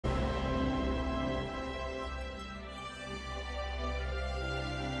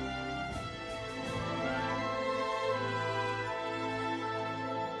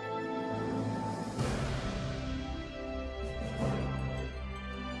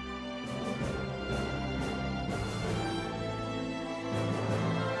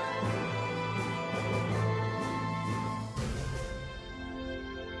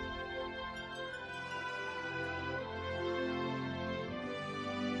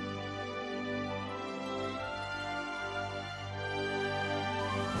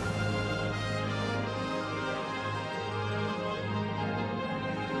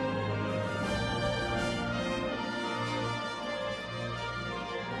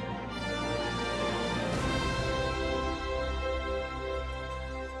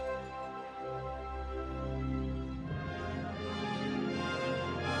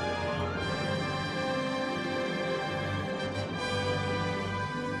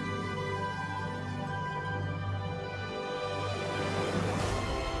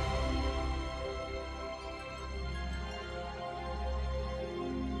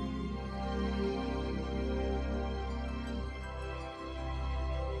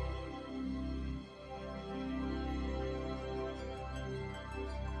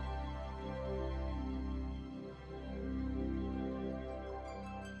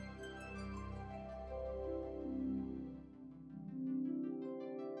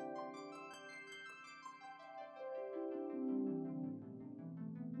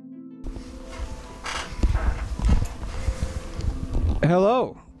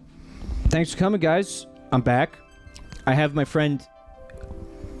Hello. Thanks for coming, guys. I'm back. I have my friend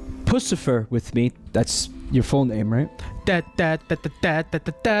Pussifer with me. That's your full name, right? Yeah.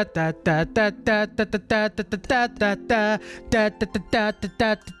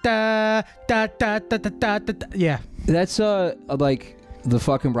 That's like the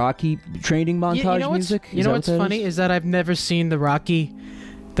fucking Rocky training montage music. You know what's funny is that I've never seen the Rocky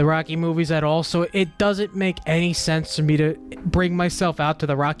movies at all, so it doesn't make any sense for me to bring myself out to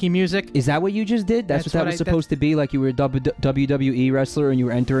the Rocky music. Is that what you just did? That's what that was supposed to be? Like you were a WWE wrestler and you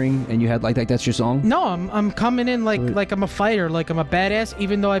were entering and you had like that's your song? No, I'm coming in like I'm a fighter, like I'm a badass,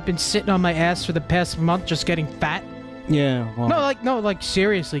 even though I've been sitting on my ass for the past month just getting fat. Yeah. Well. No, like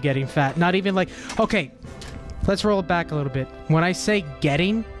seriously getting fat. Not even like, okay, let's roll it back a little bit. When I say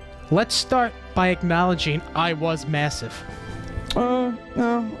getting, let's start by acknowledging I was massive. No,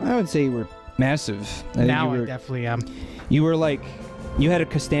 I would say you were massive. I definitely am. You were like, you had a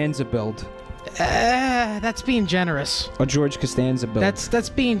Costanza build. That's being generous. A George Costanza build. That's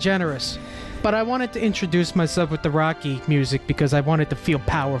being generous. But I wanted to introduce myself with the Rocky music because I wanted to feel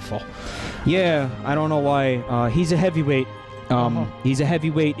powerful. Yeah, I don't know why. He's a heavyweight. He's a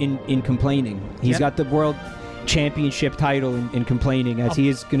heavyweight in complaining. He's got the world championship title in complaining, as he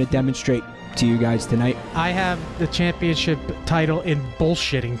is going to demonstrate to you guys tonight. I have the championship title in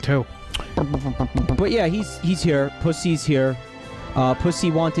bullshitting too. But yeah, he's here. Pussy's here.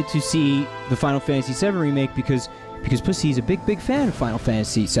 Pussy wanted to see the Final Fantasy VII Remake because Pussy's a big fan of Final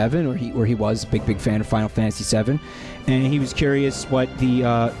Fantasy VII, or he was a big fan of Final Fantasy VII, and he was curious what the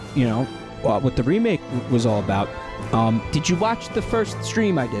what the remake was all about. Did you watch the first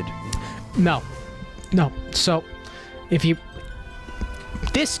stream I did? No. So,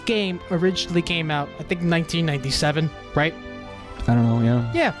 this game originally came out, I think, in 1997, right? I don't know,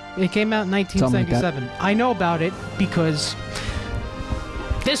 yeah. Yeah, it came out in 1997. Like I know about it because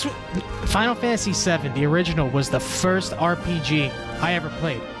this Final Fantasy VII, the original, was the first RPG I ever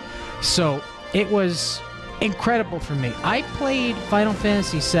played. So, it was incredible for me. I played Final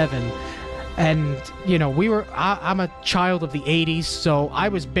Fantasy VII, and, you know, I'm a child of the 80s, so I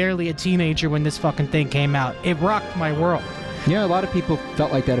was barely a teenager when this fucking thing came out. It rocked my world. Yeah, a lot of people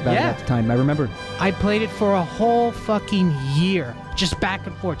felt like that about it at the time. I remember. I played it for a whole fucking year, just back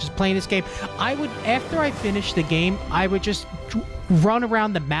and forth, just playing this game. After I finished the game, I would just run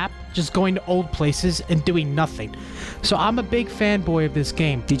around the map, just going to old places and doing nothing. So I'm a big fanboy of this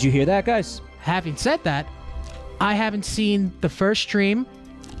game. Did you hear that, guys? Having said that, I haven't seen the first stream.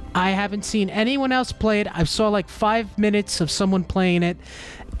 I haven't seen anyone else play it. I saw like 5 minutes of someone playing it,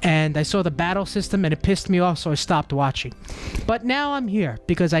 and I saw the battle system, and it pissed me off, so I stopped watching. But now I'm here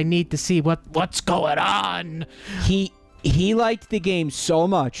because I need to see what's going on. He liked the game so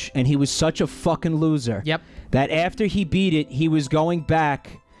much, and he was such a fucking loser. Yep. That after he beat it, he was going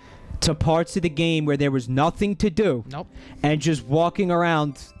back to parts of the game where there was nothing to do. Nope. And just walking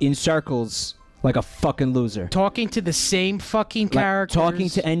around in circles like a fucking loser. Talking to the same fucking characters. Talking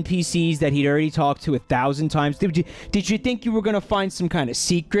to NPCs that he'd already talked to 1,000 times. Did you think you were going to find some kind of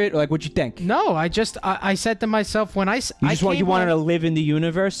secret? Like, what'd you think? No, I said to myself when you wanted to live in the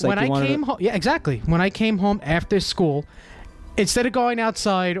universe? When I came home... Yeah, exactly. When I came home after school, instead of going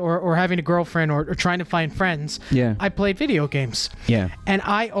outside or having a girlfriend or trying to find friends, I played video games. Yeah. And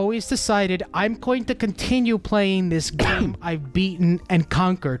I always decided I'm going to continue playing this game I've beaten and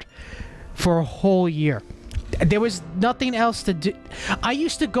conquered for a whole year. There was nothing else to do. I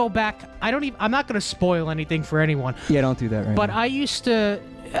used to go back. I'm not going to spoil anything for anyone. Yeah, don't do that right But now. I used to...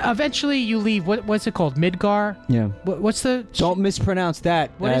 Eventually, you leave. What's it called? Midgar? Yeah. What's the... Don't mispronounce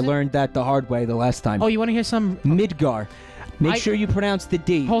that. I learned that the hard way the last time. Oh, you want to hear some... Midgar. Make sure you pronounce the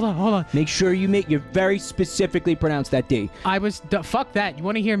D. Hold on. Make sure you very specifically pronounce that D. Fuck that. You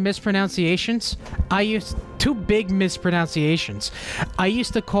want to hear mispronunciations? I used... Two big mispronunciations. I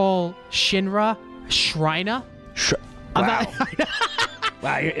used to call Shinra Shrina. Wow.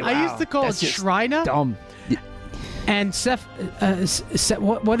 I used to call it Shrina. Dumb. And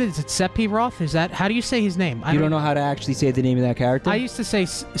what is it? Sephiroth? Is that... How do you say his name? You don't know how to actually say the name of that character? I used to say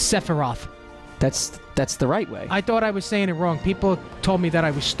Sephiroth. That's the right way. I thought I was saying it wrong. People told me that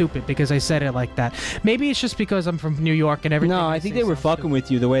I was stupid because I said it like that. Maybe it's just because I'm from New York and everything. No, I think they were fucking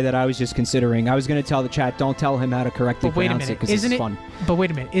with you the way that I was just considering. I was going to tell the chat, don't tell him how to correctly pronounce it because it's fun. But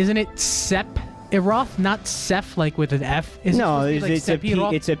wait a minute. Isn't it Sephiroth, not Seph, like with an F? No, it's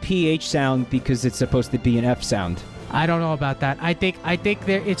a PH sound because it's supposed to be an F sound. I don't know about that. I think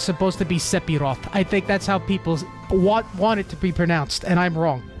it's supposed to be Sephiroth. I think that's how people want it to be pronounced, and I'm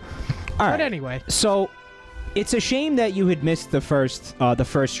wrong. But anyway, so it's a shame that you had missed the first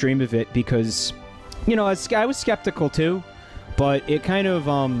stream of it because, you know, I was skeptical too, but it kind of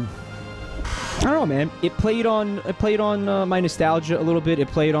I don't know, man. It played on my nostalgia a little bit. It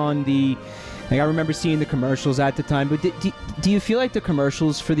played on the, like, I remember seeing the commercials at the time. But do you feel like the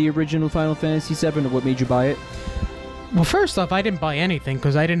commercials for the original Final Fantasy VII are what made you buy it? Well, first off, I didn't buy anything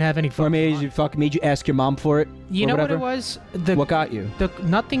because I didn't have any fucking Or made you ask your mom for it? You know whatever? what it was? What got you?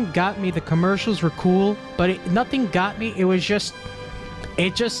 Nothing got me. The commercials were cool, but nothing got me. It was just,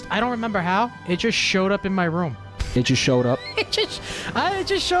 I don't remember how. It just showed up in my room. It just showed up? It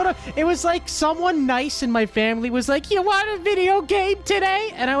just showed up. It was like someone nice in my family was like, "You want a video game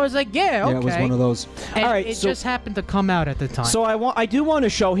today?" And I was like, "Yeah, okay." Yeah, it was one of those. And all right, it just happened to come out at the time. So I do want to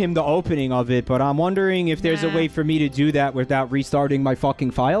show him the opening of it, but I'm wondering if there's a way for me to do that without restarting my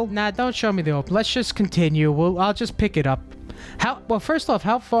fucking file. Nah, don't show me the open. Let's just continue. I'll just pick it up. Well, first off,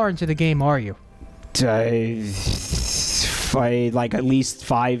 how far into the game are you? Like at least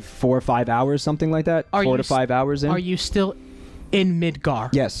 4 or 5 hours, something like that. 4 to 5 hours in. Are you still in Midgar?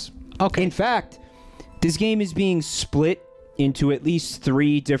 Yes. Okay. In fact, this game is being split into at least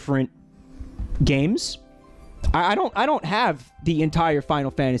 3 different games. I don't have the entire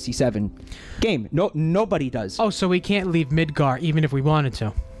Final Fantasy VII game. Nobody does. Oh, so we can't leave Midgar even if we wanted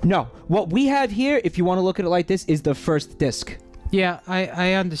to. No. What we have here, if you want to look at it like this, is the first disc. Yeah,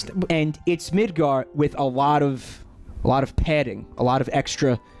 I understand. And it's Midgar with a lot of padding, a lot of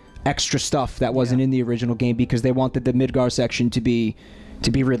extra stuff that wasn't in the original game because they wanted the Midgar section to be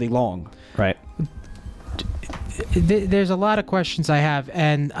really long. Right. There's a lot of questions I have,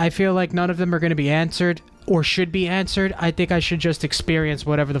 and I feel like none of them are going to be answered or should be answered. I think I should just experience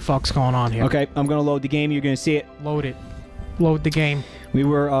whatever the fuck's going on here. Okay, I'm going to load the game. You're going to see it. Load it. Load the game. We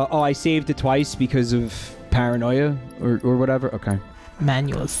were... I saved it twice because of paranoia or whatever. Okay.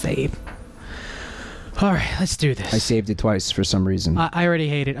 Manual save. All right, let's do this. I saved it twice for some reason. I already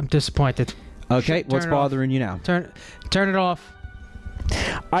hate it. I'm disappointed. Okay, what's bothering you now? Turn it off.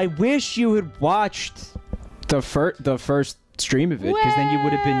 I wish you had watched the first stream of it, because then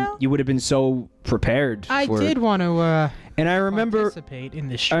you would have been so prepared. I did want to. And I remember participate in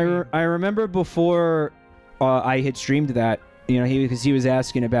the stream. I remember before I had streamed that. You know, because he was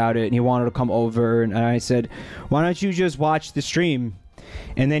asking about it and he wanted to come over, and I said, "Why don't you just watch the stream?"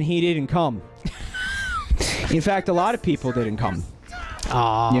 And then he didn't come. In fact, a lot of people didn't come.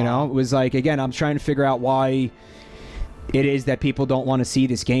 Aww. You know, it was like, again, I'm trying to figure out why it is that people don't want to see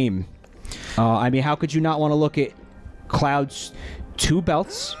this game. I mean, how could you not want to look at Cloud's 2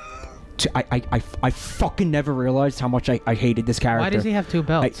 belts? I fucking never realized how much I hated this character. Why does he have 2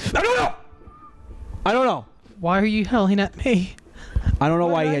 belts? I don't know! I don't know. Why are you yelling at me? I don't know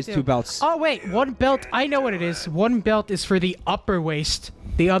why he has 2 belts. Oh, wait. 1 belt. I know what it is. 1 belt is for the upper waist.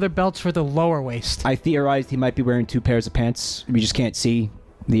 The other belt's for the lower waist. I theorized he might be wearing 2 pairs of pants. We just can't see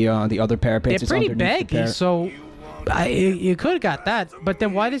the other pair of pants. They're pretty baggy, so you could have got that. But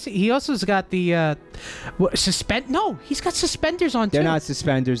then why does he also's got the No, he's got suspenders on too. They're not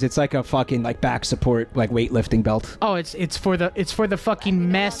suspenders. It's like a fucking back support, like weightlifting belt. Oh, it's for the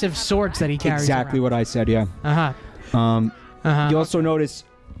fucking massive swords that he carries. Exactly around. what I said. Yeah. You also notice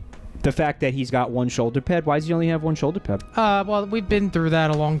the fact that he's got 1 shoulder pad. Why does he only have 1 shoulder pad? Well, we've been through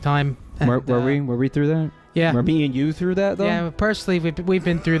that a long time. Were we through that? Yeah. Were me and you through that though? Yeah, personally, we've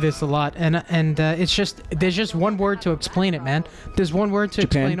been through this a lot, and it's just there's just 1 word to explain it, man. There's 1 word to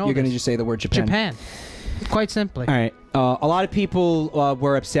explain all You're gonna this. just say the word Japan. Japan. Quite simply. All right. A lot of people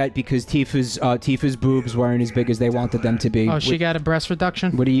were upset because Tifa's boobs weren't as big as they wanted them to be. Oh, she got a breast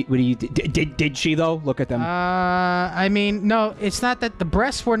reduction? Did she though? Look at them. I mean, no, it's not that the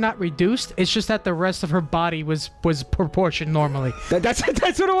breasts were not reduced. It's just that the rest of her body was proportioned normally. That's what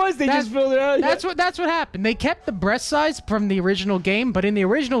it was. They just filled it out. That's what happened. They kept the breast size from the original game, but in the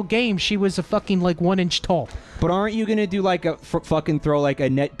original game, she was a fucking 1 inch tall. But aren't you gonna do fucking throw a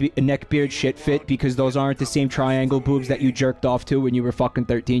neck beard shit fit because those aren't the same triangle boobs that you jerked off to when you were fucking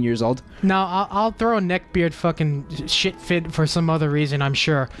 13 years old? No, I'll throw a neckbeard fucking shit fit for some other reason, I'm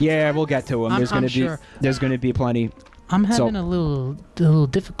sure. Yeah, we'll get to them. There's gonna be plenty. I'm having a little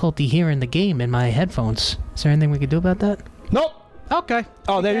difficulty hearing the game in my headphones. Is there anything we could do about that? Nope. Okay.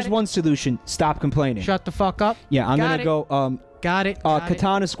 Oh, there's one solution. Stop complaining. Shut the fuck up. Yeah, I'm gonna go. Got it.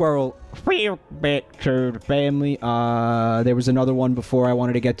 Katana Squirrel. Back to the family. There was another one before I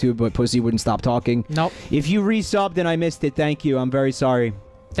wanted to get to, but Pussy wouldn't stop talking. Nope. If you resubbed and I missed it, thank you. I'm very sorry.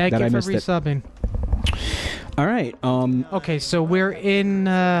 Thank you for resubbing. All right. Okay, so we're in.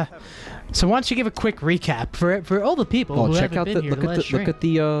 So why don't you give a quick recap for all the people who haven't been here? Look at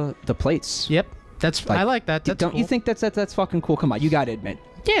the plates. Yep. I like that. That's don't you think that's fucking cool? Come on, you gotta admit.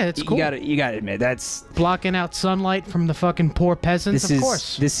 Yeah, it's cool. You gotta admit that's blocking out sunlight from the fucking poor peasants. Of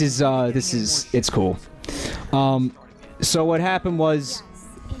course. This is it's cool. So what happened was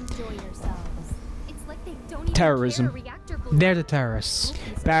terrorism. They're the terrorists.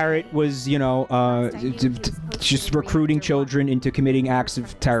 Barrett was, you know, just recruiting children into committing acts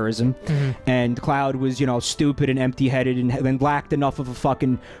of terrorism, and Cloud was, you know, stupid and empty-headed and lacked enough of a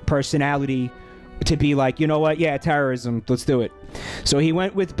fucking personality to be like, you know what, yeah, terrorism, let's do it. So he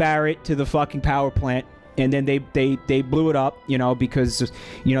went with Barrett to the fucking power plant, and then they blew it up, you know, because,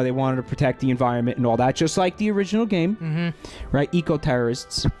 you know, they wanted to protect the environment and all that, just like the original game, right?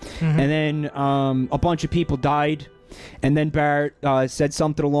 Eco-terrorists. And then a bunch of people died, and then Barrett said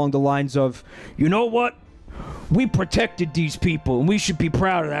something along the lines of, you know what? We protected these people, and we should be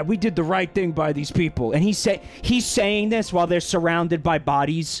proud of that. We did the right thing by these people. And he's saying this while they're surrounded by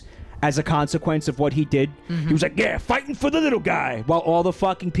bodies as a consequence of what he did. He was like, yeah, fighting for the little guy, while all the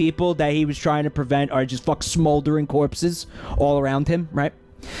fucking people that he was trying to prevent are just smoldering corpses all around him, right?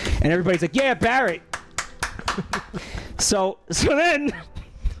 And everybody's like, yeah, Barrett. so then,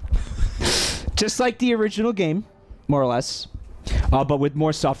 just like the original game, more or less, but with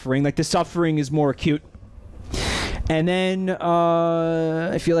more suffering. Like, the suffering is more acute. And then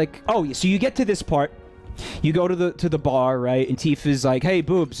I feel like, oh, so you get to this part. You go to the bar, right? And Tifa's like, hey,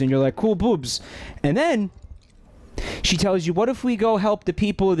 boobs. And you're like, cool, boobs. And then she tells you, what if we go help the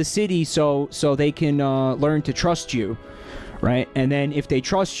people of the city so they can learn to trust you, right? And then if they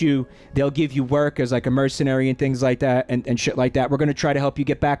trust you, they'll give you work as like a mercenary and things like that and shit like that. We're going to try to help you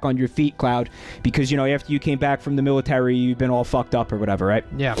get back on your feet, Cloud, because, you know, after you came back from the military, you've been all fucked up or whatever, right?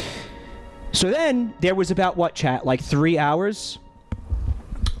 Yeah. So then there was about, what, chat? Like 3 hours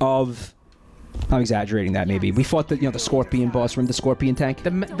of... I'm exaggerating that, maybe. We fought the Scorpion boss from the Scorpion tank.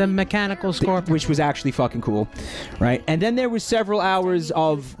 The mechanical Scorpion. Which was actually fucking cool, right? And then there was several hours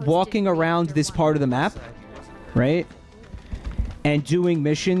of walking around this part of the map, right? And doing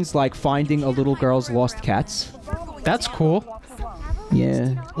missions like finding a little girl's lost cats. That's cool.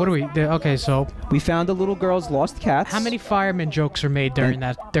 Yeah. What do we do? Okay, so... We found a little girl's lost cats. How many fireman jokes are made during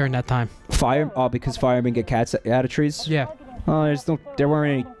that time? Oh, because firemen get cats out of trees? Yeah. Oh, there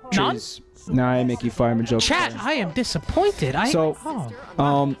weren't any trees. None? No, I make you fireman jokes. Chat, I am disappointed.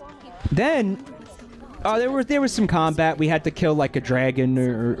 Then there was some combat. We had to kill like a dragon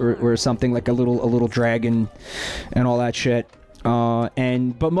or something, like a little dragon and all that shit.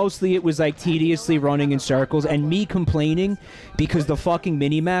 But mostly it was like tediously running in circles and me complaining because the fucking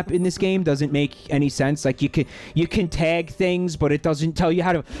mini-map in this game doesn't make any sense. Like you can tag things, but it doesn't tell you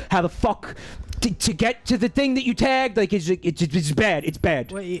how the fuck to get to the thing that you tagged. Like it's bad. It's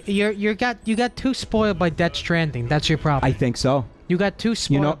bad. Well, you got too spoiled by Death Stranding. That's your problem. I think so. You got too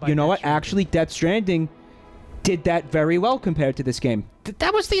spoiled. You know what? Actually, Death Stranding did that very well compared to this game.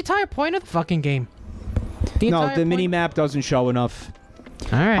 That was the entire point of the fucking game. No, the mini-map doesn't show enough.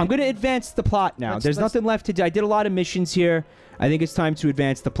 All right. I'm going to advance the plot now. There's nothing left to do. I did a lot of missions here. I think it's time to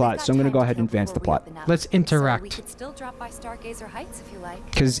advance the plot, so I'm going to go ahead and advance the plot. Let's interact. We could still drop by Stargazer Heights if you like.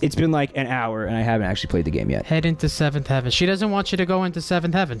 Because it's been like an hour, and I haven't actually played the game yet. Head into 7th Heaven. She doesn't want you to go into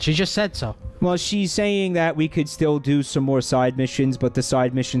 7th Heaven. She just said so. Well, she's saying that we could still do some more side missions, but the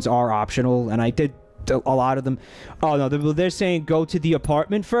side missions are optional, and I did a lot of them. Oh, no, they're saying go to the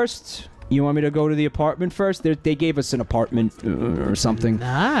apartment first. You want me to go to the apartment first? They gave us an apartment or something.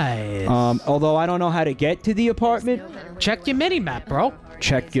 Nice. Although I don't know how to get to the apartment. Check your mini-map, bro.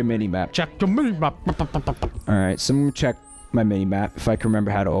 Check your mini-map. Check your mini-map. Alright, so I'm going to check my mini-map if I can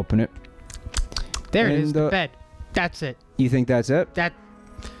remember how to open it. There it is, the bed. That's it. You think that's it? That's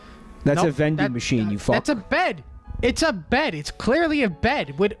a vending machine, you fuck. That's a bed. It's a bed. It's clearly a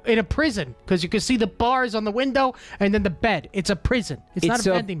bed in a prison because you can see the bars on the window and then the bed. It's a prison. It's not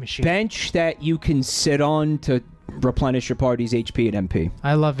a vending machine. It's a bench that you can sit on to replenish your party's HP and MP.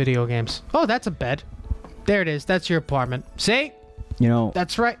 I love video games. Oh, that's a bed. There it is. That's your apartment. See? You know.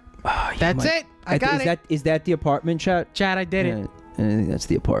 That's right. That's it. I got it. Is that the apartment, chat? Chat, I did it. I think that's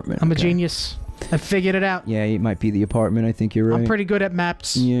the apartment. I'm a genius. I figured it out. Yeah, it might be the apartment. I think you're right. I'm pretty good at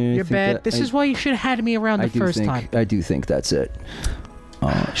maps. Yeah, you're bad. This is why you should have had me around the first time. I do think that's it.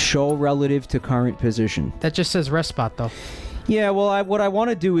 Show relative to current position. That just says rest spot, though. Yeah, well, what I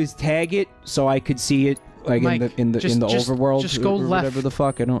want to do is tag it so I could see it, like Mike, in the overworld. Just go left. Whatever the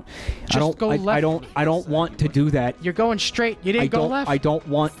fuck. I don't want to do that. You're going straight. You didn't go left. I don't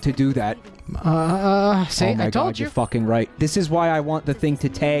want to do that. See, oh my I God, told you. You're fucking right. This is why I want the thing to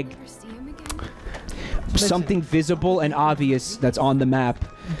tag something visible and obvious that's on the map.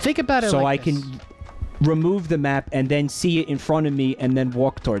 Think about it so like I can remove the map and then see it in front of me and then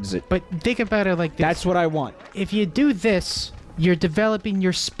walk towards it. But think about it like this. That's what I want. If you do this, You're developing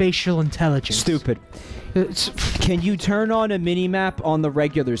your spatial intelligence. Stupid. Can you turn on a mini-map on the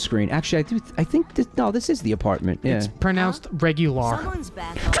regular screen? Actually, I think this is the apartment. Yeah. It's pronounced regular. Someone's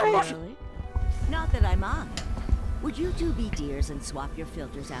back home early. Not that I'm on. Would you two be dears and swap your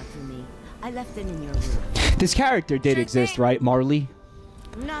filters out for me? I left them in your room. This character did exist, right, Marley?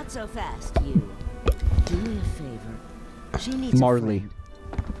 Not so fast, you. Do me a favor. She needs Marley.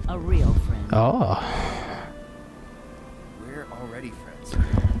 a friend. A real friend. Oh. We're already friends.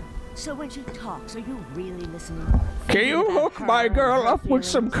 So when she talks, are you really listening? Can you hook my girl up with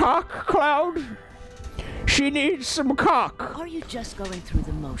some cock, Cloud? She needs some cock. Are you just going through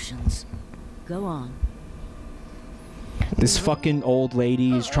the motions? Go on. This fucking old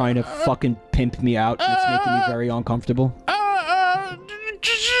lady is trying to fucking pimp me out. It's making me very uncomfortable. Let's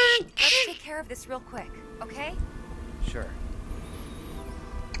take care of this real quick, okay? Sure.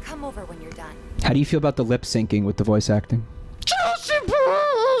 Come over when you're done. How do you feel about the lip syncing with the voice acting? Juicy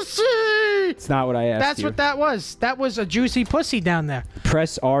pussy! It's not what I asked That's you. what that was. That was a juicy pussy down there.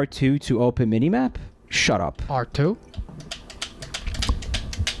 Press R2 to open minimap? Shut up. R2?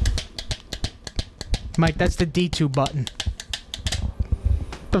 Mike, that's the D2 button.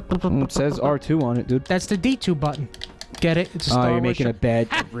 It says R2 on it, dude. That's the D2 button. Get it? It's a Star you're Wars making joke. a bad,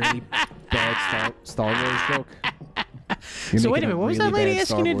 really bad Star Wars joke. So wait a minute, what was that lady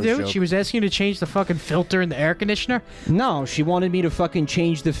asking you to do? She was asking you to change the fucking filter in the air conditioner? No, she wanted me to fucking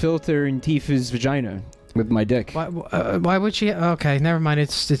change the filter in Tifa's vagina with my dick. Why would she? Okay, never mind.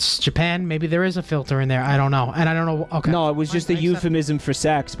 It's Japan. Maybe there is a filter in there. I don't know. And I don't know. Okay. No, it was just a euphemism for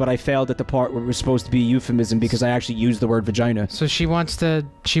sex, but I failed at the part where it was supposed to be a euphemism because I actually used the word vagina. So she wants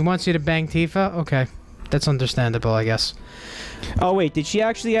you to bang Tifa? Okay. That's understandable, I guess. Oh wait, did she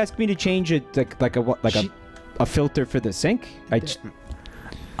actually ask me to change it like a filter for the sink? No,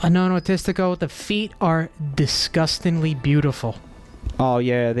 Artistico, the feet are disgustingly beautiful. Oh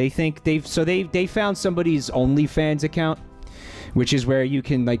yeah, they think they found somebody's OnlyFans account, which is where you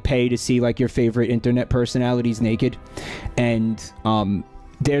can like pay to see like your favorite internet personalities naked, and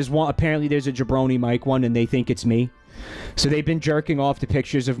there's apparently there's a Jabroni Mike one, and they think it's me. So they've been jerking off to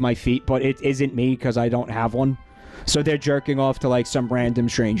pictures of my feet, but it isn't me because I don't have one. So they're jerking off to like some random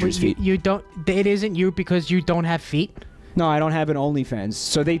stranger's feet. You don't. It isn't you because you don't have feet. No, I don't have an OnlyFans.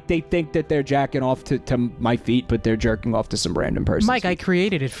 So they think that they're jacking off to my feet, but they're jerking off to some random person. Mike, I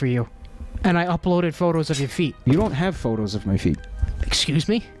created it for you, and I uploaded photos of your feet. You don't have photos of my feet. Excuse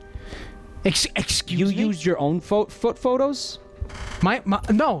me. Excuse me. You used your own foot photos?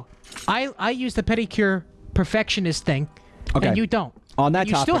 No, I used the pedicure perfectionist thing, okay. And you don't. On that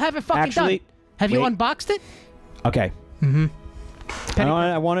you topic, still haven't fucking done it. Have you unboxed it? Okay. Mm-hmm.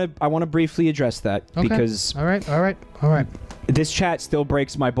 I want to briefly address that because all right. This chat still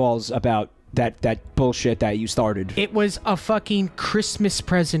breaks my balls about that bullshit that you started. It was a fucking Christmas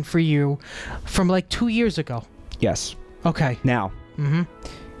present for you from like 2 years ago. Yes. Okay. Now. Mm-hmm.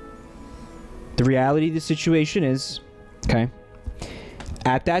 The reality of the situation is, okay.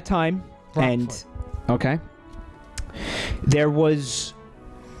 At that time, okay, there was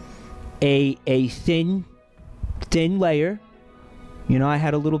a thin layer. You know, I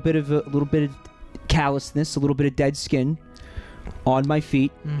had a little bit of callousness, a little bit of dead skin on my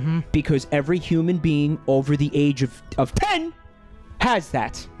feet, because every human being over the age of 10 has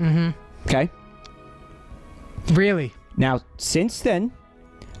that. Mm-hmm. Okay? Really? Now, since then,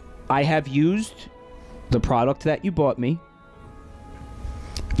 I have used the product that you bought me.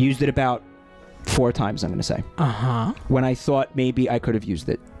 Used it about 4 times, I'm going to say. Uh-huh. When I thought maybe I could have used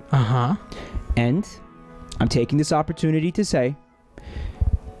it. Uh-huh. And I'm taking this opportunity to say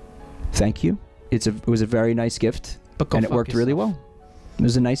thank you. It was a very nice gift, and it worked really well. It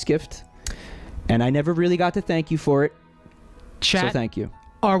was a nice gift, and I never really got to thank you for it. Chat, so thank you.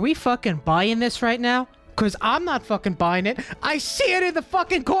 Are we fucking buying this right now? Because I'm not fucking buying it. I see it in the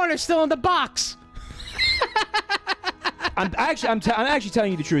fucking corner still in the box. I'm actually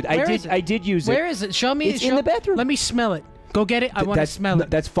telling you the truth. I did use it. Where is it? Show me. It's in the bathroom. Let me smell it. Go get it. I want to smell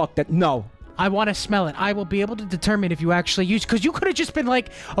it. That's fucked. No. I want to smell it. I will be able to determine if you actually use. Because you could have just been like,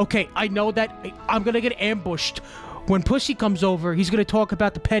 okay, I know that I'm gonna get ambushed. When Pussy comes over, he's gonna talk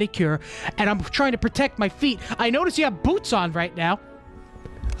about the pedicure, and I'm trying to protect my feet. I notice you have boots on right now.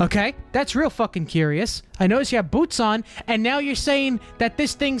 Okay, that's real fucking curious. I notice you have boots on, and now you're saying that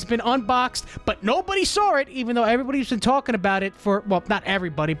this thing's been unboxed, but nobody saw it, even though everybody's been talking about it for, well, not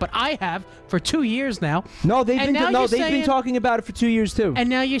everybody, but I have for 2 years now. No, they've been talking about it for 2 years too. And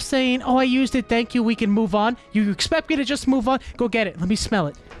now you're saying, oh, I used it, thank you, we can move on. You expect me to just move on? Go get it. Let me smell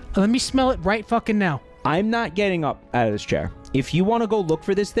it. Let me smell it right fucking now. I'm not getting up out of this chair. if you want to go look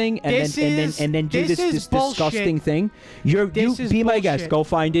for this thing and then do this disgusting thing, you be my guest. Go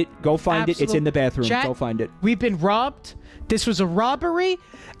find it. Go find it. It's in the bathroom. Chat, go find it. We've been robbed. This was a robbery,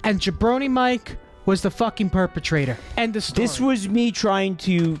 and Jabroni Mike was the fucking perpetrator. End of story. This was me trying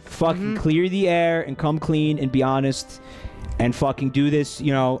to fucking clear the air and come clean and be honest and fucking do this,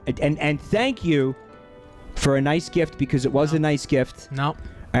 you know, and thank you for a nice gift, because it was a nice gift. No.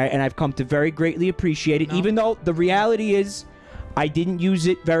 And I've come to very greatly appreciate it, even though the reality is I didn't use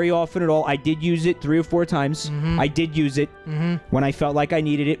it very often at all. I did use it 3 or 4 times. I did use it when I felt like I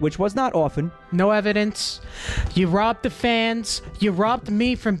needed it, which was not often. No evidence. You robbed the fans. You robbed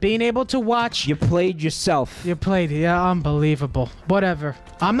me from being able to watch. You played yourself. You played. Yeah, unbelievable. Whatever.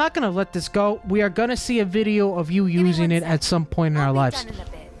 I'm not going to let this go. We are going to see a video of you using it at some point in our lives.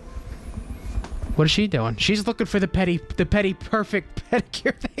 What is she doing? She's looking for the petty perfect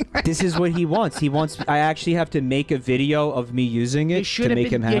pedicure thing. Right This is what he wants. He wants. I actually have to make a video of me using it to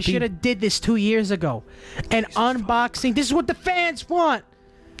make him happy. You should have did this 2 years ago. An unboxing. This is what the fans want.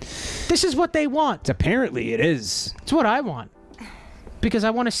 This is what they want. Apparently, it is. It's what I want. Because I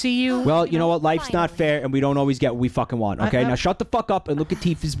want to see you. Well, you know what? Life's not fair, and we don't always get what we fucking want. Okay, now shut the fuck up and look at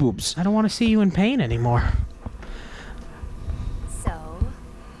Tifa's boobs. I don't want to see you in pain anymore.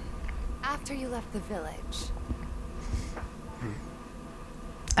 After you left the village,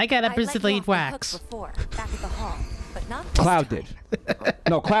 I got a I Brazilian wax. Before, back at the hall, but not this Cloud time. did.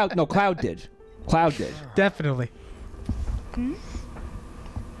 No, Cloud did. Cloud did. Definitely.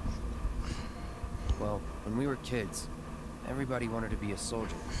 Well, when we were kids, everybody wanted to be a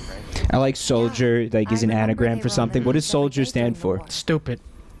soldier, right? I like soldier, like is an anagram for something. What does soldier stand for? Stupid.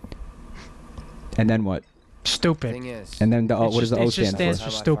 And then what? Stupid. Thing is, And then the O, what does the O it just stand stands for? for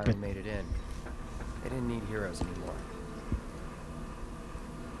how I stupid. finally made it in. They didn't need heroes anymore.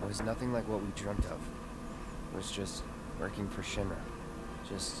 It was nothing like what we dreamt of. It was just working for Shinra.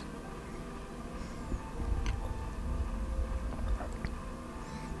 Just...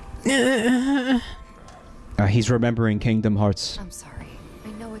 He's remembering Kingdom Hearts. I'm sorry. I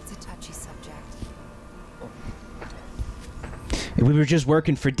know it's a touchy subject. We were just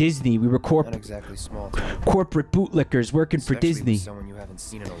working for Disney. We were Not exactly small time. corporate bootlickers working for Especially Disney. with someone you haven't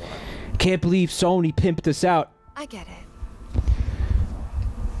seen in a while. Can't believe Sony pimped us out. I get it.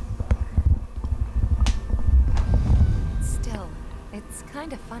 Still, it's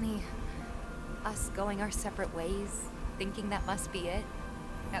kind of funny. Us going our separate ways, thinking that must be it.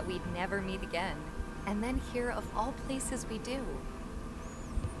 That we'd never meet again. And then here, of all places, we do.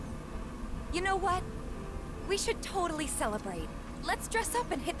 You know what? We should totally celebrate. Let's dress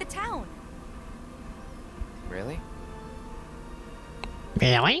up and hit the town. Really?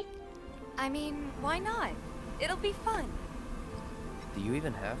 Really? I mean, why not? It'll be fun. Do you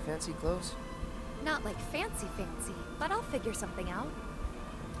even have fancy clothes? Not like fancy, but I'll figure something out.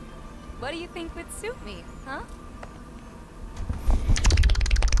 What do you think would suit me, huh?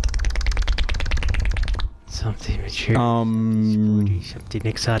 Something mature. Something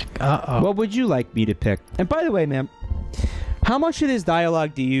exotic. Uh-oh. What would you like me to pick? And by the way, ma'am, how much of this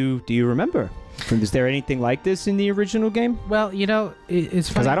dialogue do you remember? Is there anything like this in the original game? Well, you know, it's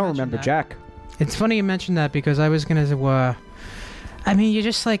funny. Because I don't you mention remember that. Jack. It's funny you mentioned that because I was gonna. I mean, you're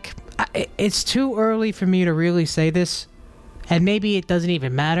just like. It's too early for me to really say this, and maybe it doesn't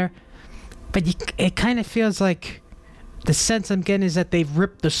even matter. But it kind of feels like the sense I'm getting is that they've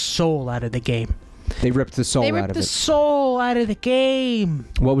ripped the soul out of the game. They ripped the soul out of it. They ripped the soul out of the game.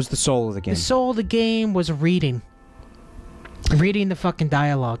 What was the soul of the game? The soul of the game was reading. Reading the fucking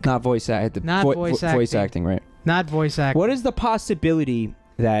dialogue. Not voice acting. Not voice acting. Voice acting, right? Not voice acting. What is the possibility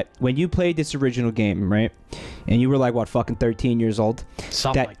that when you played this original game, right, and you were like, what, fucking 13 years old?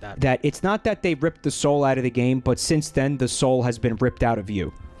 Something like that. That it's not that they ripped the soul out of the game, but since then, the soul has been ripped out of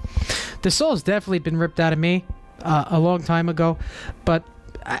you. The soul's definitely been ripped out of me a long time ago, but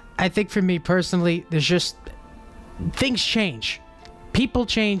I think for me personally, there's just... Things change. People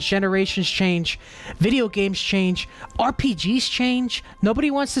change, generations change, video games change, RPGs change. Nobody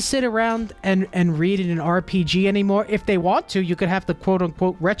wants to sit around and read in an RPG anymore. If they want to, you could have the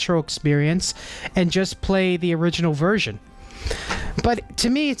quote-unquote retro experience and just play the original version. But to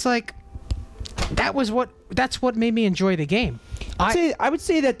me, it's like, that's what made me enjoy the game. I would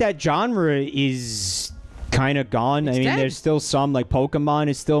say that genre is kind of gone. I mean, dead. there's still some, like Pokemon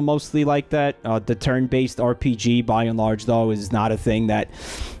is still mostly like that. The turn-based RPG, by and large, though, is not a thing that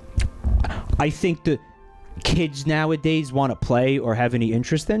I think the kids nowadays want to play or have any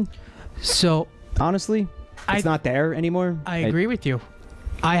interest in. So, honestly, it's not there anymore. I agree with you.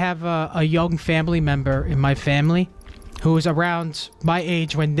 I have a young family member in my family who was around my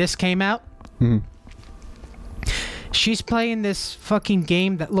age when this came out. Mhm. She's playing this fucking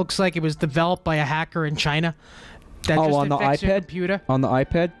game that looks like it was developed by a hacker in China. That just on the infects your iPad? computer. On the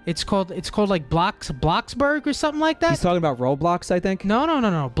iPad? It's called like Bloxburg or something like that. He's talking about Roblox, I think. No.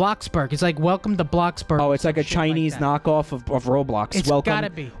 Bloxburg. It's like Welcome to Bloxburg. Oh, it's like a shit Chinese that. knockoff of Roblox. It's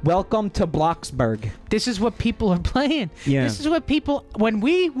gotta be. Welcome to Bloxburg. This is what people are playing. Yeah. This is what people when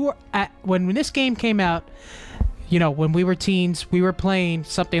this game came out, you know, when we were teens, we were playing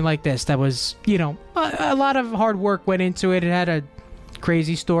something like this that was, you know, a lot of hard work went into it. It had a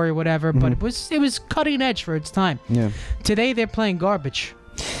crazy story, whatever, but it was cutting edge for its time. Yeah. Today they're playing garbage.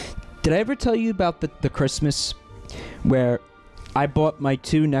 Did I ever tell you about the Christmas where I bought my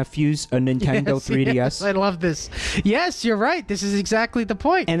 2 nephews a Nintendo 3DS? Yes, I love this. Yes, you're right. This is exactly the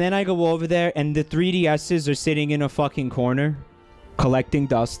point. And then I go over there and the 3DSs are sitting in a fucking corner collecting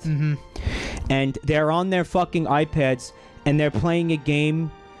dust. Mm-hmm. And they're on their fucking iPads and they're playing a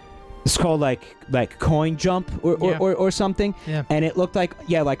game. It's called like Coin Jump or something. Yeah. And it looked like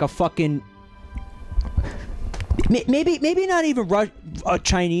like a fucking maybe not even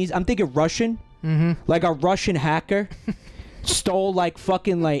Chinese. I'm thinking Russian. Mm-hmm. Like a Russian hacker stole like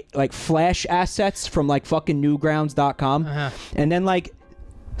fucking like Flash assets from like fucking Newgrounds.com and then like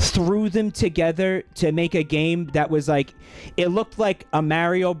threw them together to make a game that was like, it looked like a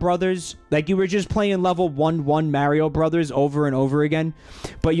Mario Brothers, like you were just playing level 1-1 Mario Brothers over and over again,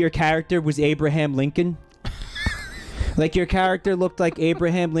 but your character was Abraham Lincoln. Like your character looked like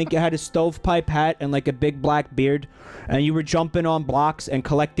Abraham Lincoln, had a stovepipe hat and like a big black beard, and you were jumping on blocks and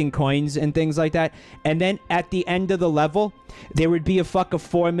collecting coins and things like that. And then at the end of the level, there would be a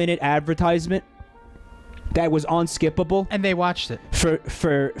 4-minute advertisement that was unskippable, and they watched it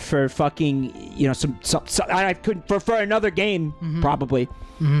for fucking, you know, some I couldn't for another game probably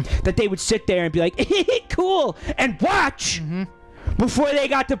that they would sit there and be like cool and watch before they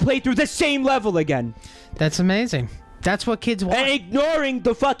got to play through the same level again. That's amazing. That's what kids want. And ignoring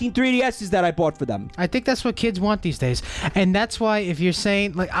the fucking 3DSs that I bought for them. I think that's what kids want these days, and that's why if you're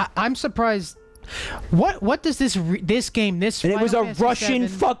saying like I'm surprised. What does this game? And it was a Russian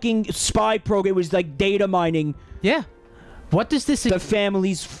fucking spy program. It was like data mining. Yeah. What does this? The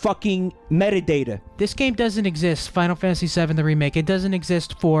family's fucking metadata. This game doesn't exist. Final Fantasy VII the remake. It doesn't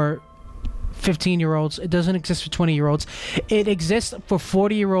exist for 15-year-olds. It doesn't exist for 20-year-olds. It exists for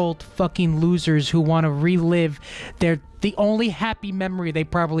 40-year-old fucking losers who want to relive the only happy memory they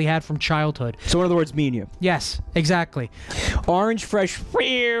probably had from childhood. So in other words, me and you. Yes, exactly. Orange Fresh,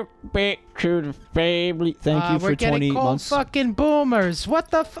 back to the family. Thank you for 20 months. We're getting called fucking boomers.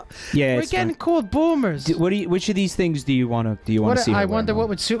 What the fuck? Yeah, we're getting called boomers. Which of these things do you want to see? I wonder what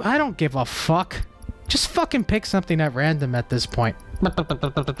would suit. I don't give a fuck. Just fucking pick something at random at this point.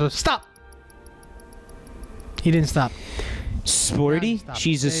 Stop. He didn't stop. Sporty? Stop.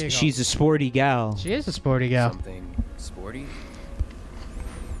 She's a sporty gal. She is a sporty gal. Something sporty?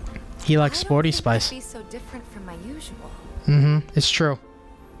 He likes sporty spice. Be so different from my usual. Mm-hmm. It's true.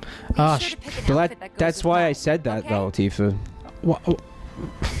 That's why I said that, though, Tifa. Will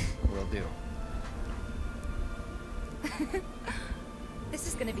do. This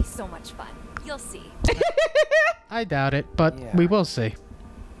is gonna be so much fun. You'll see. I doubt it, but we will see.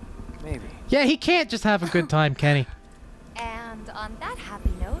 Maybe. Yeah, he can't just have a good time, can he? And on that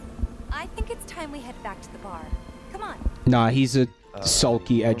happy note, I think it's time we head back to the bar. Come on. Nah, he's a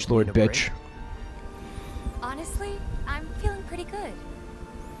sulky edgelord bitch. Honestly, I'm feeling pretty good.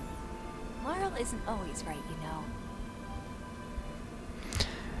 Marl isn't always right, you know.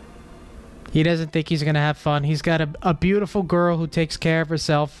 He doesn't think he's gonna have fun. He's got a beautiful girl who takes care of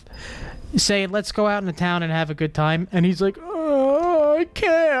herself, saying, "Let's go out in the town and have a good time," and he's like, "Oh, I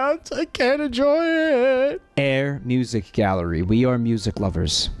can't enjoy it." Air Music Gallery. We are music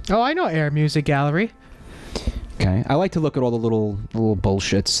lovers. Oh, I know Air Music Gallery. Okay, I like to look at all the little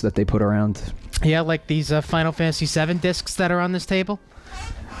bullshits that they put around. Yeah, like these Final Fantasy VII discs that are on this table.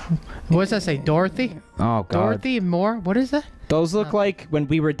 What does that say? Dorothy? Oh, God. Dorothy and more? What is that? Those look like when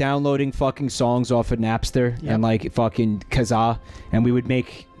we were downloading fucking songs off of Napster and like fucking Kazaa, and we would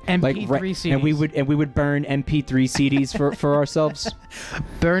make MP3 CDs. and we would burn MP3 CDs for ourselves.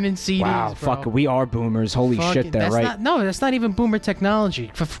 Burning CDs. Wow, bro. fuck, we are boomers. Holy shit, they're right. That's not even boomer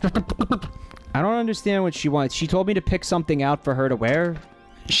technology. I don't understand what she wants. She told me to pick something out for her to wear.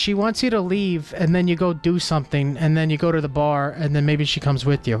 She wants you to leave, and then you go do something, and then you go to the bar, and then maybe she comes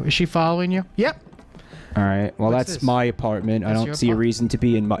with you. Is she following you? Yep. All right. Well, What's that's this? my apartment. I don't see a reason to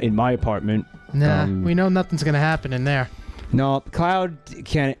be in my apartment. Nah, we know nothing's gonna happen in there. No, Cloud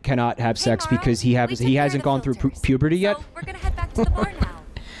cannot have sex because he hasn't gone through puberty yet. So we're gonna head back to the bar now.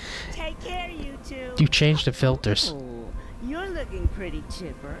 Take care, you two. You changed the filters. Oh, you're looking pretty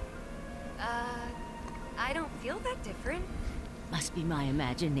chipper. I I don't feel that different. Must be my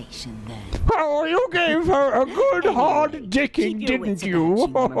imagination then. Oh, you gave her a good hard dicking, Keep your didn't wits you?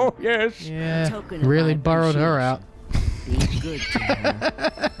 about you, Oh, Mama. yes. Yeah, Token of really my borrowed her out. Be good to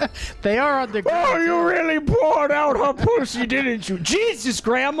her. They are underground. Oh, you too. really poured out her pussy, didn't you? Jesus,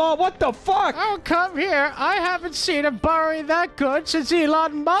 Grandma, what the fuck? Oh, come here. I haven't seen a borrowing that good since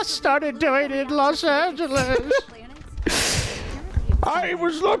Elon Musk started doing it in Los Angeles. I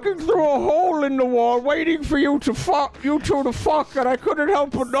was looking through a hole in the wall, waiting for you to fuck, and I couldn't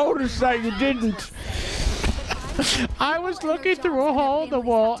help but notice that you didn't. I was looking through a hole in the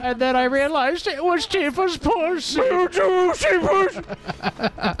wall, and then I realized it was Tifa's pussy. You too, Sheepers.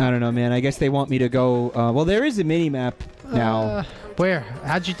 I don't know, man. I guess they want me to go. Well, there is a mini map now Where?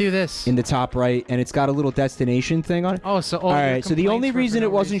 How'd you do this? in the top right, and it's got a little destination thing on it. Oh, so All right. So the only reason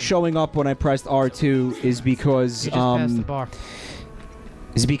it wasn't showing up when I pressed R2 is because You just passed the bar.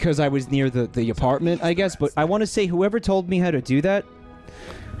 is because I was near the apartment, I guess. But I want to say whoever told me how to do that,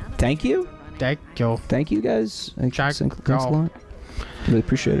 thank you. Thank you. Thank you, guys. Jack, Thanks a go. lot. Really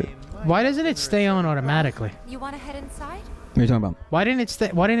appreciate it. Why doesn't it stay on automatically? You want to head inside? What are you talking about? Why didn't it stay?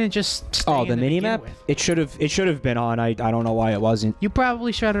 Why didn't it just stay Oh, in the to mini begin map? with? It should have been on. I don't know why it wasn't. You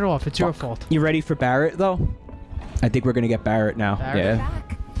probably shut it off. It's your fault. You ready for Barrett though? I think we're gonna get Barrett now. Barrett? Yeah. Back.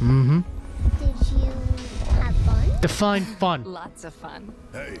 Mm-hmm. Did you have fun? Define fun. Lots of fun.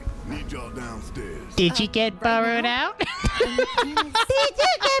 Hey, need y'all downstairs. Did you get borrowed out? Did you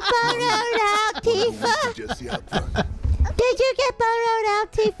get borrowed out, Tifa? Just see out front. Did you get borrowed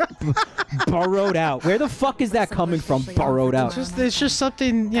out, Tifa? Burrowed out. Where the fuck is that coming from? Burrowed out. It's just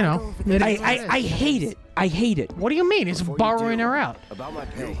something, you know. it is what it I is. hate it. I hate it. What do you mean? It's borrowing her out. About my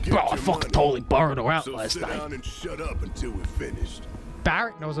You'll pay. get Bro, I your fucking money. totally borrowed her out So last sit night. down and shut up until we're finished.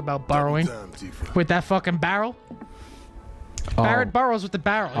 Barrett knows about borrowing Time, Tifa. with that fucking barrel. Oh. Barrett borrows with the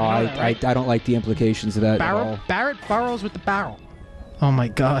barrel. You Oh, know that, right? I don't like the implications of that at all. Barrett borrows with the barrel. Oh my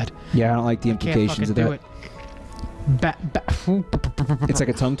god. Yeah, I don't like the Can't implications fucking of do that. it. It's like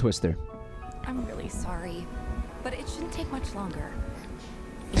a tongue twister. I'm really sorry, but it shouldn't take much longer.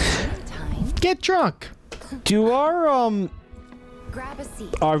 In the meantime, Get drunk. Do our grab a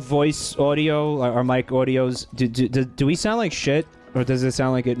seat. our voice audio, our mic audios, do we sound like shit, or does it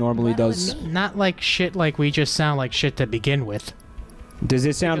sound like it normally does? Not like shit like we just sound like shit to begin with. Does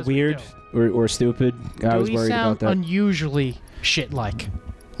it sound Because we weird or stupid? I was Do we worried sound about that. unusually shit like?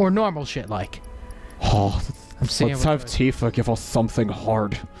 Or normal shit like? Oh, I'm saying Let's have Tifa give us something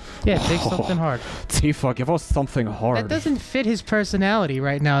hard. Yeah, take something hard. Tifa, give us something hard. That doesn't fit his personality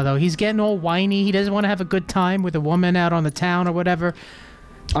right now, though. He's getting all whiny. He doesn't want to have a good time with a woman out on the town or whatever.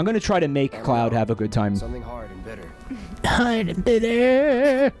 I'm gonna try to make Cloud have a good time. Something hard and bitter. Hard and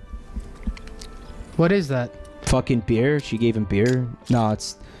bitter. What is that? Fucking beer. She gave him beer. No,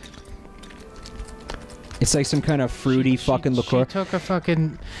 it's like some kind of fruity fucking liqueur. She took a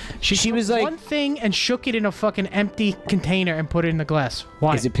fucking... She She took was like- one thing and shook it in a fucking empty container and put it in the glass.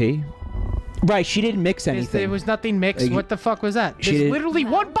 Why? Is it pee? Right, she didn't mix anything. There was nothing mixed. Like, What the fuck was that? she There's did- literally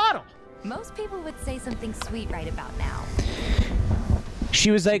one bottle. Most people would say something sweet right about now. She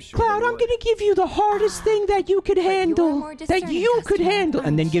was like, Cloud, I'm gonna give you the hardest thing that you could handle. more That discerning you could customer, handle.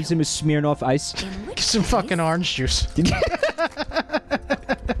 And then aren't gives him a Smirnoff Ice. In which Get some case, fucking orange juice.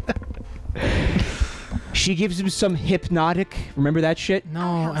 She gives him some hypnotic. Remember that shit? No,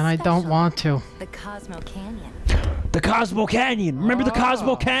 how and I don't special. want to. The Cosmo Canyon. The Cosmo Canyon. Remember the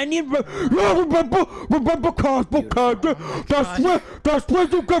Cosmo Canyon? Remember Cosmo Canyon? That's where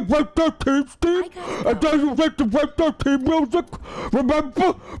you can write that team, Steve. And then you get to write that team music.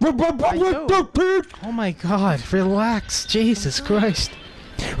 Remember I do. with the team. Oh my god, relax. Jesus Christ.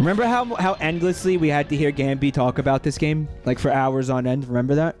 Remember how endlessly we had to hear Gamby talk about this game? Like for hours on end.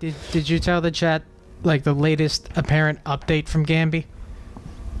 Remember that? Did you tell the chat, like, the latest apparent update from Gamby?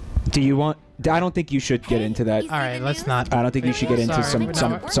 Do you want... I don't think you should get into that. All right, let's not. I don't think you should get into Sorry, we're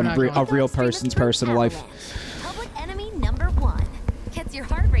not going a real person's personal life. Public enemy number 1. Gets your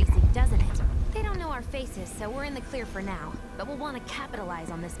heart racing, doesn't it? They don't know our faces, so we're in the clear for now. But we'll want to capitalize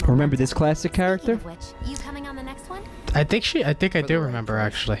on this. Remember this classic character? Speaking of which, you coming on the next one? I think I do remember,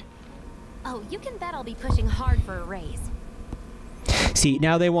 actually. Oh, you can bet I'll be pushing hard for a raise. See,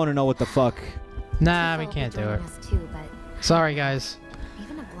 now they want to know what the fuck. Nah, Tifa we will can't be do it. joining us too, but Sorry, guys.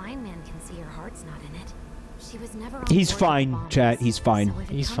 even a blind man can see her heart's not in it. She was never on He's board with fine, bombs, chat, he's fine. so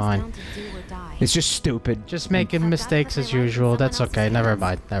if it He's comes fine. down to do or die, It's just stupid. Just making mistakes as usual. That's okay. Never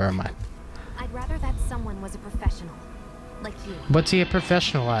mind. Never mind. I'd rather that someone was a professional, like you. What's he a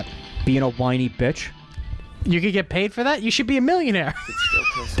professional at? Being a whiny bitch. You could get paid for that? You should be a millionaire.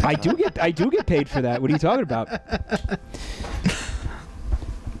 I do get paid for that. What are you talking about?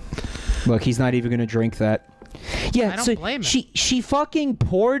 Look, he's not even gonna drink that. Yeah, I don't so blame him. she fucking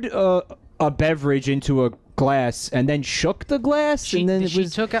poured a beverage into a glass and then shook the glass and then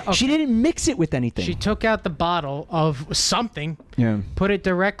she didn't mix it with anything. She took out the bottle of something, put it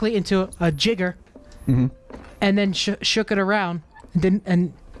directly into a jigger, and then shook it around.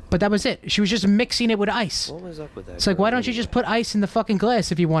 But that was it. She was just mixing it with ice. What was up with that? It's like, why don't you just put ice in the fucking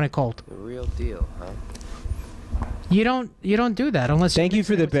glass if you want it cold? The real deal, huh? You don't do that unless. Thank you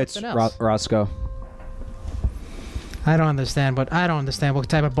for the bits, Roscoe. I don't understand what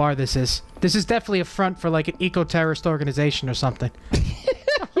type of bar this is. This is definitely a front for like an eco-terrorist organization or something.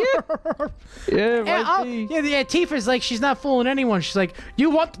 Yeah, Tifa's like, she's not fooling anyone. She's like, you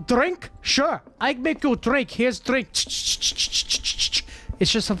want drink? Sure, I make you drink. Here's drink.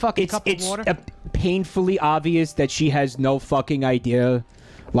 It's just a fucking cup of water. It's painfully obvious that she has no fucking idea,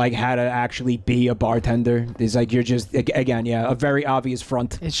 like, how to actually be a bartender. It's like, you're just, again, a very obvious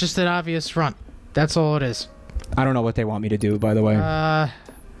front. It's just an obvious front. That's all it is. I don't know what they want me to do, by the way. I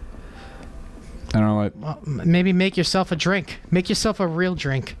don't know what. Well, maybe make yourself a drink. Make yourself a real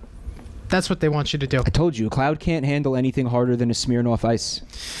drink. That's what they want you to do. I told you, Cloud can't handle anything harder than a Smirnoff Ice.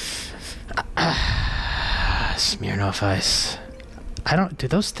 Smirnoff Ice. Do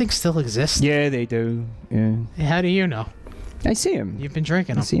those things still exist? Yeah, they do. Yeah. How do you know? I see him. You've been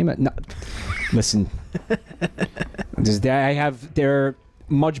drinking them. I see him no. Listen. There are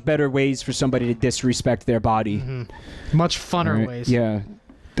much better ways for somebody to disrespect their body. Much funner ways. Yeah.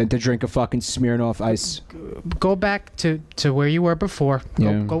 Than to drink a fucking Smirnoff Ice. Go back to where you were before.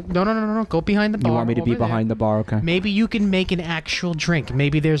 No. Go behind the bar. You want me to be behind the bar? Okay. Maybe you can make an actual drink.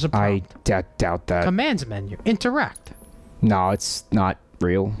 Maybe there's a prompt. I doubt that. Commands menu. Interact. No, it's not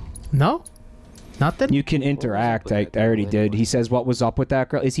real. No? Nothing? You can interact. I already did. He says, what was up with that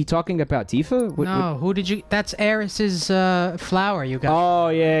girl? Is he talking about Tifa? No, who did you... That's Eris's flower you got. Oh,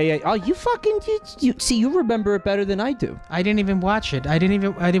 yeah. Oh, you fucking... You remember it better than I do. I didn't even watch it. I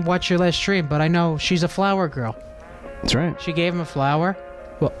didn't watch your last stream, but I know she's a flower girl. That's right. She gave him a flower,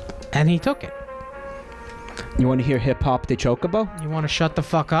 and he took it. You want to hear Hip Hop de Chocobo? You want to shut the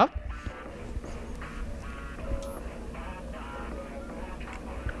fuck up?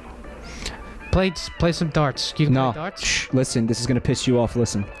 Play some darts. You can play darts? Shh, listen, this is gonna piss you off.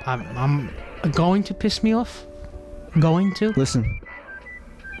 Listen. I'm going to piss me off? Going to? Listen.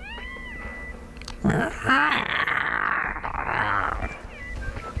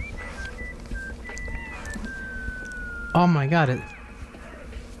 Oh my god.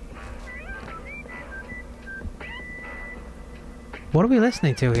 What are we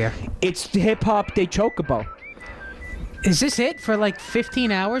listening to here? It's Hip Hop de Chocobo. Is this it for like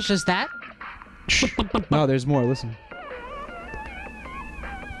 15 hours? Just that? No, there's more. Listen.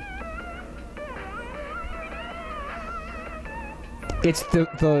 It's the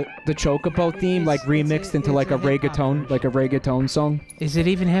Chocobo theme, like remixed into like a reggaeton song. Is it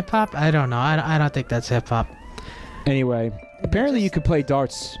even hip hop? I don't know. I don't think that's hip hop. Anyway, apparently you could play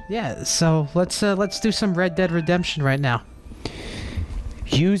darts. Yeah. So let's do some Red Dead Redemption right now.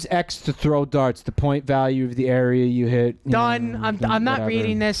 Use X to throw darts. The point value of the area you hit. Done. I'm not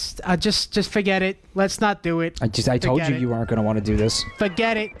reading this. Just forget it. Let's not do it. I told you you aren't gonna want to do this.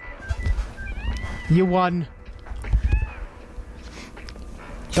 Forget it. You won.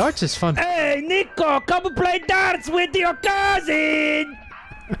 Darts is fun. Hey, Nico, come and play darts with your cousin.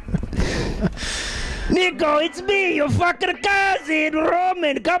 Nico, it's me, your fucking cousin,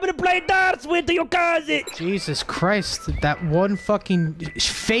 Roman. Come and play darts with your cousin. Jesus Christ, that one fucking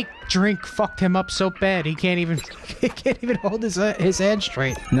fake drink fucked him up so bad he can't even hold his head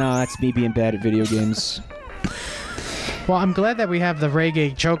straight. No, that's me being bad at video games. Well, I'm glad that we have the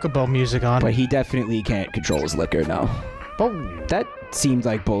reggae chocobo music on. But he definitely can't control his liquor now. Oh, that seemed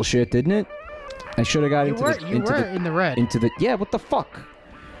like bullshit, didn't it? I should have got in the red. Yeah, what the fuck?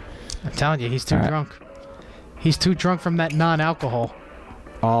 I'm telling you, he's too drunk. He's too drunk from that non-alcohol.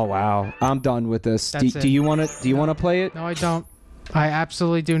 Oh wow, I'm done with this. Do you want to play it? No, I don't. I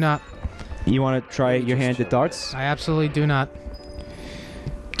absolutely do not. You want to try your hand at darts? I absolutely do not.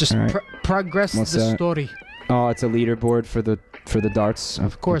 Just progress the story. Oh, it's a leaderboard for the darts.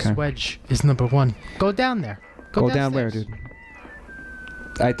 Of course, okay. Wedge is #1. Go down there. Go down where, dude?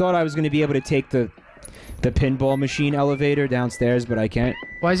 I thought I was going to be able to take the pinball machine elevator downstairs, but I can't.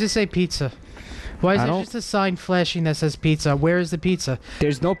 Why does it say pizza? Why is there just a sign flashing that says pizza? Where is the pizza?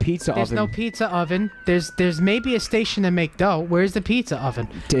 There's no pizza oven. There's no pizza oven. There's maybe a station to make dough. Where's the pizza oven?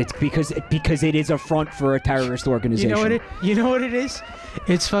 It's because it is a front for a terrorist organization. You know what it is?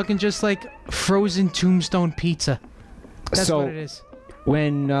 It's fucking just like frozen tombstone pizza. That's what it is.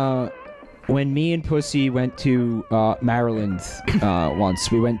 When when me and Pussy went to Maryland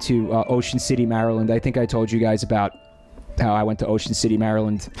once, we went to Ocean City, Maryland. I think I told you guys about how I went to Ocean City,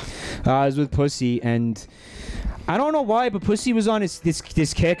 Maryland. I was with Pussy, and I don't know why, but Pussy was on this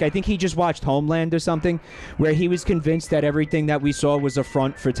kick. I think he just watched Homeland or something, where he was convinced that everything that we saw was a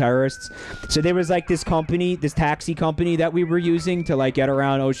front for terrorists. So there was like this company, this taxi company that we were using to like get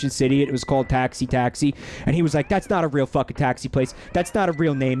around Ocean City. It was called Taxi, and he was like, "That's not a real fucking taxi place. That's not a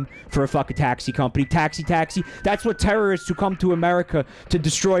real name for a fucking taxi company. Taxi. That's what terrorists who come to America to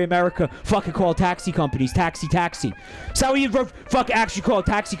destroy America fucking call taxi companies. Taxi. It's not what you fucking actually call a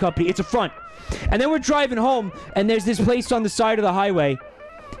taxi company. It's a front." And then we're driving home, and there's this place on the side of the highway,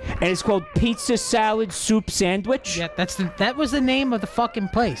 and it's called Pizza Salad Soup Sandwich. Yeah, that was the name of the fucking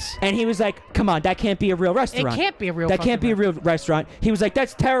place. And he was like, "Come on, that can't be a real restaurant. It can't be a real. That can't be a real restaurant." He was like,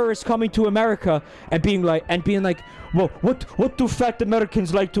 "That's terrorists coming to America and being like, well, what do fat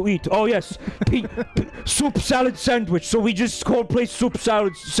Americans like to eat? Oh yes, soup salad sandwich. So we just called place soup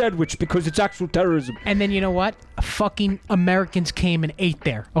salad sandwich because it's actual terrorism." And then you know what? Fucking Americans came and ate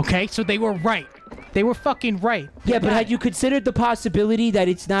there. Okay, so they were right. They were fucking right. Yeah, but had you considered the possibility that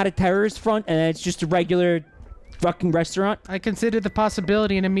it's not a terrorist front and it's just a regular fucking restaurant? I considered the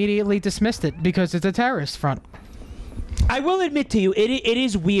possibility and immediately dismissed it because it's a terrorist front. I will admit to you, it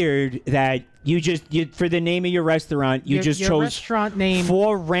is weird that you for the name of your restaurant, you just chose restaurant name,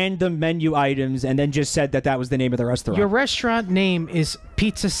 4 random menu items and then just said that was the name of the restaurant. Your restaurant name is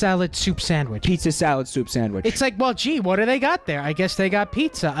Pizza Salad Soup Sandwich. Pizza Salad Soup Sandwich. It's like, well, gee, what do they got there? I guess they got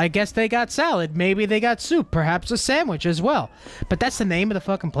pizza. I guess they got salad. Maybe they got soup. Perhaps a sandwich as well. But that's the name of the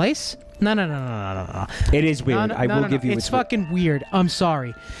fucking place? No. It is weird. I will give you. It's fucking weird. I'm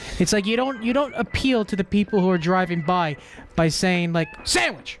sorry. It's like you don't appeal to the people who are driving by saying like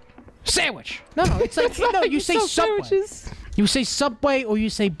sandwich. No, it's like no. You say Subway. Sandwiches. You say Subway, or you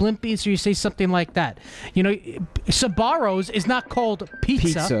say Blimpies, or you say something like that. You know, Sbarro's is not called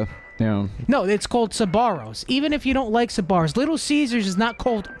pizza. No. No, it's called Sbarro's. Even if you don't like Sbarro's, Little Caesars is not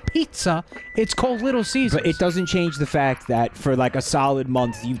called pizza. It's called Little Caesars. But it doesn't change the fact that for like a solid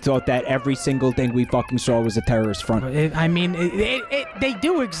month, you thought that every single thing we fucking saw was a terrorist front. I mean, they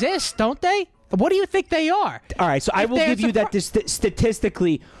do exist, don't they? What do you think they are? All right, so I will give you that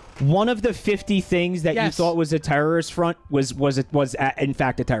statistically, one of the 50 things that you thought was a terrorist front was in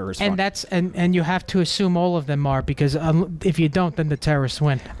fact a terrorist front. And that's and you have to assume all of them are, because if you don't, then the terrorists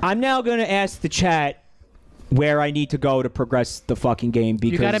win. I'm now going to ask the chat where I need to go to progress the fucking game,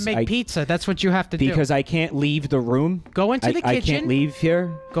 because you got to make pizza. That's what you have to do. Because I can't leave the room. Go into the kitchen. I can't leave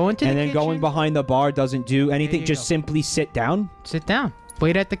here. Go into the kitchen. And then going behind the bar doesn't do anything. Just simply sit down. Sit down.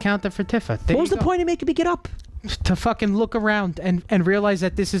 Wait at the counter for Tifa. What was the point of making me get up? To fucking look around and realize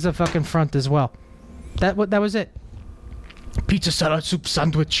that this is a fucking front as well. That was it. Pizza salad soup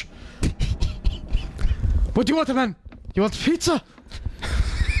sandwich. What do you want, man? You want pizza?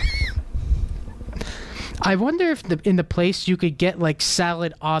 I wonder if in the place you could get like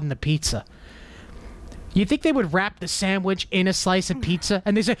salad on the pizza. You think they would wrap the sandwich in a slice of pizza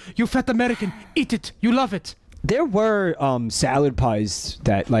and they say, "You fat American, eat it. You love it." There were salad pies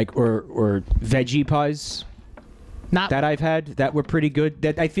that or veggie pies that I've had that were pretty good.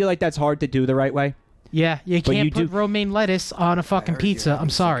 That I feel like that's hard to do the right way. Yeah, you can't put romaine lettuce on a fucking pizza.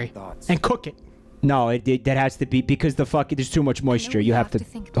 I'm sorry, and cook it. No, that has to be because there's too much moisture. You have to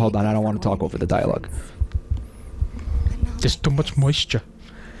hold on. I don't want to talk over the dialogue. There's too much moisture.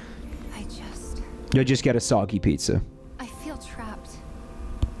 You'll just get a soggy pizza. I feel trapped.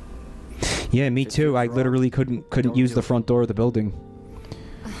 Yeah, me too. I literally couldn't use the front door of the building.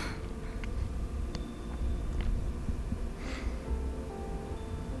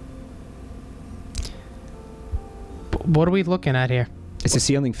 What are we looking at here? It's a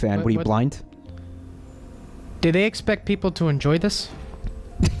ceiling fan. What are you, blind? Did they expect people to enjoy this?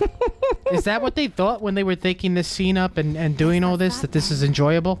 Is that what they thought when they were thinking this scene up and doing all this, that this is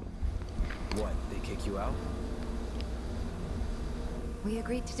enjoyable? What, they kick you out? We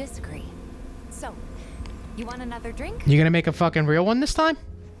agreed to disagree. So, you want another drink? You gonna make a fucking real one this time?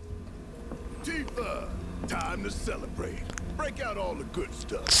 Tifa, time to celebrate. Break out all the good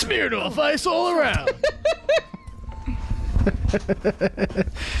stuff. Smeared off ice all around.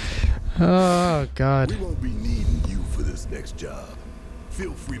 Oh, God. We won't be needing you for this next job.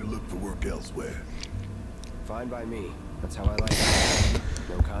 Feel free to look for work elsewhere. Fine by me. That's how I like it.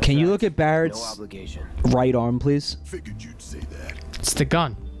 No contract, can you look at Barrett's no obligation. Right arm, please? Figured you'd say that. It's the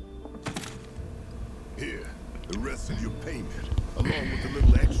gun. Here, the rest of your payment, along with a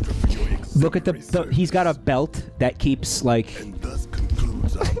little extra for your look at the he's got a belt that keeps like. And thus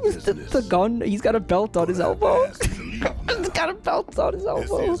concludes our business. the gun. He's got a belt on his elbow. He's got got a belt on his This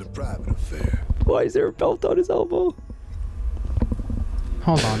elbow. is a private affair. Why is there a belt on his elbow?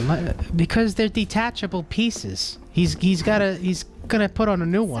 Hold on, because they're detachable pieces. He's gonna put on a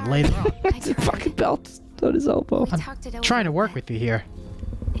new one later on. It's a fucking belt on his elbow. I'm trying to work with you here.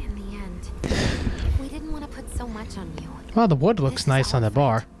 In the end, we didn't want to put so much on you. Well, the wood looks nice on the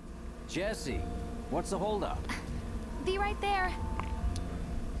bar. Jesse, what's the holdup? Be right there.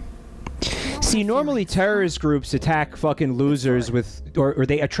 See, normally terrorist groups attack fucking losers with, or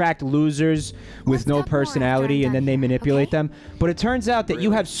they attract losers with no personality and then they manipulate them. But it turns out that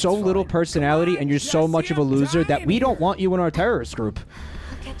you have so little personality and you're so much of a loser that we don't want you in our terrorist group.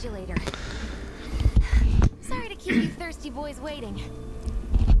 I'll catch you later. Sorry to keep you thirsty boys waiting.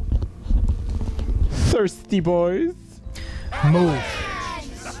 Thirsty boys. Move.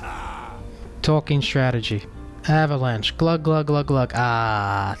 Talking strategy. Avalanche. Glug, glug, glug, glug.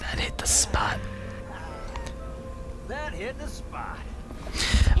 Ah, that hit the spot. That hit the spot.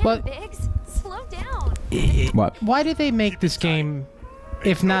 What? Biggs, slow down. What? Why did they make this game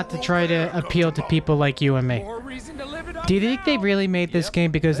if not to try to appeal to people like you and me? Do you think they really made this game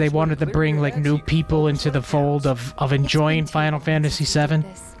because they wanted to bring like new people into the fold of enjoying Final Fantasy VII?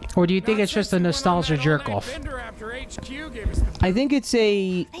 Or do you think it's just a nostalgia jerk-off? I think it's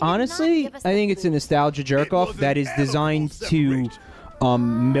a, honestly, I think it's a nostalgia jerk-off that is designed to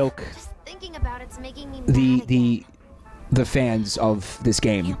milk Thinking about it's making me the fans of this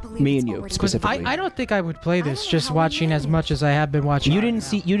game, me and you specifically. I don't think I would play this just watching as much as I have been watching. You didn't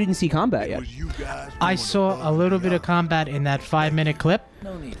see combat yet. I saw a little bit of combat in that 5-minute clip.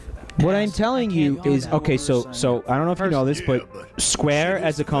 What I'm telling you is, okay, so I don't know if you know this, but Square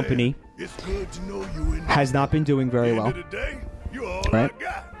as a company has not been doing very well, right?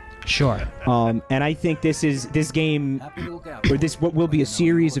 Sure. And I think this game, or this what will be a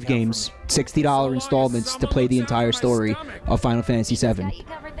series of games, $60 installments to play the entire story of Final Fantasy VII,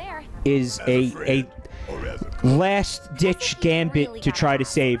 is a last-ditch gambit to try to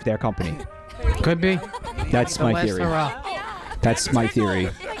save their company. Could be. That's my theory. That's my theory.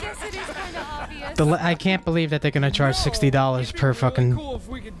 I can't believe that they're gonna charge $60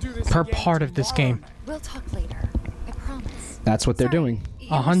 per part of this game. We'll talk later. I promise. That's what they're doing.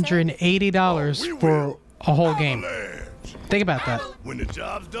 $180 for a whole game. Think about that. When the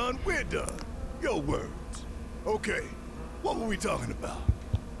job's done, we're done. Your words. Okay, what were we talking about?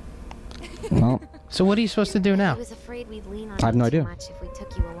 Well, so what are you supposed to do now? I was afraid we'd lean on I have no you idea. too much if we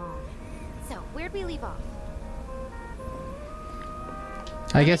took you along. So, where'd we leave off?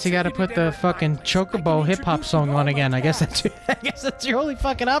 I guess you gotta put the fucking Chocobo hip-hop song on again. I guess that's your only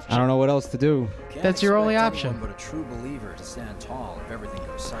fucking option. I don't know what else to do. That's your only option. But a true believer to stand tall if everything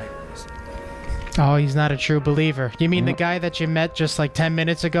goes sideways. Oh, he's not a true believer. You mean the guy that you met just like 10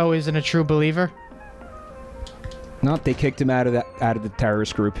 minutes ago isn't a true believer? No, they kicked him out of the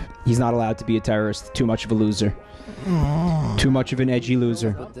terrorist group. He's not allowed to be a terrorist. Too much of a loser. Too much of an edgy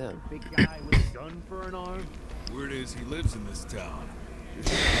loser. Big guy with a gun for an arm? Word is he lives in this town.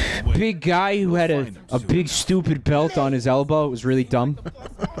 Big guy who had a big stupid belt on his elbow. It was really dumb.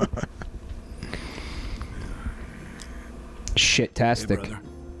 Shit-tastic. Hey, brother,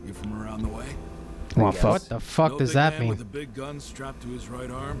 you from around the way? Well, fuck. What the fuck does that mean? With a big gun strapped to his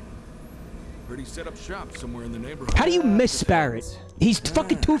right arm. Heard he set up shop somewhere in the neighborhood. How do you miss Barrett? He's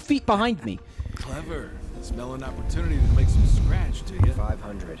fucking 2 feet behind me. Clever. Smell an opportunity to make some scratch to you.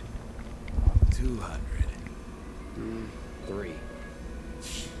 500. 200. 3.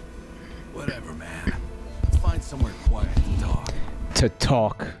 Whatever, man. Let's find somewhere quiet to talk. To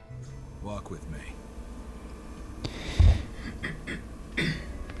talk. Walk with me.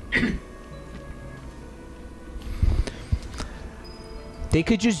 They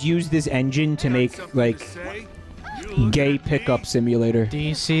could just use this engine to make, like, gay pickup simulator. Do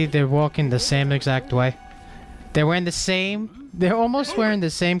you see they're walking the same exact way? They're wearing the same... They're almost wearing the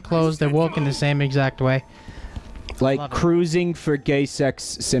same clothes. They're walking the same exact way. Like, cruising for gay sex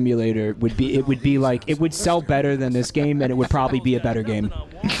simulator would be like, it would sell better than this game, and it would probably be a better game.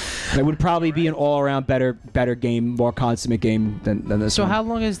 It would probably be an all-around better game, more consummate game than this So one. how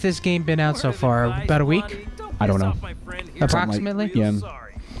long has this game been out so far? About a week? I don't know. Approximately? Yeah.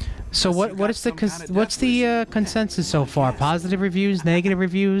 So what's the consensus so far? Positive reviews, negative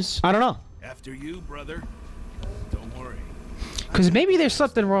reviews? I don't know. After you, brother. Don't worry. Because maybe there's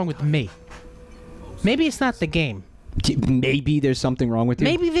something wrong with me. Maybe it's not the game. Maybe there's something wrong with you.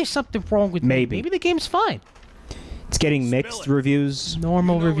 Maybe there's something wrong with me. Maybe the game's fine. It's getting mixed reviews.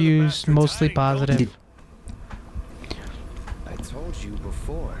 Normal reviews, mostly positive. I told you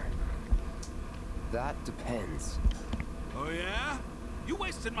before. That depends. Oh yeah? You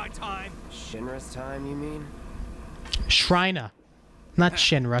wasted my time. Shinra's time, you mean? Shriner. Not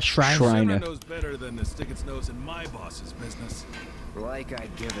Shinra, Shriner. Shinra knows better than to stick its nose in my boss's business. Like I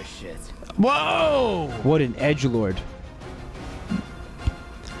give a shit. Whoa! What an edgelord.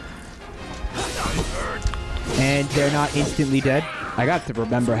 And they're not instantly dead. I got to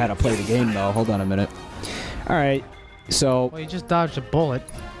remember how to play the game, though. Hold on a minute. All right, so... Well, you just dodged a bullet.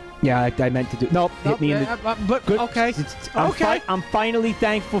 Yeah, I meant to do... Nope, hit me in the... But, Good. okay. I'm finally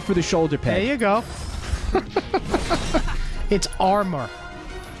thankful for the shoulder pad. There you go. It's armor.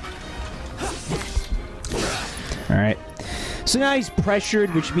 All right. So now he's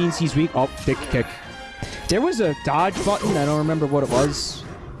pressured, which means he's weak. Oh, dick kick. There was a dodge button. I don't remember what it was.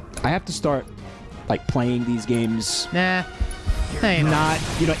 I have to start, like, playing these games. Nah. Hey, not,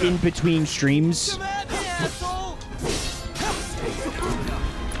 you know, in between streams.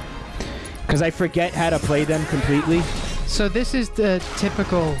 Because I forget how to play them completely. So this is the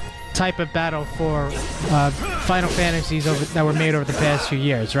typical type of battle for Final Fantasies that were made over the past few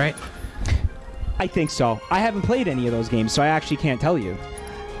years, right? I think so. I haven't played any of those games, so I actually can't tell you.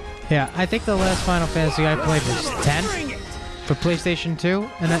 Yeah, I think the last Final Fantasy I played was 10 for PlayStation 2,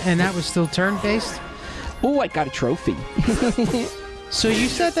 and that was still turn-based. Oh, I got a trophy. So you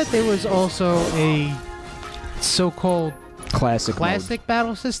said that there was also a so-called classic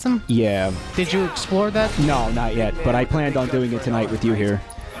battle system? Yeah. Did you explore that? No, not yet, but I planned on doing it tonight with you here.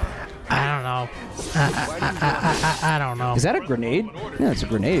 I don't know. I don't know. Is that a grenade? Yeah, it's a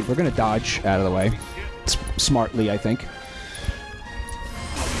grenade. We're gonna dodge out of the way. Smartly, I think.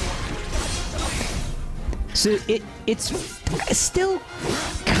 So it's still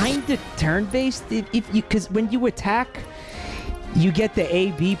kind of turn-based, because when you attack, you get the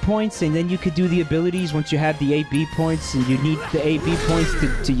A/B points, and then you could do the abilities once you have the A/B points, and you need the A/B points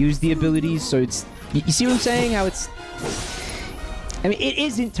to use the abilities. So it's, you see what I'm saying? How it's, I mean, it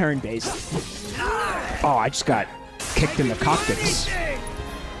isn't turn-based. Oh, I just got kicked in the coccyx.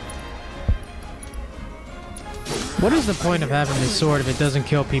 What is the point of having this sword if it doesn't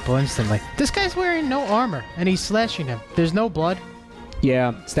kill people instantly? This guy's wearing no armor, and he's slashing him. There's no blood.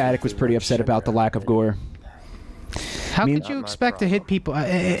 Yeah, Static was pretty upset about the lack of gore. How could you expect to hit people?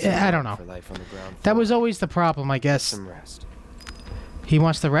 I don't know. That was always the problem, I guess. He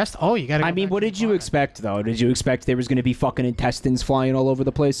wants to rest? Oh, you gotta go I mean, what did you expect, though? Did you expect there was going to be fucking intestines flying all over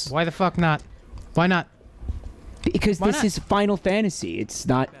the place? Why the fuck not? Why not? Because this is Final Fantasy. It's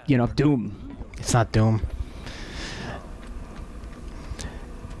not, you know, Doom. It's not Doom.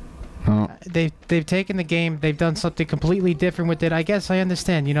 Oh. They've taken the game, they've done something completely different with it. I guess I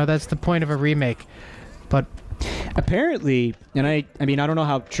understand, you know, that's the point of a remake. But apparently, and I mean, I don't know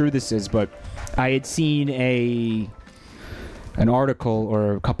how true this is, but I had seen an article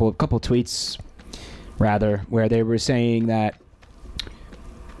or a couple tweets, rather, where they were saying that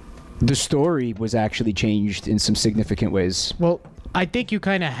the story was actually changed in some significant ways. Well, I think you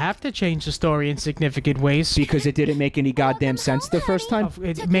kind of have to change the story in significant ways. Because it didn't make any goddamn sense the first time?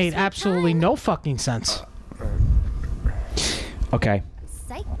 It made absolutely no fucking sense. Okay.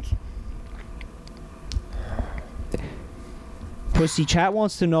 Psych. Pussy, chat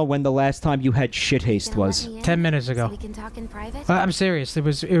wants to know when the last time you had shit haste was. 10 minutes ago. So we can talk in private? I'm serious. It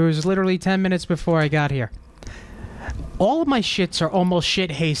was literally 10 minutes before I got here. All of my shits are almost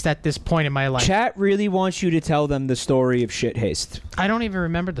shit haste at this point in my life. Chat really wants you to tell them the story of shit haste. I don't even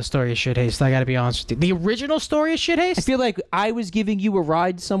remember the story of shit haste. I gotta be honest with you. The original story of shit haste? I feel like I was giving you a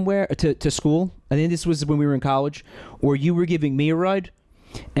ride somewhere to school. I think this was when we were in college. Or you were giving me a ride.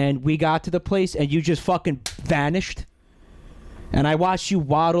 And we got to the place and you just fucking vanished. And I watched you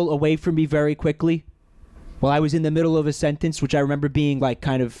waddle away from me very quickly. While I was in the middle of a sentence, which I remember being like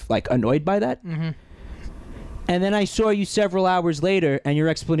kind of like annoyed by that. Mm-hmm. And then I saw you several hours later, and your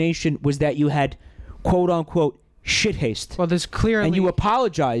explanation was that you had, quote-unquote, shit haste. Well, there's clearly... And you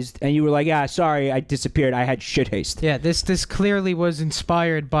apologized, and you were like, yeah, sorry, I disappeared. I had shit haste. Yeah, this clearly was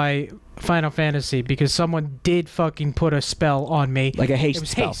inspired by Final Fantasy, because someone did fucking put a spell on me. Like a haste It was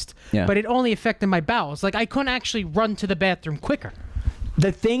spell. haste. Yeah. But it only affected my bowels. Like, I couldn't actually run to the bathroom quicker.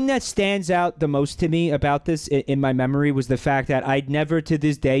 The thing that stands out the most to me about this in my memory was the fact that I'd never to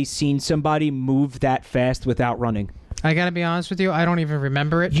this day seen somebody move that fast without running. I gotta be honest with you, I don't even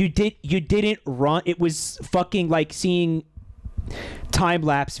remember it. You didn't run. It was fucking like seeing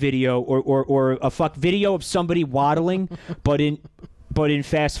time-lapse video or a video of somebody waddling, but in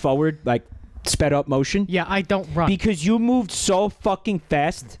fast forward, like sped up motion. Yeah, I don't run. Because you moved so fucking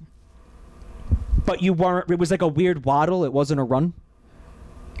fast, but you weren't. It was like a weird waddle. It wasn't a run.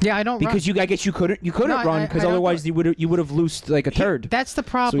 Yeah, I don't because run. I guess you couldn't run because otherwise you would have loosed like a turd. That's the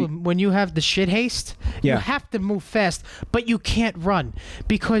problem when you have the shit haste. Yeah. You have to move fast, but you can't run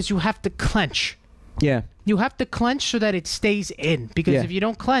because you have to clench. Yeah. You have to clench so that it stays in. Because Yeah. if you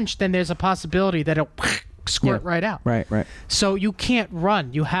don't clench, then there's a possibility that it'll squirt right out. Right. So you can't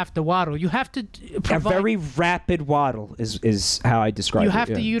run. You have to waddle. You have to provide... A very rapid waddle is how I describe it. You have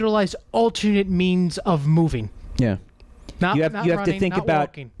to utilize alternate means of moving. Yeah. Not, You have running, to think not about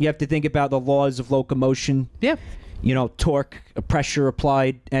walking. you have to think about the laws of locomotion. Yeah. You know, torque, pressure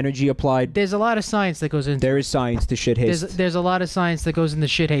applied, energy applied. There's a lot of science that goes into There is science to shit haste. There's a lot of science that goes into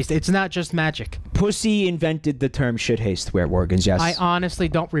shit haste. It's not just magic. Pussy invented the term shit haste, werewolves, yes. I honestly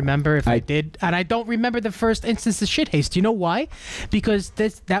don't remember if I did, and I don't remember the first instance of shit haste. You know why? Because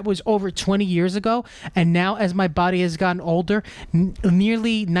that was over 20 years ago, and now as my body has gotten older,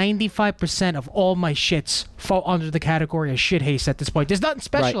 nearly 95% of all my shits fall under the category of shit haste at this point. There's nothing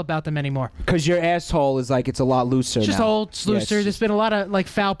special about them anymore. Because your asshole is like, it's a lot looser It's just now. old, it's looser. Yeah, There's been a lot of like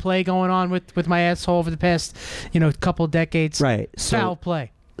foul play going on with my asshole over the past, couple decades. Right. Foul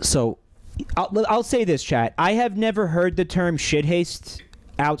play. So, I'll say this, chat. I have never heard the term shit haste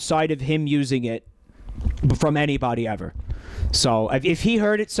outside of him using it from anybody ever. So if he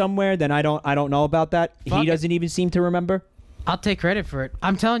heard it somewhere, then I don't know about that. He doesn't even seem to remember. I'll take credit for it.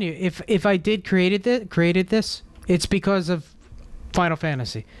 I'm telling you, if I did created this, it's because of Final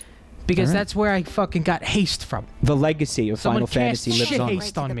Fantasy. Because that's where I fucking got haste from. The legacy of Someone Final Fantasy lives shit on.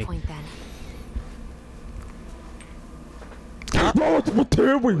 haste on me. No, it's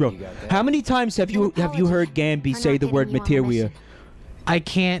materia. How many times have you heard Gamby say the word materia? I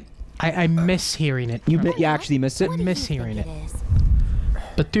can't. I miss hearing it. You actually miss it? I miss hearing it.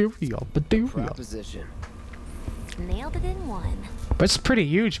 Materia. Proposition. Nailed it in one. But it's pretty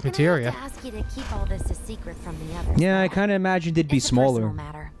huge materia. I have to ask you to keep all this a secret from the others. Yeah, I kind of imagined it'd be It's a smaller. personal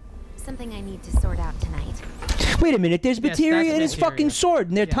matter. Something I need to sort out tonight. Wait a minute, there's materia that's in his materia. fucking sword,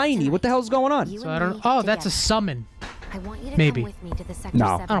 and they're tiny. What the hell's going on? So I don't. Oh, that's a summon. I want you to Maybe. come with me to the Sector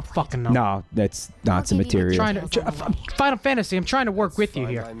No. 7 I don't plate. fucking know. No, that's not some I'll give you the materia. Final Fantasy. I'm trying to work with you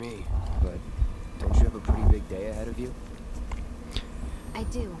Fine here. by me, but don't you have a pretty big day ahead of you? I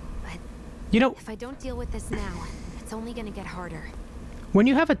do, but You know, if I don't deal with this now, it's only gonna get harder. when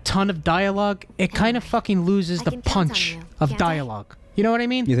you have a ton of dialogue, it kind of fucking loses I the can count on punch you, of can't I? dialogue. You know what I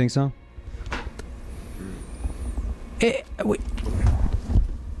mean? You think so?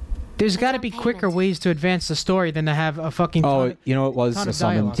 There's got to be quicker ways to advance the story than to have a fucking. Oh, you know, it was ton a of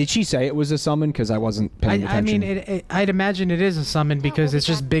summon. dialogue. Did she say it was a summon? Because I wasn't paying I attention. mean, I'd imagine it is a summon because it's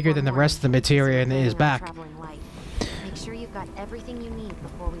just bigger than the rest of the materia in his back. Make sure you've got everything you need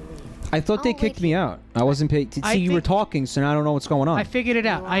before we leave. I thought they kicked me out. I wasn't paying. See, you were talking, so now I don't know what's going on. I figured it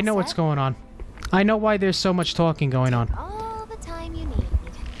out. I know what's going on. I know why there's so much talking going on. All the time you need.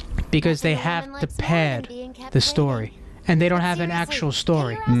 Because they have to pad the story, and they don't have an actual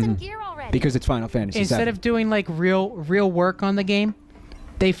story. Because it's Final Fantasy Instead 7. of doing like real work on the game,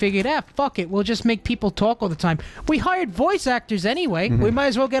 they figured, fuck it, we'll just make people talk all the time. We hired voice actors anyway. We might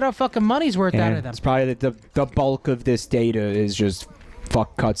as well get our fucking money's worth out of them. It's probably the bulk of this data is just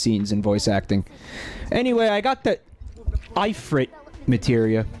fuck cutscenes and voice acting. Anyway, I got the Ifrit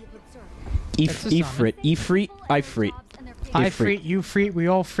materia. Ifrit. I freet, you freet, we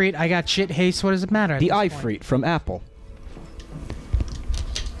all freet. I got shit haste. What does it matter? The Ifrit from Apple.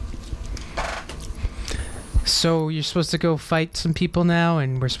 So you're supposed to go fight some people now,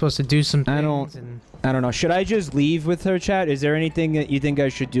 and we're supposed to do some things. I don't know. Should I just leave with her, chat? Is there anything that you think I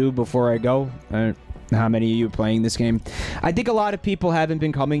should do before I go? How many of you are playing this game? I think a lot of people haven't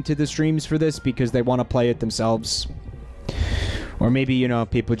been coming to the streams for this because they want to play it themselves. Or maybe, you know,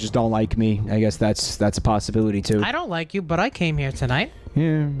 people just don't like me. I guess that's a possibility too. I don't like you, but I came here tonight.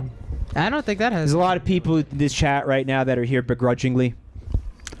 Yeah. I don't think that has... There's a lot of people in this chat right now that are here begrudgingly.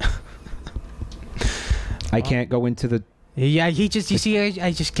 I can't go into the... Yeah, you see,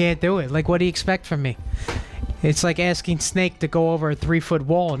 I just can't do it. Like, what do you expect from me? It's like asking Snake to go over a 3-foot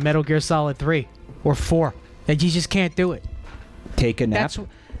wall in Metal Gear Solid 3. Or 4. Like, you just can't do it. Take a nap?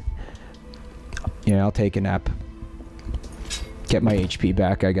 Yeah, I'll take a nap. Get my HP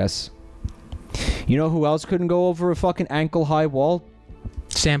back, I guess. You know who else couldn't go over a fucking ankle-high wall?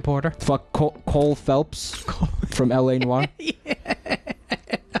 Sam Porter. Fuck Cole Phelps from L.A. Noire.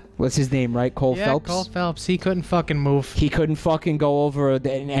 What's his name, right? Cole Phelps? Cole Phelps. He couldn't fucking move. He couldn't fucking go over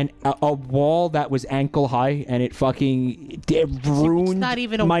a wall that was ankle-high, and it fucking ruined not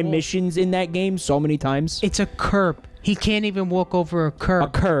even a my wall. missions in that game so many times. It's a curb. He can't even walk over a curb. A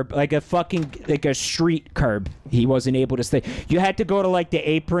curb, like a street curb. He wasn't able to stay. You had to go to like the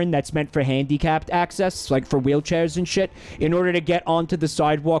apron that's meant for handicapped access, like for wheelchairs and shit, in order to get onto the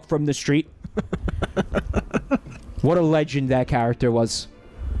sidewalk from the street. What a legend that character was.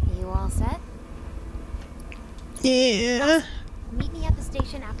 You all set? Yeah. Meet me at the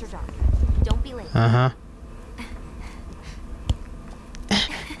station after dark. Don't be be late.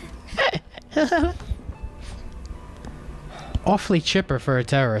 Awfully chipper for a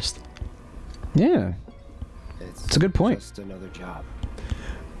terrorist. Yeah. It's a good point. Just another job.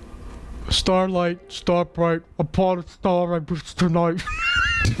 Starlight, Starbright, upon a starlight tonight.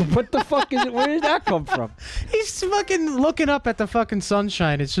 What the fuck is it? Where did that come from? He's fucking looking up at the fucking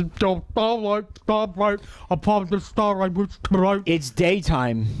sunshine. It's just Starlight, Starbright, upon the starlight tonight. It's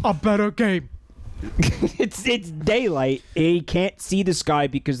daytime. A better game. It's daylight. He can't see the sky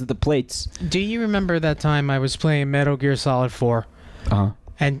because of the plates. Do you remember that time I was playing Metal Gear Solid 4?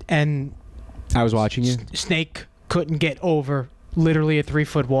 And I was watching you. Snake couldn't get over literally a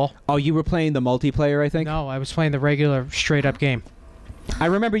 3-foot wall. Oh, you were playing the multiplayer, I think? No, I was playing the regular straight up game. I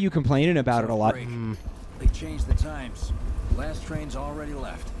remember you complaining about it a lot. They changed the times. Last train's already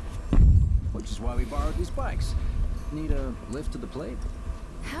left. Which is why we borrowed these bikes. Need a lift to the plate?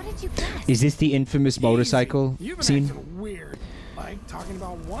 How did you guess? Is this the infamous motorcycle You've been scene? acting weird. Like talking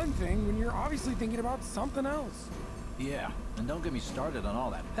about one thing when you're obviously thinking about something else. Yeah, and don't get me started on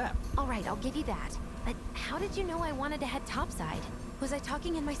all that pep. All right, I'll give you that. But how did you know I wanted to head topside? Was I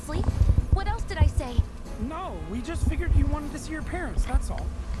talking in my sleep? What else did I say? No, we just figured you wanted to see your parents, that's all.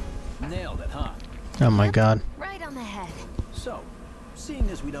 Nailed it, huh? Oh my god. Right on the head. So, seeing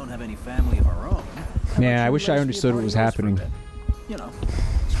as we don't have any family of our own... Man, I wish I understood what was happening. You know,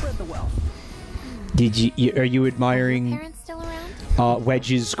 spread the wealth. Did you? Are you admiring Parents still around?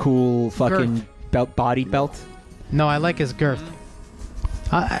 Wedge's cool fucking body belt? No, I like his girth.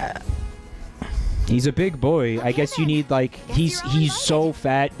 He's a big boy. I guess you need like he's so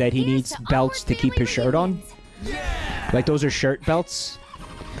fat that he needs belts to keep his shirt on. Like those are shirt belts.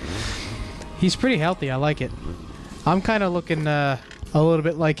 He's pretty healthy. I like it. I'm kind of looking a little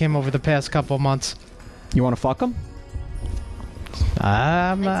bit like him over the past couple months. You want to fuck him?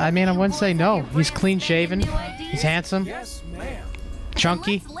 I mean, I wouldn't say no. He's clean shaven. He's handsome. Yes, ma'am.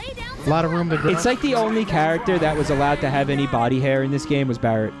 Chunky. A lot of room to grow. It's like the only character that was allowed to have any body hair in this game was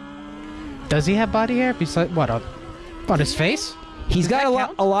Barrett. Does he have body hair? Besides what? On his face? He's got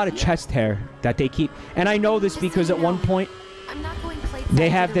a lot of chest hair that they keep. And I know this because at one point they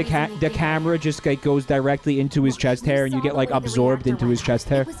have the camera just like goes directly into his chest hair, and you get like absorbed into his chest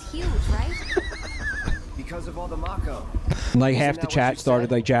hair. It was huge, right? Because of all the Mako. Like half the chat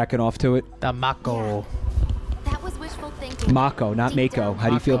started like jacking off to it. The Mako. That was wishful thinking. Mako, not Mako. How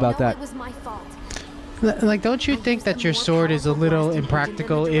do you feel about that? It was my fault. Like, don't you think that your sword is a little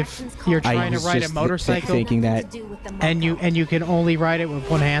impractical if you're trying to ride a motorcycle thinking that, and you can only ride it with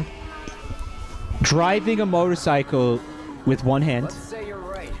one hand? Driving a motorcycle with one hand,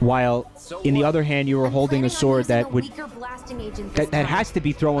 while in the other hand you were holding a sword that would that has to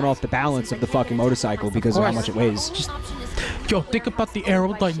be throwing off the balance of the fucking motorcycle because of how much it weighs. Yo, think about the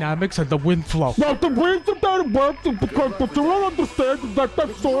aerodynamics and the wind flow. Now, the reason that it works is because what you don't understand is that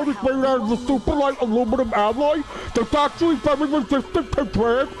that sword is made out of a super light aluminum alloy that's actually very resistant to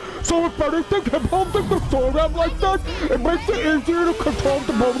drag. So if anything, him holding the sword out like that, it makes it easier to control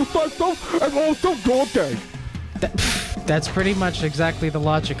the motorcycle and also your day. That's pretty much exactly the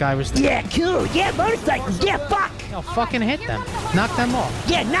logic I was thinking. Yeah, cool. Yeah, motorcycles. Yeah, fuck. No, fucking hit them. Knock them off.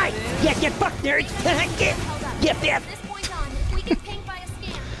 Yeah, nice. Yeah, get fucked, nerds. Yeah.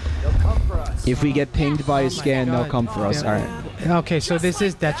 If we get pinged by a scan, they'll come for us. All right. Okay, so this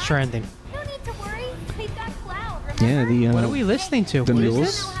is Death Stranding. No need to worry. We've got Cloud. Yeah, the What are we listening to? the What is mules.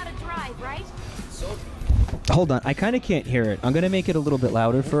 this? Hold on, I kind of can't hear it. I'm gonna make it a little bit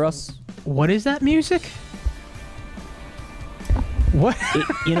louder for us. What is that music? What?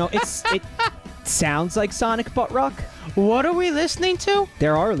 It sounds like Sonic Butt Rock. What are we listening to?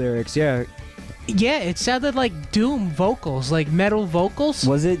 There are lyrics, yeah. Yeah, it sounded like Doom vocals, like metal vocals.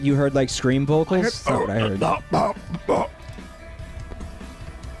 Was it? You heard like scream vocals? That's not what I heard.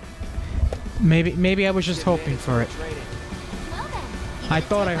 Maybe I was just hoping for it. I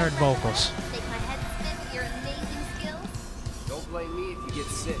thought I heard vocals. Make my head spin with your amazing skills. Don't blame me if you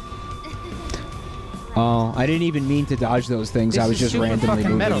get sick. Oh, I didn't even mean to dodge those things. This I was is just super randomly fucking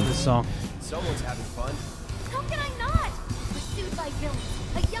moving. metal, this song. Someone's having fun. How can I not? Pursued by villains,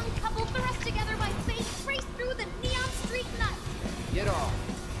 a young couple thrust together by fate raced through the neon street night. Get off.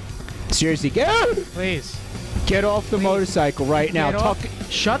 Seriously, Please. get off the motorcycle right now. Get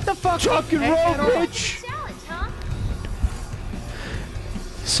off. Shut the fuck up. Tuck and roll, bitch. Challenge, huh?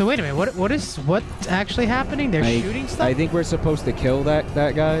 So wait a minute, what's actually happening? They're shooting stuff? I think we're supposed to kill that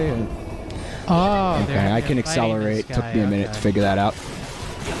guy. And, Oh, okay, I can accelerate. Took me a minute to figure that out.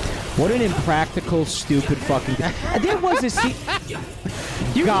 What an impractical, stupid fucking. There was a scene.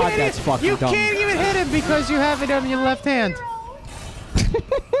 God, that's fucking You dumb. can't even hit him because you have it on your left hand.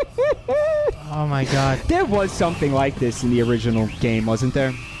 Oh my god. There was something like this in the original game, wasn't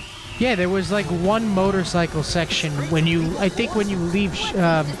there? Yeah, there was like one motorcycle section when you, I think when you leave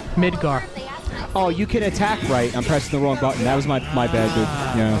Midgar. Oh, you can attack right. I'm pressing the wrong button. That was my bad, dude.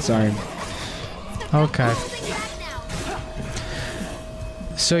 Yeah, sorry. Okay.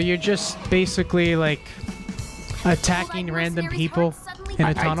 So you're just basically like attacking random people in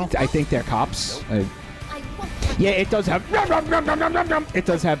a tunnel? I think they're cops. Yeah, it does have. It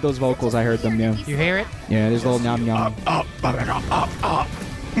does have those vocals. I heard them. Yeah. You hear it? Yeah, there's a little nom nom.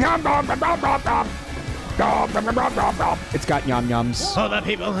 It's got yum yums. All the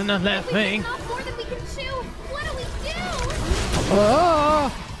people in the left wing.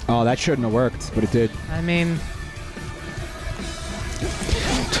 Oh, that shouldn't have worked, but it did. I mean,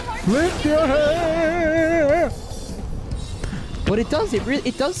 lift your hair. But it does.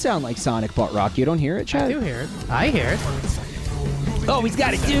 It does sound like Sonic Butt Rock. You don't hear it, Chad? I do hear it. I hear it. Always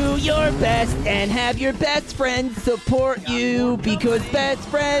gotta do your best and have your best friends support you because best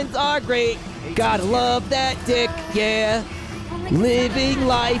friends are great. Gotta love that dick, yeah. Living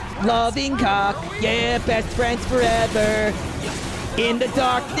life, loving cock, yeah. Best friends forever. In the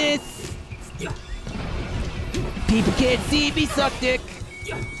darkness, people can't see me suck dick.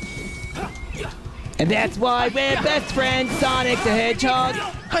 And that's why we're best friends, Sonic the Hedgehog.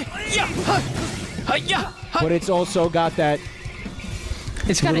 But it's also got that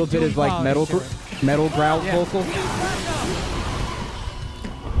it's got little bit of like metal growl vocal.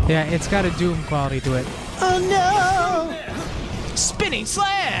 Yeah, it's got a Doom quality to it. Oh no! Spinning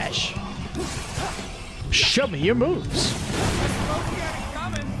slash! Show me your moves.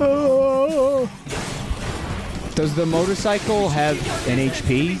 Oh. Does the motorcycle have an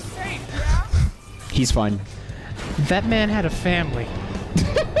HP? He's fine. That man had a family.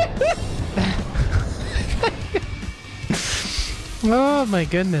 Oh my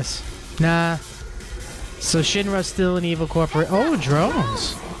goodness. Nah. So Shinra's still an evil corporate. Oh,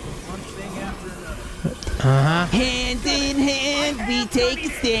 drones. Hand in hand, we take a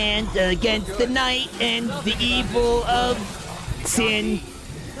stand against the night and the evil of sin.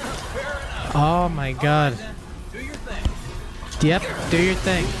 Oh my god. Yep, do your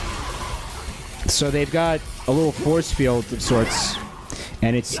thing. So they've got a little force field of sorts,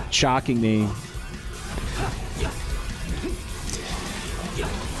 and it's shocking me.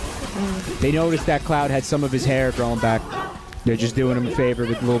 They noticed that Cloud had some of his hair growing back. They're just doing him a favor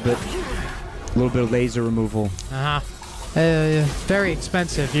with a little bit of laser removal. Very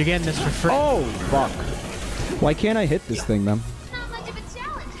expensive. You're getting this for free. Oh, fuck. Why can't I hit this thing, man?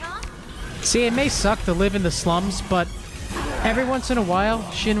 See, it may suck to live in the slums, but every once in a while,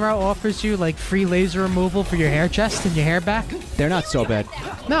 Shinra offers you like free laser removal for your hair chest and your hair back. They're not so bad.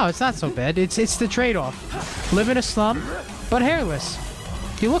 No, it's not so bad. It's the trade-off. Live in a slum, but hairless.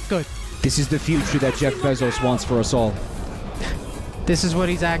 You look good. This is the future that Jeff Bezos wants for us all. This is what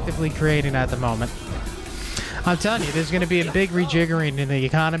he's actively creating at the moment. I'm telling you, there's going to be a big rejiggering in the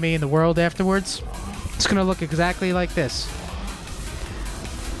economy and the world afterwards. It's going to look exactly like this.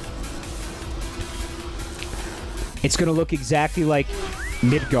 It's going to look exactly like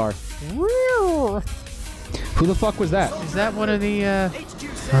Midgar. Who the fuck was that? Is that one of the,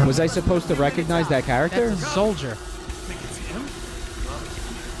 Was I supposed to recognize that character? That's a soldier.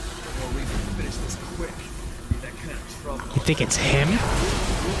 You think it's him?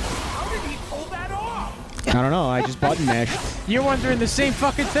 I don't know, I just button mashed. You're wondering the same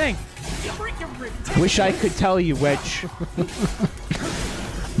fucking thing. Wish I could tell you, Wedge.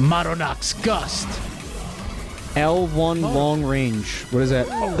 Mononox Gust. L1 long range. What is that?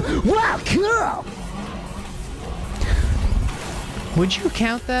 Wow, cool! Would you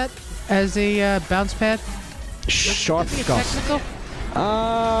count that as a bounce pad? Sharp Gust. Technical?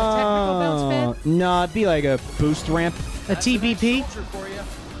 A technical bounce pad? No, it'd be like a boost ramp. A TBP?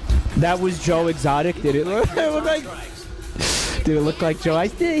 That was Joe Exotic. Did it look like? Did it look like Joe?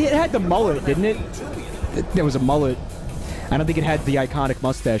 It had the mullet, didn't it? There was a mullet. I don't think it had the iconic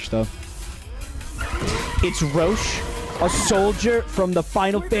mustache though. It's Roche, a soldier from the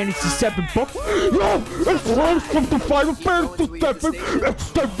Final Fantasy VII book. No, it's Roche from the Final Fantasy VII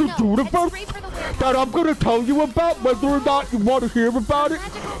Extended Universe that I'm gonna tell you about, whether or not you want to hear about it,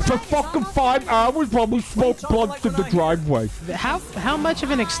 for fucking 5 hours while we smoke blunts in the driveway. How much of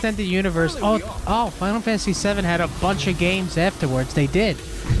an extended universe? Oh, Final Fantasy VII had a bunch of games afterwards. They did.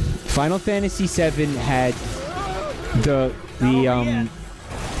 Final Fantasy VII had the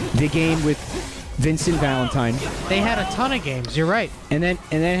game with Vincent Valentine. They had a ton of games. You're right. And then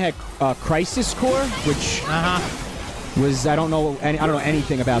it had Crisis Core, which was I don't know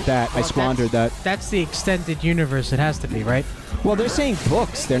anything about that. I squandered that. That's the extended universe. It has to be, right? Well, they're saying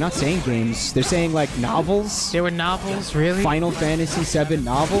books. They're not saying games. They're saying, like, novels. There were novels, really? Final Fantasy VII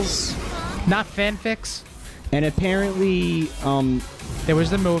novels. Not fanfics? And apparently, there was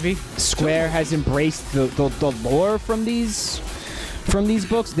the movie. Square has embraced the lore from these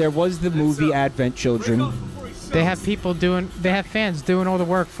books. There was the movie Advent Children. They have fans doing all the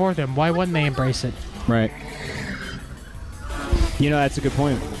work for them. Why wouldn't they embrace it? Right. You know, that's a good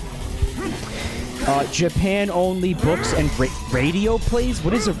point. Japan-only books and radio plays?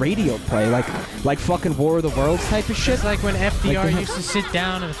 What is a radio play? Like fucking War of the Worlds type of shit? It's like when FDR used to sit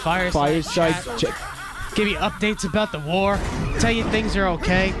down in the fireside chat, give you updates about the war, tell you things are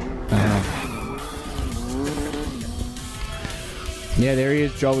okay. Yeah, there he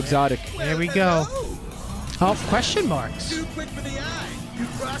is, Joe Exotic. There we go. Oh, question marks. Too quick for the eye. You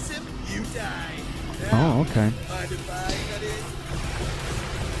cross him, you die. Oh, okay.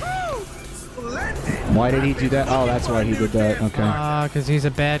 Why did he do that? Oh, that's why he did that. Okay. Because he's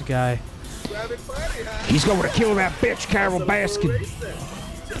a bad guy. He's going to kill that bitch, Carol Baskin.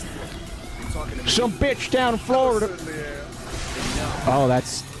 Some bitch down in Florida. Oh,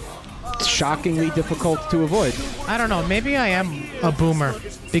 that's shockingly difficult to avoid. I don't know. Maybe I am a boomer.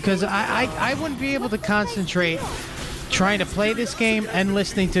 Because I wouldn't be able to concentrate trying to play this game and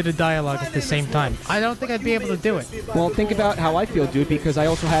listening to the dialogue at the same time. I don't think I'd be able to do it. Well, think about how I feel, dude, because I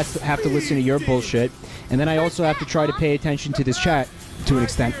also have to listen to your bullshit, and then I also have to try to pay attention to this chat to an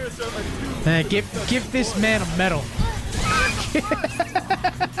extent. Give this man a medal.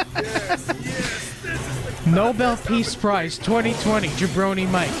 Nobel Peace Prize 2020, Jabroni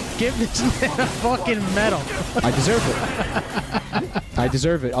Mike. Give this man a fucking medal. I deserve it. I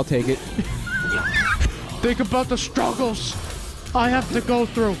deserve it. I'll take it. Think about the struggles I have to go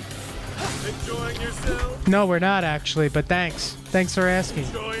through. Enjoying yourself? No, we're not actually, but thanks. Thanks for asking.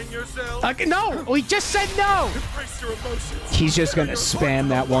 Enjoying yourself? No! We just said no! Embrace your emotions. He's just gonna spam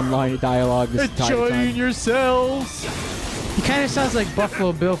that one line of dialogue this entire time. Enjoying yourselves! He kind of sounds like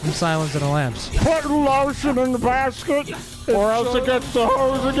Buffalo Bill from Silence of the Lambs. Put lotion in the basket, or else it gets the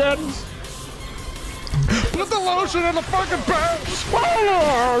hose again. Put the lotion in the fucking basket.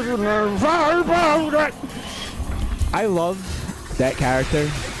 I love that character,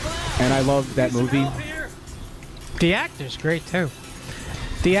 and I love that movie. The actor's great too.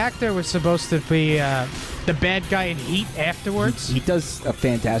 The actor was supposed to be the bad guy in Heat afterwards. He does a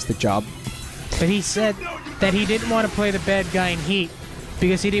fantastic job. But he said that he didn't want to play the bad guy in Heat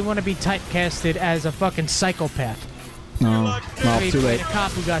because he didn't want to be typecasted as a fucking psychopath. No, So he too played late. a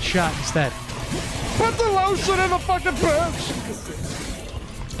cop who got shot instead. Put the lotion in the fucking basket.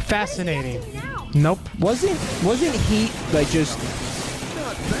 Fascinating. Nope. Wasn't Heat like just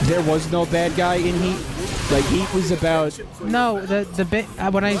there was no bad guy in Heat? Like Heat was about No,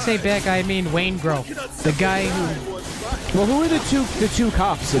 when I say bad guy, I mean Wayne Grove, the guy who. Well, who are the two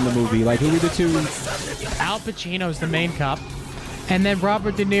cops in the movie? Like, who are the two? Al Pacino's the main cop, and then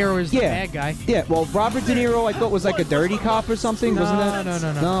Robert De Niro is the bad guy. Yeah, well, Robert De Niro, I thought was like a dirty cop or something, wasn't that?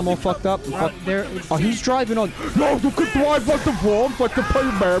 No. No, I'm all fucked up. Oh, he's driving on. No, you could drive like the wall, like the Play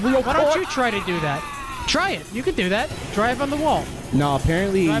Mario. Why don't you try to do that? Try it. You could do that. Drive on the wall. No,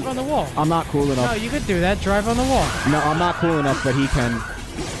 apparently. Drive on the wall. I'm not cool enough. No, you could do that. Drive on the wall. No, I'm not cool enough, but he can.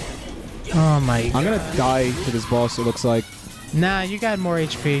 Oh my God. I'm gonna die to this boss, it looks like. Nah, you got more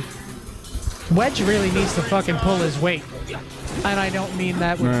HP. Wedge really needs to fucking pull his weight. And I don't mean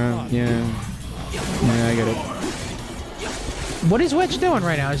that with Yeah, I get it. What is Wedge doing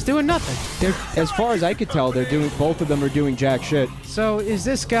right now? He's doing nothing. As far as I could tell, both of them are doing jack shit. So is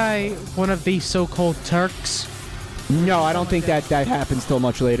this guy one of the so-called Turks? No, I don't think that happens till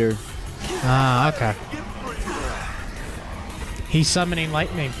much later. Ah, okay. He's summoning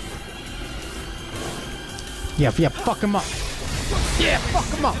lightning. Yeah, fuck him up. Yeah, fuck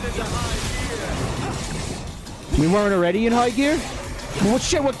him up. We weren't already in high gear? Well,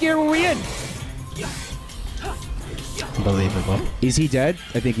 what gear were we in? Unbelievable. Is he dead?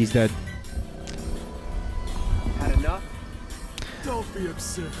 I think he's dead. Had enough? Don't be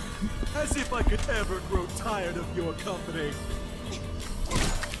absurd. As if I could ever grow tired of your company.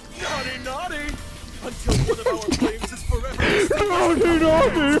 Naughty, naughty! Until one of our flames is forever.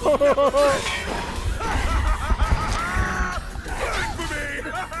 Naughty.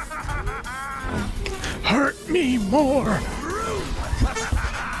 Hurt me more.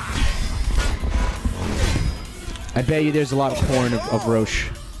 I bet you there's a lot of porn of Roche.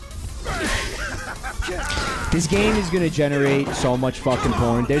 This game is going to generate so much fucking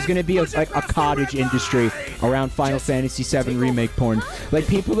porn. There's going to be a cottage industry around Final Fantasy VII Remake porn. Like,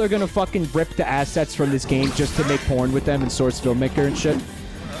 people are going to fucking rip the assets from this game just to make porn with them and Source Filmmaker and shit.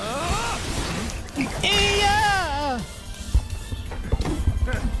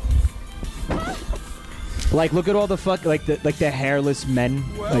 Like, look at all the like the hairless men.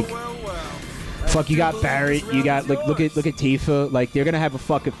 Like, fuck, you got Barrett, you got like look at Tifa. Like, they're gonna have a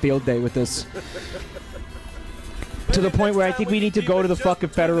fucking field day with this. To the point where I think we need to go to the fucking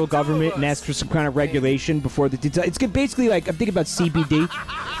federal government and ask for some kind of regulation before the... It's basically like, I'm thinking about CBD.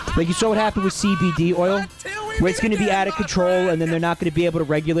 Like, you saw what happened with CBD oil? Where it's going to be out of control, and then they're not going to be able to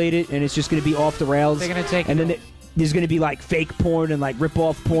regulate it, and it's just going to be off the rails. They're going to take... And then there's going to be, like, fake porn and, like,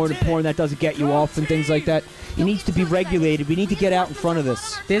 rip-off porn and porn that doesn't get you off and things like that. It needs to be regulated. We need to get out in front of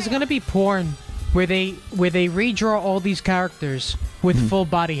this. There's going to be porn where they redraw all these characters with full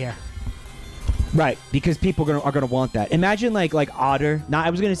body hair. Right, because people are gonna want that. Imagine like Otter. Now I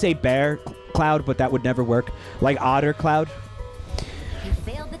was gonna say Bear Cloud, but that would never work. Like Otter Cloud. You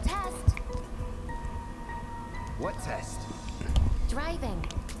failed the test. What test? Driving.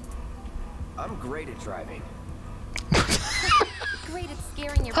 I'm great at driving. Great at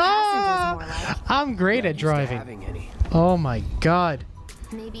scaring your passengers, more like. I'm great at driving. Oh my god.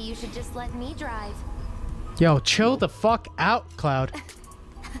 Maybe you should just let me drive. Yo, chill the fuck out, Cloud.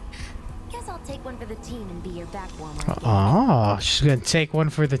 Guess I'll take one for the team and be your back warmer. Oh, she's gonna take one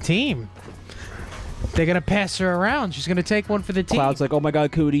for the team. They're gonna pass her around. She's gonna take one for the team. Cloud's like, oh my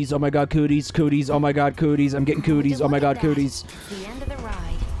god, cooties, oh my god, cooties, cooties, oh my god, cooties, I'm getting cooties, oh my god, cooties. The end of the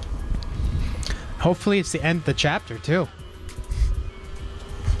ride. Hopefully it's the end of the chapter, too.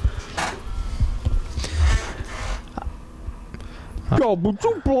 Yo, would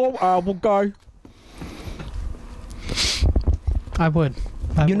you blow Apple Guy? I would.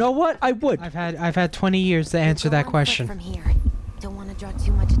 You know what? I would. I've had 20 years to answer that question. From here. Don't want to draw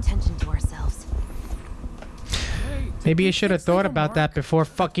too much attention to ourselves. Maybe you should have thought about that before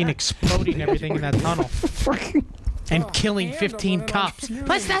fucking exploding everything in that tunnel. And killing 15 cops.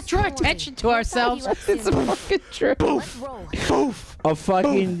 Let's not draw attention to ourselves. It's a fucking trip. Boof. Boof. A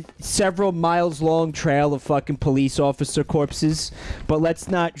fucking several miles long trail of fucking police officer corpses. But let's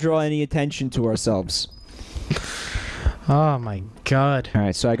not draw any attention to ourselves. Oh my god.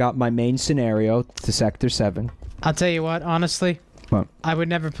 Alright, so I got my main scenario to Sector 7. I'll tell you what, honestly. What? I would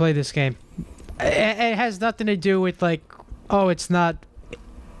never play this game. It has nothing to do with like, oh, it's not...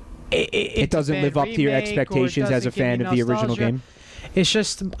 It doesn't live up to your expectations as a fan of the original game. It's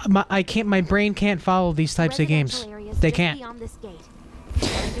just my brain can't follow these types of games. They can't.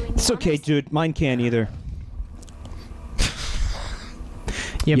 It's okay, dude. Mine can't either.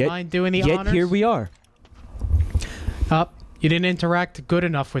 You mind doing the honors? Yet here we are. Up. You didn't interact good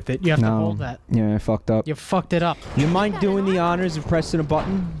enough with it. You have to hold that. Yeah, I fucked up. You fucked it up. You mind doing the honors of pressing a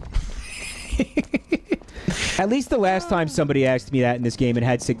button? At least the last time somebody asked me that in this game, it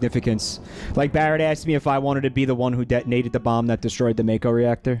had significance. Like, Barrett asked me if I wanted to be the one who detonated the bomb that destroyed the Mako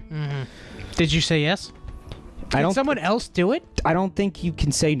reactor. Mm-hmm. Did you say yes? Did someone else do it? I don't think you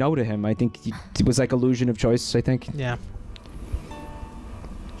can say no to him. I think it was like illusion of choice, I think. Yeah.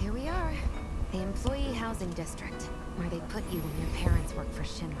 Here we are. The Employee Housing District, where they put you when your parents work for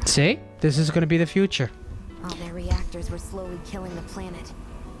Shinra. See? This is going to be the future. While their reactors were slowly killing the planet,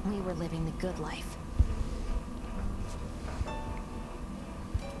 we were living the good life.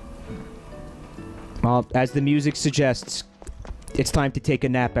 Well, as the music suggests, it's time to take a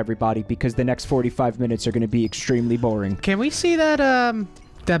nap, everybody, because the next 45 minutes are going to be extremely boring. Can we see that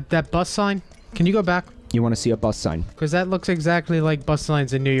that bus sign? Can you go back? You want to see a bus sign? Because that looks exactly like bus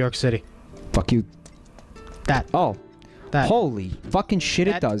signs in New York City. Fuck you. That. Oh. That. Holy fucking shit,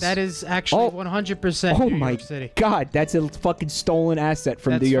 it does. That is actually 100% New York City. God, that's a fucking stolen asset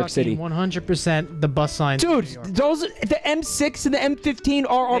from New York City. 100% the bus signs. Dude, those the M6 and the M15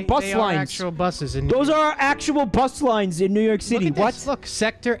 are our bus lines. They are actual buses in New York. Those are our actual bus lines in New York City. Look at this. Look,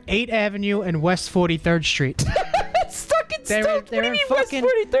 Sector 8th Avenue and West 43rd Street. They're in fucking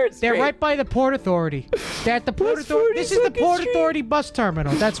West 43rd Street. They're right by the Port Authority. They're at the Port Authority. This is the Port Authority bus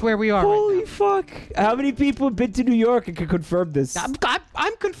terminal. That's where we are. Holy fuck! How many people have been to New York and can confirm this?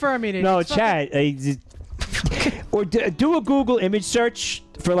 I'm confirming it. No, chat. Or do a Google image search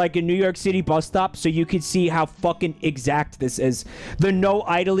for like a New York City bus stop so you can see how fucking exact this is. The no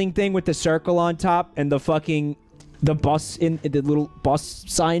idling thing with the circle on top and the fucking the little bus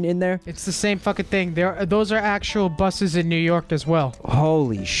sign in there. It's the same fucking thing. Those are actual buses in New York as well.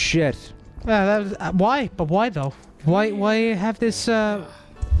 Holy shit. Why? But why though? Why have this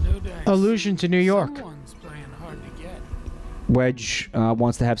allusion to New York? Wedge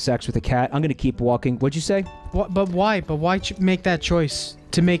wants to have sex with a cat. I'm gonna keep walking. What'd you say? But why? But why make that choice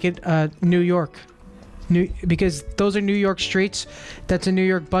to make it New York? Because those are New York streets. That's a New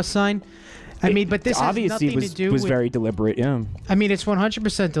York bus sign. I mean, but this obviously has nothing to do was with... very deliberate. Yeah. I mean, it's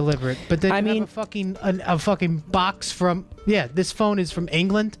 100% deliberate. But then you have a fucking box from... Yeah, this phone is from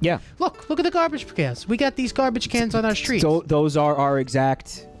England. Yeah. Look at the garbage cans. We got these garbage cans on our streets. So those are our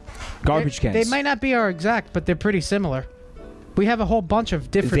exact garbage cans. They might not be our exact, but they're pretty similar. We have a whole bunch of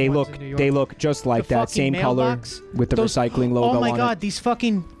different ones in New York. They look just like that, same color with the recycling logo on it. Oh my god, these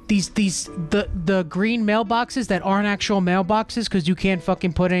fucking the green mailboxes that aren't actual mailboxes because you can't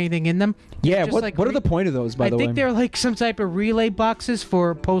fucking put anything in them. Yeah, what are the point of those, by the way? I think they're like some type of relay boxes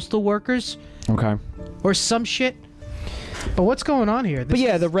for postal workers. Okay. Or some shit. But what's going on here? But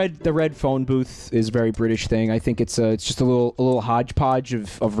yeah, the red phone booth is a very British thing. I think it's just a little hodgepodge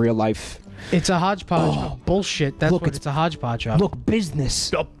of real life. It's a hodgepodge of bullshit. That's what it's a hodgepodge of. Look,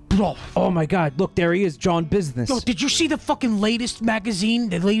 business. Oh my god, look, there he is, John Business. Yo, did you see the fucking latest magazine,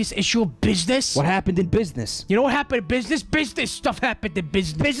 the latest issue of Business? What happened in Business? You know what happened in Business? Business stuff happened in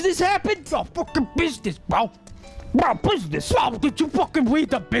Business. Business happened? Oh, fucking Business, bro. Bro, Business. Bro, did you fucking read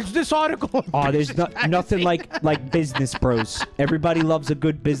the Business article? Oh, there's nothing like business bros. Everybody loves a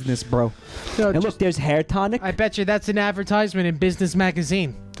good business bro. And look, there's hair tonic. I bet you that's an advertisement in Business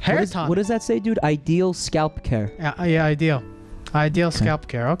magazine. Hair tonic. What does that say, dude? Ideal scalp care. Yeah, ideal. Ideal scalp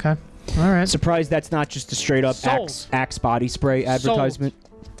care. Okay. All right. Surprised that's not just a straight up Axe body spray advertisement.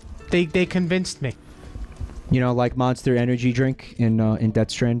 Sold. They convinced me. You know, like Monster Energy drink in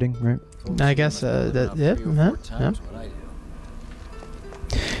Death Stranding, right? I guess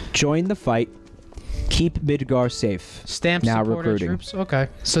Join the fight. Keep Midgar safe. Stamps now support recruiting. Our troops. Okay,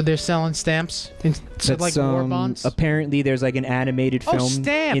 so they're selling stamps. So like war bonds. Apparently, there's like an animated film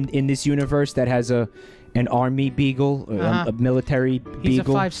in this universe that has an army beagle, a military beagle. He's a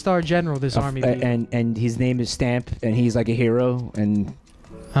 5-star general. This army beagle. And his name is Stamp, and he's like a hero. And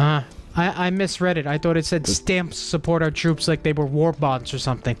I misread it. I thought it said stamps support our troops like they were war bonds or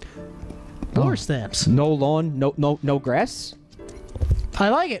something. War stamps. No lawn, no grass. I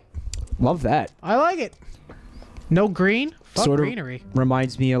like it. Love that. I like it. No green. Fuck sort greenery. Of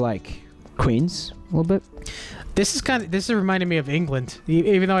reminds me of like Queens a little bit. This is reminding me of England,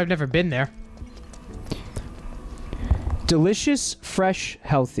 even though I've never been there. Delicious, fresh,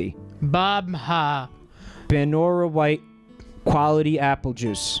 healthy. Babha. Benora White, quality apple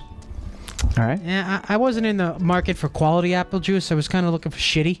juice. All right. Yeah, I wasn't in the market for quality apple juice. I was kind of looking for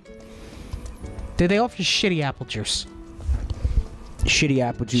shitty. Did they offer shitty apple juice? Shitty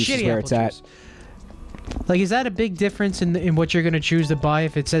apple juice is where it's at. Like, is that a big difference in what you're going to choose to buy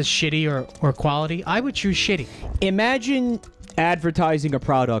if it says shitty or quality? I would choose shitty. Imagine advertising a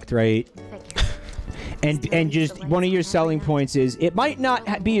product, right? and just one of your selling points is it might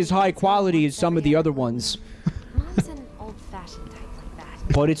not be as high quality as some of the other ones. Mom's an old-fashioned type like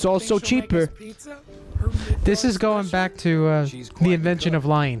that. But it's also cheaper. This is going back to the invention of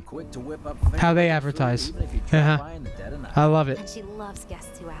lying. How they advertise. I love it. And she loves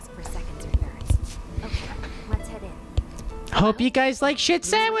guests who ask for seconds or thirds. Okay, let's head in. Hope you guys like shit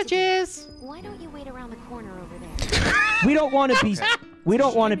sandwiches. Why don't you wait around the corner over there? We don't want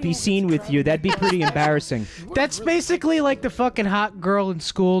to be seen with you. That'd be pretty embarrassing. That's basically like the fucking hot girl in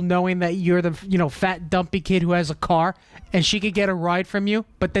school knowing that you're the fat dumpy kid who has a car and she could get a ride from you,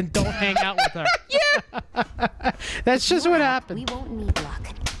 but then don't hang out with her. Yeah. That's just what happened. We won't need luck.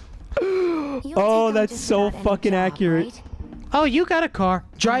 Oh, that's so fucking accurate. Right? Oh, you got a car.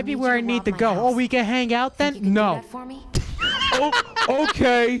 Drive me where I need to go. Oh, we can hang out then? No. For me? Oh,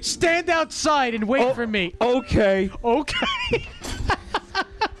 okay. Stand outside and wait for me. Okay. Okay.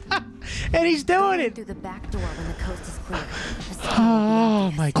 And he's doing it. Through the back door when the coast is clear.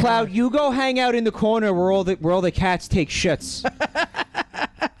 Oh my God. Cloud, you go hang out in the corner where all the cats take shits.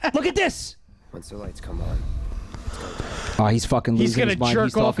 Look at this. Once the lights come on. Oh, he's fucking losing his mind. He's gonna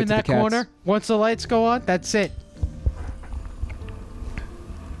jerk off in that corner. Once the lights go on, that's it.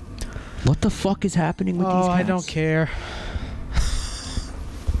 What the fuck is happening with these cats? I don't care.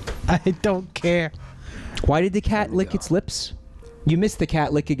 I don't care. Why did the cat lick its lips? You missed the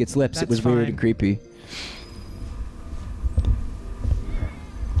cat licking its lips. That's it was weird and creepy.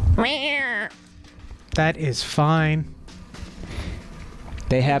 That is fine.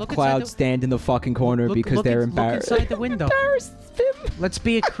 They have Cloud stand in the fucking corner because they're embarrassed. Look inside the window. Let's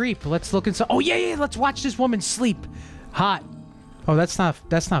be a creep. Let's look inside. Oh yeah. Let's watch this woman sleep. Hot. Oh, that's not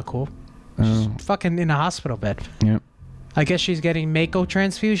cool. She's fucking in a hospital bed. Yep. I guess she's getting Mako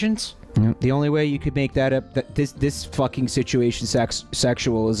transfusions. Yep. The only way you could make that up, this fucking situation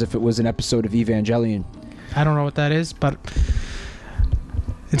sexual, is if it was an episode of Evangelion. I don't know what that is, but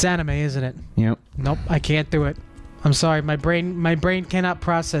it's anime, isn't it? Yep. Nope, I can't do it. I'm sorry, my brain cannot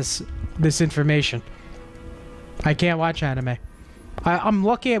process this information. I can't watch anime. I'm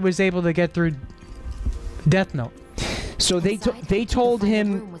lucky I was able to get through Death Note. So they told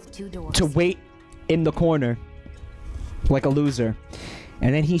him to wait in the corner, like a loser,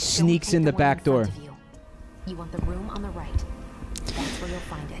 and then he sneaks in the back door. You want the room on the right. That's where you'll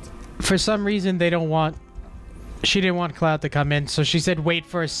find it. For some reason, they don't want... She didn't want Cloud to come in, so she said wait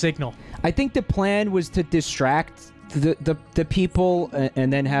for a signal. I think the plan was to distract the people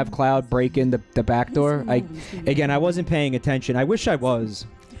and then have Cloud break in the back door. Again, I wasn't paying attention. I wish I was.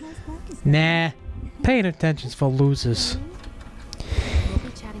 Nah. Paying attention's for losers.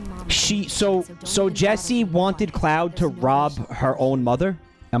 So Jessie wanted Cloud to rob her own mother?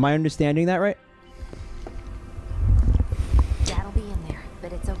 Am I understanding that right? Dad'll be in there,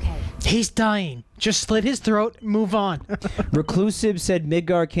 but it's okay. He's dying. Just slit his throat, move on. Reclusive said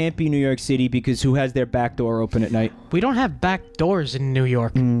Midgar can't be New York City because who has their back door open at night? We don't have back doors in New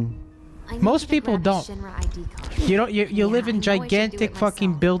York. Most people don't. You live in gigantic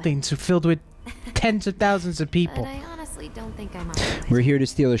fucking buildings filled with tens of thousands of people. But I honestly don't think I'm We're here to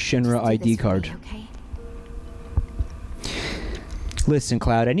steal a Shinra ID card. okay? Listen,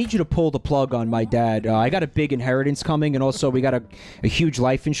 Cloud, I need you to pull the plug on my dad. I got a big inheritance coming, and also we got a huge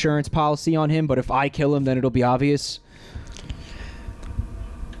life insurance policy on him, but if I kill him, then it'll be obvious.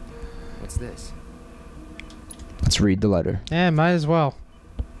 What's this? Let's read the letter. Yeah, might as well.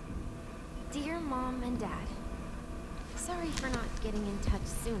 Dear Mom and Dad, sorry for not getting in touch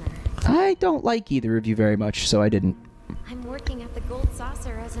sooner. I don't like either of you very much, so I didn't. I'm working at the Gold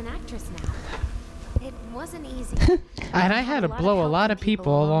Saucer as an actress now. It wasn't easy. And I had to blow a lot of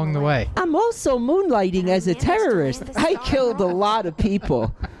people along the way. I'm also moonlighting as a terrorist. I killed a lot of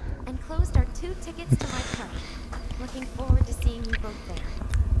people. And closed our 2 tickets to my play. Looking forward to seeing you both there.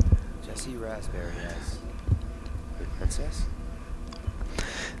 Jessie Raspberry as the princess?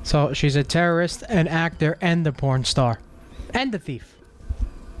 So she's a terrorist, an actor, and a porn star. And a thief.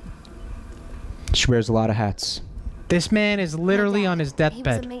 She wears a lot of hats. This man is literally on his He was a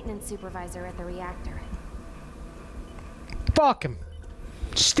deathbed. maintenance supervisor at the reactor. Fuck him.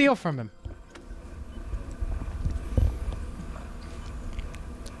 Steal from him.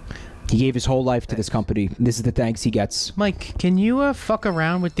 He gave his whole life to this company. This is the thanks he gets. Mike, can you fuck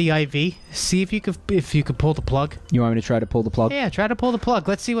around with the IV? See if you could pull the plug. You want me to try to pull the plug? Yeah, try to pull the plug.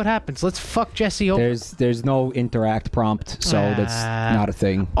 Let's see what happens. Let's fuck Jesse over. There's no interact prompt, so that's not a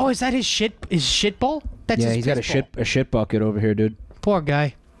thing. Oh, is that his shit bowl? That's yeah, his he's got a shit bucket over here, dude. Poor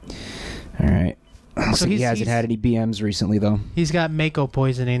guy. All right. So he hasn't had any BMs recently, though. He's got Mako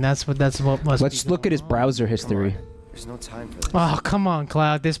poisoning. That's what must. Let's look at his browser history. There's no time for this. Oh, come on,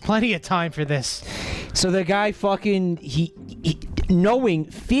 Cloud. There's plenty of time for this. So the guy fucking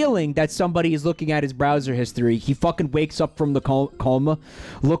feeling that somebody is looking at his browser history, he fucking wakes up from the coma,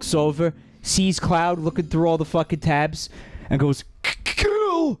 looks over, sees Cloud looking through all the fucking tabs, and goes,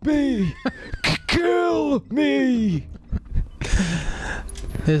 "Kill me! Kill me!"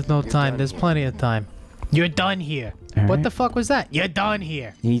 There's no time. There's plenty of time. You're done here. What the fuck was that? You're done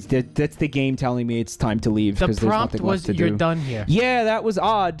here. That's the game telling me it's time to leave. The there's prompt nothing was left to you're do. done here. Yeah, that was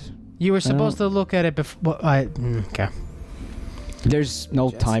odd. You were supposed to look at it before. Okay. There's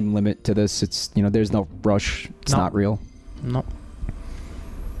no time limit to this. It's there's no rush. It's not real. No.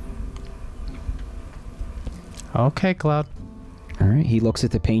 Okay, Cloud. All right. He looks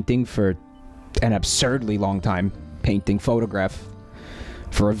at the painting for an absurdly long time. Painting photograph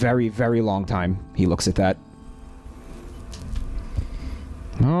for a very, very long time. He looks at that.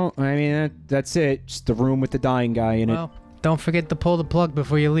 Well, I mean, that's it. Just the room with the dying guy in it. Don't forget to pull the plug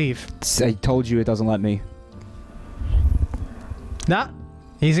before you leave. I told you it doesn't let me. Nah.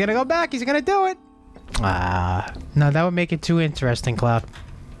 He's gonna go back. He's gonna do it. No, that would make it too interesting, Cloud.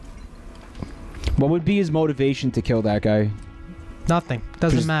 What would be his motivation to kill that guy? Nothing.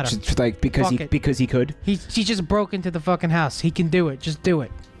 Doesn't matter. Just like because he could. He just broke into the fucking house. He can do it. Just do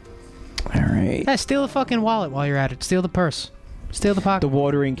it. All right. Yeah, steal the fucking wallet while you're at it. Steal the purse. Steal the pocket. The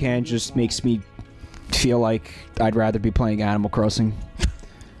watering can just makes me feel like I'd rather be playing Animal Crossing.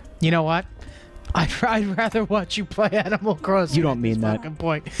 You know what? I'd rather watch you play Animal Crossing. You don't mean that.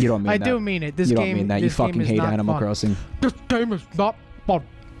 Point. You don't mean that. I do mean it. This you game. don't mean that. You fucking hate Animal Crossing. This game is not fun.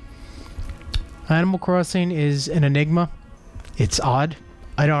 Animal Crossing is an enigma. It's odd.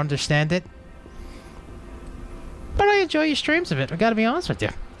 I don't understand it. But I enjoy your streams of it. I gotta be honest with you.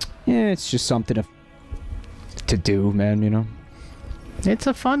 Yeah, it's just something to do, man. It's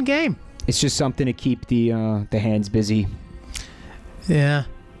a fun game. It's just something to keep the hands busy. Yeah.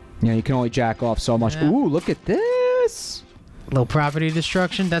 Yeah, you can only jack off so much. Yeah. Ooh, look at this. Little property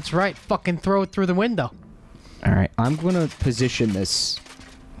destruction. That's right. Fucking throw it through the window. All right, I'm gonna position this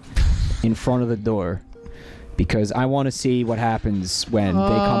in front of the door because I want to see what happens when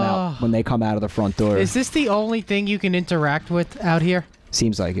they come out of the front door. Is this the only thing you can interact with out here?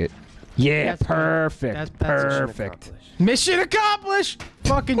 Seems like it. Yeah, That's perfect. That's perfect. Mission accomplished!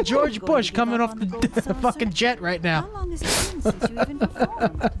 Fucking George Bush coming off the fucking jet right now. How long has it been since you even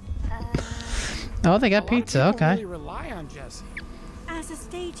performed? Oh, they got pizza. Okay. Really rely on Jesse. As a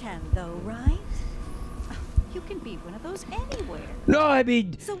stagehand, though, right? You can be one of those anywhere. No, I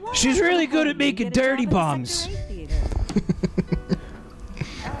mean, So why she's not really go good home at and making get a job dirty at the bombs. Sector 8 theater?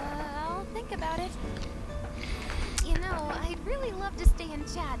 I'll think about it. You know, I'd really love to stay and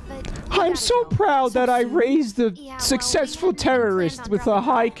chat, but we I'm gotta so go. proud that I raised a Yeah, well, successful we hadn't planned terrorist on with a dropping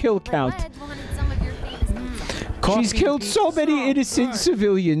high by, kill but count. Wedge wanted some of your famous pizza. She's killed so many innocent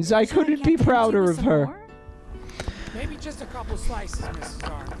civilians. I couldn't be prouder of her. Maybe just a couple slices, Mrs.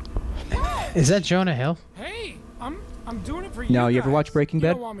 R. Is that Jonah Hill? Hey, I'm doing it for you. No, you ever guys. watch Breaking You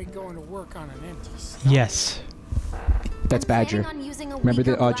Bad? don't want me going to work on an empty stomach. Yes. That's Badger. Planning on using a Remember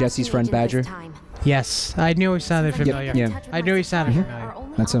weaker the Jesse's blasting friend agent this Badger? time. Yes. I knew he sounded Since I'm familiar. getting in Yeah. touch with I my knew he sounded supplier, familiar. Our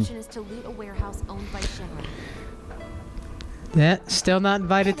only That's him. option is to loot a warehouse owned by Shinra. Yeah, still not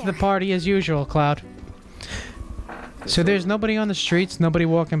invited to the party as usual, Cloud. So there's nobody on the streets, nobody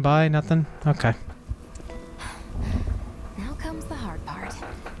walking by, nothing? Okay. Now comes the hard part.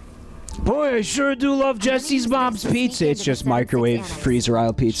 Boy, I sure do love Jesse's mom's pizza. It's just microwave freezer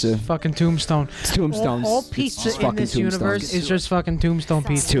aisle pizza. Fucking Tombstone. It's Tombstones. All It's pizza just in fucking this Tombstones. universe is just fucking Tombstone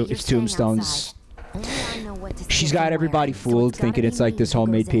Sorry, pizza. you're It's staying Tombstones. outside. Only I know what to She's steal got from everybody where, so fooled, it's gotta thinking be it's like me this who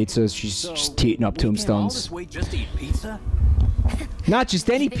homemade goes in. pizza. She's just eating up Tombstones. Wait just to eat pizza? Not just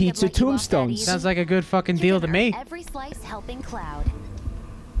any think I'd pizza, let you off that Tombstones. easy? Sounds like a good fucking You deal can to me. earn every slice helping Cloud.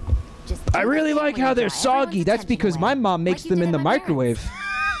 Just I do really the thing like when how you they're draw soggy. everyone's That's because attention my away. mom makes Like you them in did the at my parents'. microwave.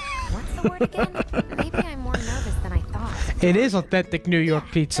 What's the word again? Maybe I'm more nervous than I thought. It is authentic New York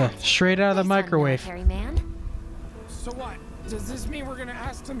pizza, straight out of the Nice one, microwave. military man. So what? Does this mean we're gonna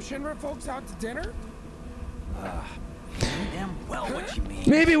ask some Shinra folks out to dinner? Damn well what you mean.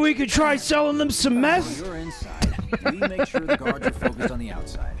 Maybe we could try selling them some When meth. you're inside, we make sure the guards are focused on the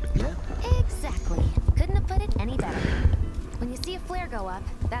outside. Yeah? Exactly. Couldn't have put it any better. When you see a flare go up,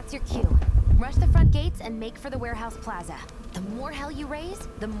 that's your cue. Rush the front gates and make for the warehouse plaza. The more hell you raise,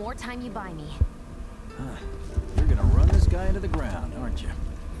 the more time you buy me. You're gonna run this guy into the ground, aren't you?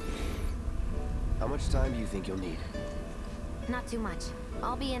 How much time do you think you'll need? Not too much.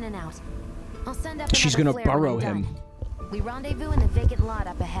 I'll be in and out. I'll send up She's another gonna flare when burrow I'm him. done. We rendezvous in the vacant lot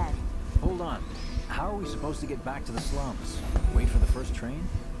up ahead. Hold on. How are we supposed to get back to the slums? Wait for the first train?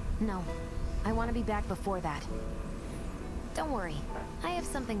 No, I want to be back before that. Don't worry, I have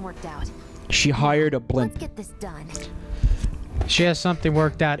something worked out. She hired a Let's blimp. get this done. She has something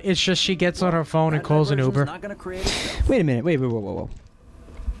worked out. It's just she gets on her phone and That calls an diversion's Uber. Not gonna create itself. Wait a minute. Wait, whoa.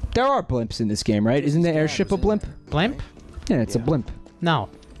 There are blimps in this game, right? Isn't the airship a blimp? Blimp? Yeah, it's a blimp. No,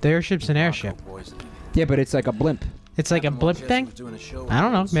 the airship's an airship. Yeah, but it's like a blimp. It's like a blimp thing? I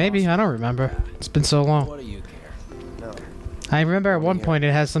don't know, maybe. I don't remember. It's been so long. What do you care? No. I remember at one point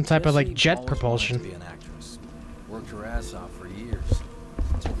it has some type of like Jessie jet always wanted to propulsion. be an actress. Worked her ass off for years.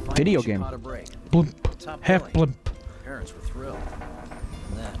 Until finally Video she game. caught a break. Blimp. Top Half billing. blimp. Parents were thrilled.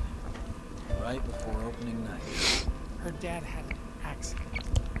 And then, right before opening night, Her dad had an accident.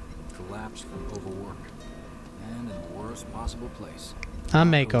 collapsed from overwork. And in the worst possible place. A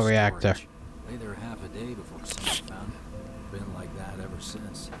Mako reactor. Storage. Lay there half a day before someone found it. Been like that ever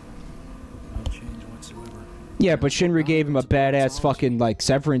since. No change whatsoever. Yeah, but Shinra gave him a badass fucking like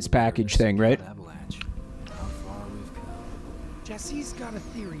severance package thing, right? Avalanche. How far we've come. Jesse's got a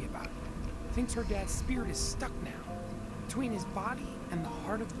theory about it. Thinks her dad's spirit is stuck now between his body and the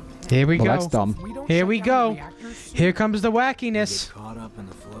heart of the planet. Here we Well, go. that's dumb. If we don't Here shut we down go. the reactors soon, Here comes the Get wackiness. caught up in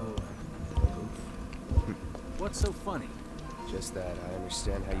the flow. And poof. What's so funny? Just that I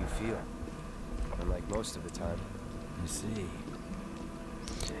understand how you feel. Unlike most of the time. I see.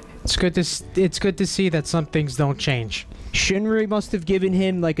 It's good to see that some things don't change. Shinra must have given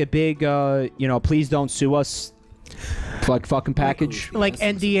him like a big, please don't sue us, like fucking package. Like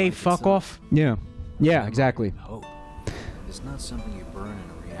NDA fuck off. Yeah. Yeah, exactly. Hope. It's not something you burn in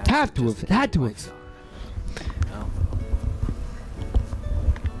a reactor. Had to just have. keep Had the to lights have. on.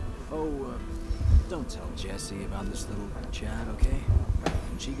 No. Oh, don't tell Jessie about this little chat, okay?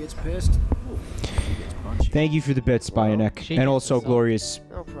 When she gets pissed, she gets punchy. Thank you for the bits, Bionek, She and gets also this up. Glorious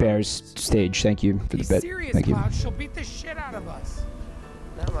No problem. Bears stage. Thank you for the Be bit. serious, Thank you. Cloud. She'll beat the shit out of us.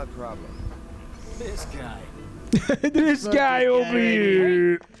 Not my problem. This guy. This guy over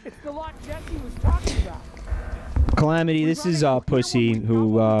here. It's the lot Jesse was talking about. Calamity, this is Pussy,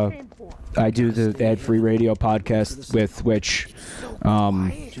 who I do the ad-free radio podcast with, which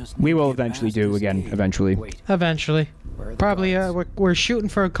We will eventually do again, eventually. Eventually. Probably, we're shooting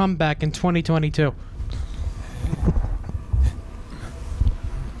for a comeback in 2022.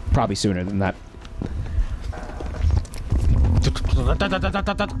 Probably sooner than that.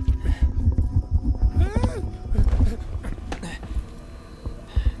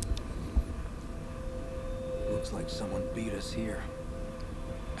 Looks like someone beat us here.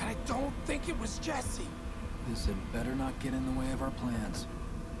 And I don't think it was Jesse. This had better not get in the way of our plans.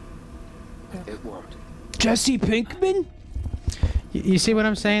 It won't. Jesse Pinkman? You see what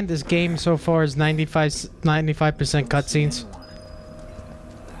I'm saying? This game so far is 95% cutscenes.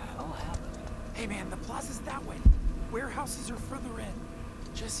 Hey man, the plaza's that way. Warehouses are further in.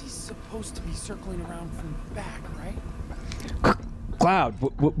 Jesse's supposed to be circling around from the back, right? Cloud,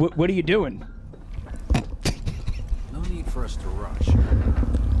 what are you doing? No need for us to rush.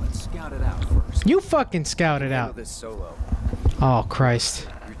 Let's scout it out first. You fucking scout it out. This solo. Oh, Christ.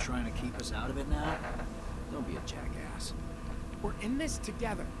 You're trying to keep us out of it now? Don't be a jackass. We're in this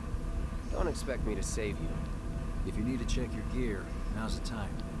together. Don't expect me to save you. If you need to check your gear, now's the time.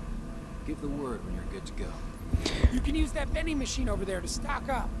 Give the word when you're good to go. You can use that vending machine over there to stock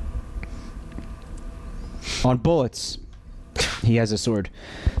up. On bullets. He has a sword.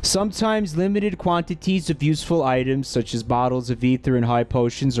 Sometimes limited quantities of useful items, such as bottles of ether and high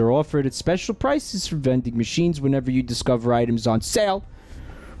potions, are offered at special prices from vending machines whenever you discover items on sale.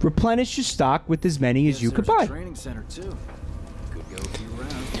 Replenish your stock with as many as you could buy. Training center too. Could go a few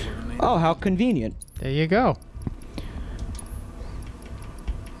rounds before the main Oh, how convenient. There you go.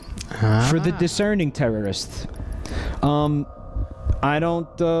 For the discerning terrorist. I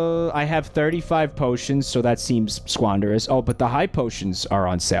don't, I have 35 potions, so that seems squanderous. Oh, but the high potions are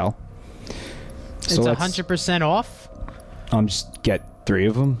on sale. It's 100% off? Just get 3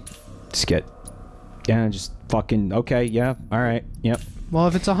 of them. Just get, yeah, just fucking, okay, yeah, alright, yep. Well,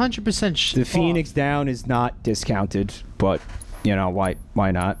 if it's 100% The Phoenix Down is not discounted, but, you know, why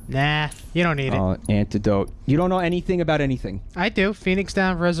not? Nah, you don't need it. Antidote. You don't know anything about anything. I do. Phoenix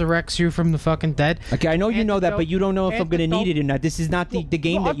Down resurrects you from the fucking dead. Okay, I know you know that, but you don't know if I'm gonna need it or not. This is not the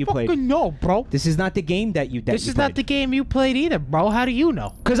game that you played. I fucking know, bro. This is not the game that you This is not the game you played either, bro. How do you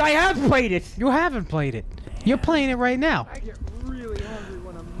know? Because I have played it. You haven't played it. You're playing it right now. I get really hungry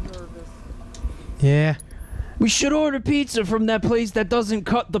when I'm nervous. Yeah. We should order pizza from that place that doesn't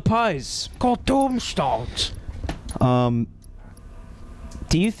cut the pies. Called Tombstones.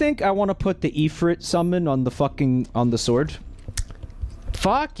 Do you think I want to put the Ifrit summon on the sword?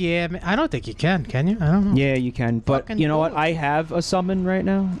 Fuck yeah, man. I don't think you can you? I don't know. Yeah, you can. But Fucking you know what? do it. I have a summon right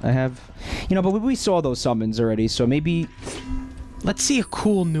now. I have, you know, but we saw those summons already, so maybe. Let's see a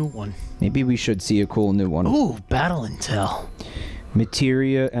cool new one. Maybe we should see a cool new one. Ooh, battle intel.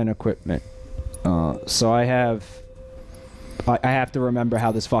 Materia and equipment. So I have to remember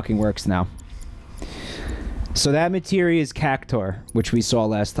how this fucking works now. So that materia is Cactor, which we saw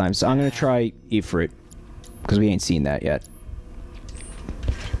last time. So I'm gonna try Ifrit, because we ain't seen that yet.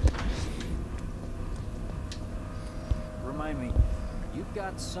 Remind me, you've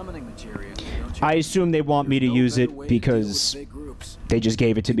got summoning materia, don't you? I assume they want me to use it because they just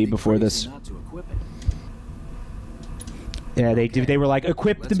gave it to me before this. Yeah, they did. They were like,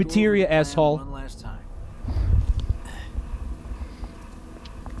 equip the materia, asshole. One last time.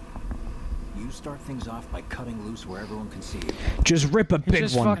 You start things off by cutting loose where everyone can see you. Just rip a big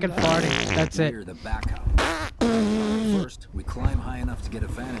just one. fucking farting. That's it. Clear the backup. First, we climb high enough to get a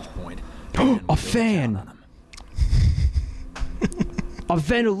vantage point. A fan. A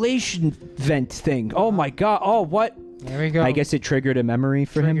ventilation vent thing. Oh my god. Oh, what? There we go. I guess it triggered a memory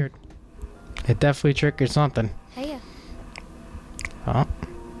for him. It definitely triggered something. Hey. Oh.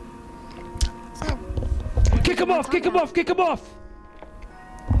 Kick him off! Kick him off! Kick him off!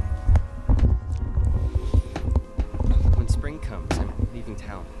 When spring comes, I'm leaving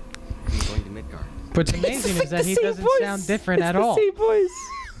town. I'm going to Midgard. What's amazing is that he doesn't sound different at all. Same voice.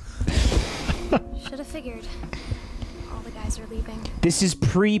 Should have figured. All the guys are leaving. This is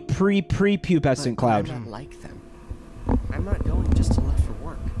pre-pubescent Cloud. I'm not like them. I'm not going just to left for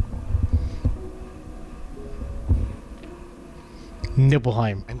work.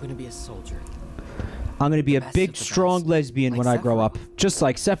 Nibelheim. I'm going to be a soldier. I'm gonna be a big, strong lesbian when I grow up, just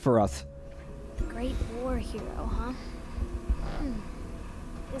like Sephiroth. The great war hero, huh?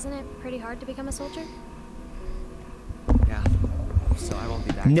 Isn't it pretty hard to become a soldier? Yeah. So I won't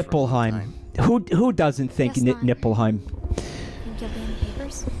be back. Nippelheim. Who doesn't think Guess not. Nippelheim? Think you'll be in the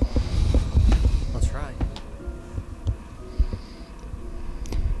papers? I'll try.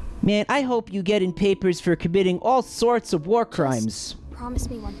 Man, I hope you get in papers for committing all sorts of war crimes. Promise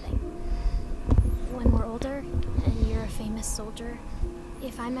me one thing. When we're older and you're a famous soldier.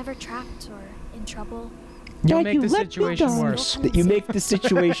 If I'm ever trapped or in trouble, You'll make the situation worse. You make the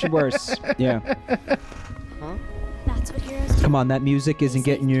situation worse. Yeah. that's what heroes do. Come on, that music isn't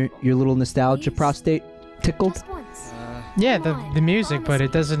getting your little nostalgia prostate tickled. Just once. Yeah, the music, but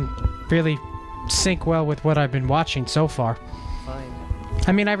it doesn't really sync well with what I've been watching so far. Fine.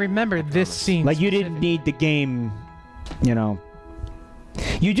 I mean, I remember this scene. Like, you didn't need the game, you know.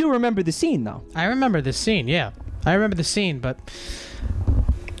 You do remember the scene, though. I remember the scene, yeah. I remember the scene, but...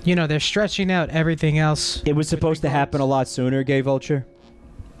 You know, they're stretching out everything else. It was supposed to happen a lot sooner, Gay Vulture.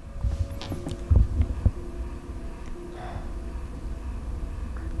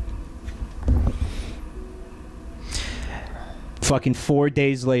 Fucking 4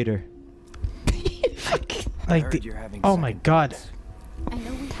 days later. Like the, oh my god. I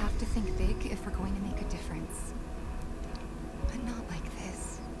know we have to think big if we're going to make a difference. But not like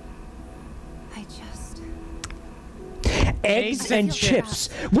this. I just... Eggs and chips.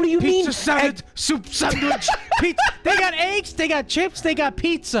 What do you mean? Pizza salad, soup sandwich, pizza. They got eggs, they got chips, they got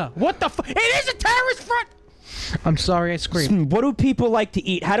pizza. What the fuck? It is a terrorist front! I'm sorry, I screamed. What do people like to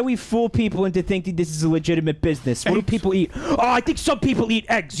eat? How do we fool people into thinking this is a legitimate business? What do people eat? Oh, I think some people eat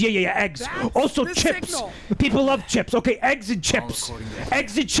eggs. Yeah, eggs. That's also the chips. signal. People love chips. Okay, eggs and chips.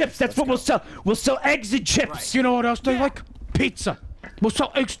 Eggs and chips. That's what we'll sell. We'll sell eggs and chips. Right. You know what else they like? Pizza. We'll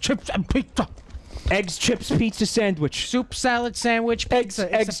sell eggs, chips, and pizza. Eggs, chips, pizza sandwich. Soup, salad, sandwich, pizza.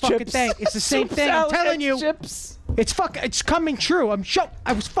 It's the fucking chips. thing. It's the same Soup, thing. salad, I'm telling eggs, you. Chips. It's coming true.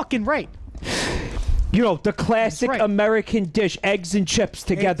 I was fucking right. You know, the classic American dish, eggs and chips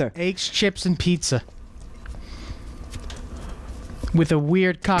together. Eggs, chips, and pizza. With a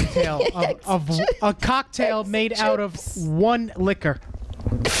weird cocktail of a cocktail made out of one liquor.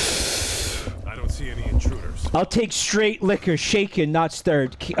 I don't see any intruders. I'll take straight liquor, shaken, not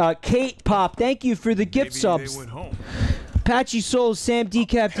stirred. Kate Pop, thank you for the gift subs. They went home. Patchy Souls, Sam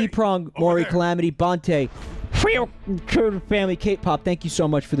Decap, D-Prong, Maury Calamity, Bonte. Family, Kate Pop, thank you so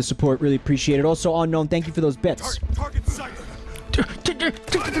much for the support. Really appreciate it. Also, Unknown, thank you for those bits. Target sighted.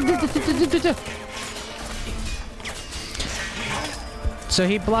 So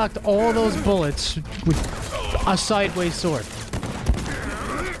he blocked all those bullets with a sideways sword.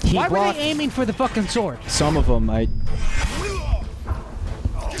 Why were they aiming for the fucking sword? Some of them,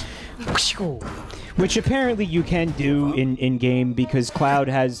 which apparently you can do in game because Cloud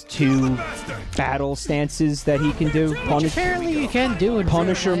has 2 battle stances that he can do. Apparently you can do in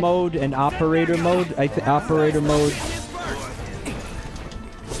Punisher mode and Operator mode. Operator mode.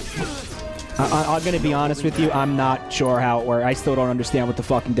 I'm gonna be honest with you. I'm not sure how it works. I still don't understand what the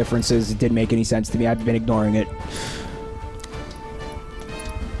fucking difference is. It didn't make any sense to me. I've been ignoring it.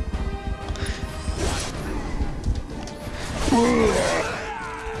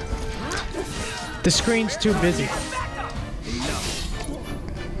 The screen's too busy.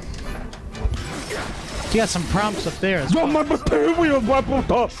 You got some prompts up there as well.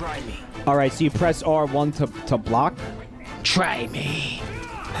 Alright, so you press R1 to block. Try me.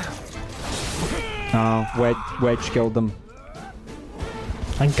 Oh, Wedge killed them.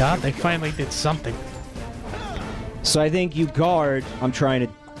 Thank God they finally did something. So I think you guard. I'm trying to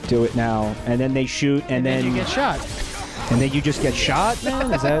do it now. And then they shoot, and then you get shot. And then you just get shot,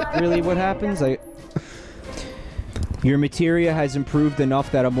 man? Is that really what happens? Your materia has improved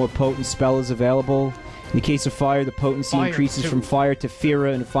enough that a more potent spell is available. In the case of fire, the potency increases from fire to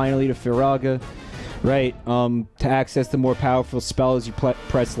Fira and finally to Firaga. Right, to access the more powerful spells, you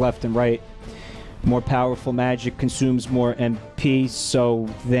press left and right. More powerful magic consumes more MP, so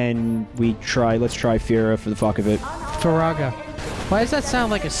then let's try Fira for the fuck of it. Firaga. Why does that sound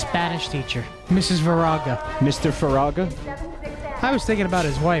like a Spanish teacher? Mrs. Firaga. Mr. Firaga? I was thinking about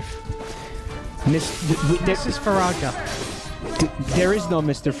his wife. Mrs. Firaga. There is no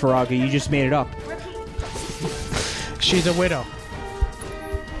Mr. Firaga, you just made it up. She's a widow.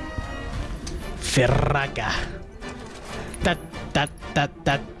 Firaga.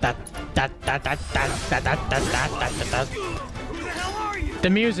 The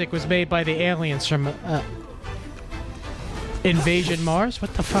music was made by the aliens from Invasion Mars?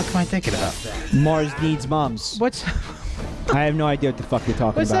 What the fuck am I thinking about? Mars Needs Moms. What's... I have no idea what the fuck you're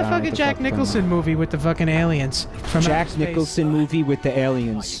talking What's about. What's that fucking Jack Nicholson movie with the fucking aliens? From Jack Nicholson movie with the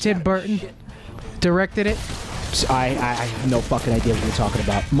aliens. Tim Burton directed it. I have no fucking idea what you're talking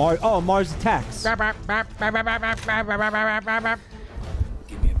about. Mars Attacks. Give me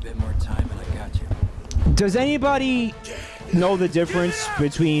a bit more time and I got you. Does anybody know the difference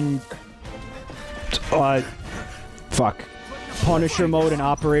between Punisher mode and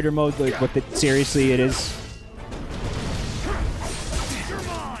Operator mode? Like seriously it is?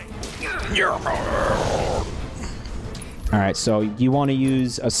 Alright, so you want to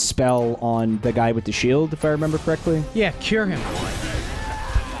use a spell on the guy with the shield, if I remember correctly? Yeah, cure him.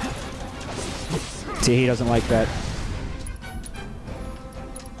 See, he doesn't like that.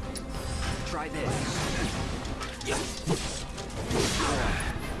 Try this.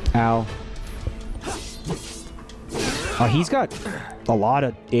 Ow. Oh, he's got a lot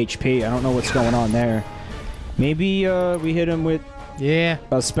of HP. I don't know what's going on there. Maybe we hit him with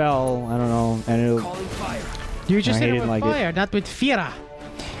a spell. I don't know. And it'll... You just hit him with fire, not with Fira.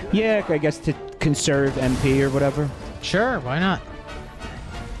 Yeah, I guess to conserve MP or whatever. Sure, why not?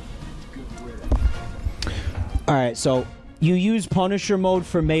 Alright, so you use Punisher mode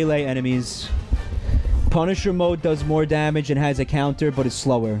for melee enemies. Punisher mode does more damage and has a counter, but is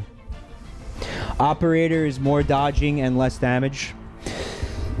slower. Operator is more dodging and less damage.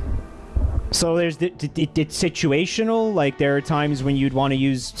 So there's it's situational. Like there are times when you'd want to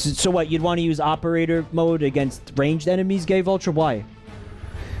use. So what? You'd want to use operator mode against ranged enemies. Gay Vulture. Why?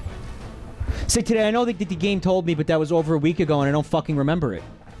 Say today. I know that the game told me, but that was over a week ago, and I don't fucking remember it.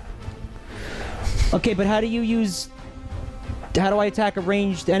 Okay, but how do you use? How do I attack a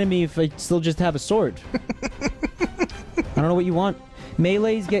ranged enemy if I still just have a sword? I don't know what you want.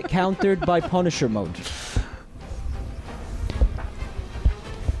 Melees get countered by Punisher mode.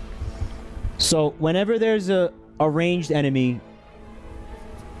 So, whenever there's a ranged enemy,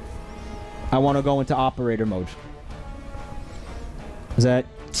 I want to go into operator mode. Is that...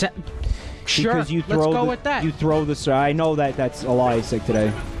 Sure, because you throw let's go with that. You throw the... I know that that's a lie, Sick,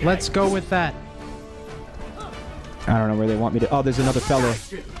 today. Let's go with that. I don't know where they want me to... Oh, there's another fella.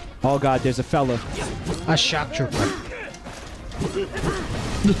 Oh, God, there's a fella. A shock trooper.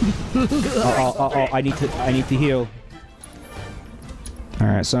 Oh, I need to heal.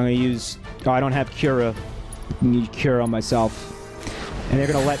 Alright, so I'm gonna use... Oh, I don't have Cura. I need Cura on myself. And they're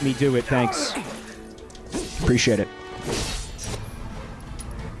gonna let me do it, thanks. Appreciate it.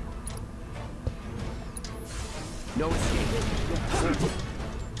 No escape.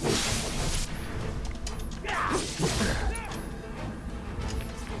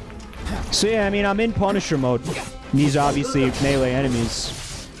 So yeah, I mean, I'm in Punisher mode. These are obviously melee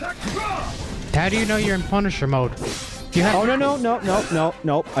enemies. How do you know you're in Punisher mode? You have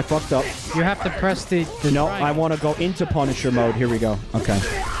No, I fucked up. You have to press the no, triangle. I want to go into Punisher mode. Here we go. Okay.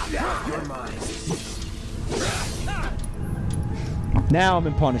 Now I'm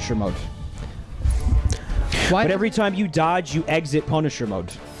in Punisher mode. Why? But every time you dodge, you exit Punisher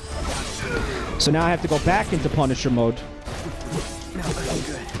mode. So now I have to go back into Punisher mode.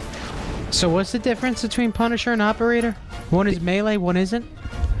 So what's the difference between Punisher and Operator? One is melee, one isn't?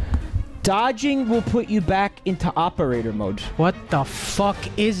 Dodging will put you back into Operator mode. What the fuck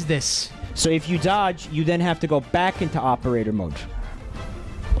is this? So if you dodge, you then have to go back into Operator mode.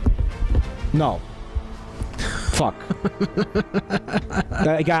 No. Fuck.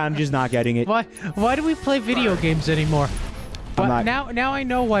 I'm just not getting it. Why do we play video games anymore? Now I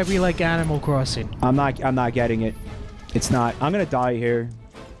know why we like Animal Crossing. I'm not getting it. It's not. I'm gonna die here.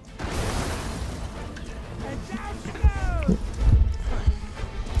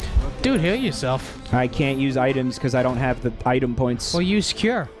 Dude, heal yourself. I can't use items because I don't have the item points. Well, use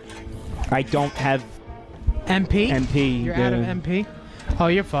Cure. I don't have... MP? MP. You're out of MP? Oh,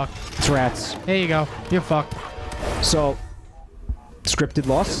 you're fucked. It's rats. There you go. You're fucked. So, scripted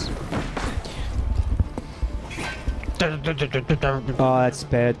loss? Oh, that's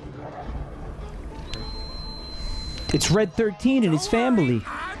bad. It's Red 13 and his family.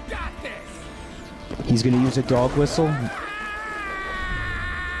 He's gonna use a dog whistle.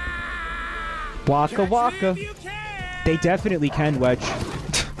 Waka waka. They definitely can, Wedge.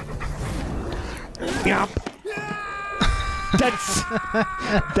 Yup.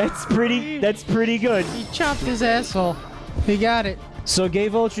 That's pretty good. He chopped his asshole. He got it. So Gay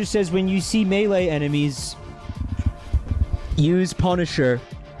Vulture says when you see melee enemies, use Punisher,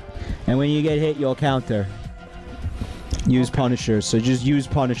 and when you get hit, you'll counter. Use Punisher. So just use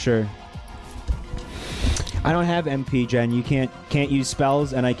Punisher. I don't have MP, Jen. You can't use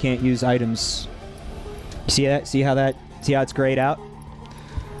spells, and I can't use items. See that? See how it's grayed out?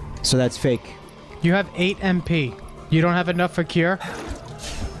 So that's fake. You have 8 MP. You don't have enough for Cure?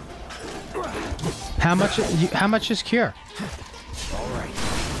 How much is Cure?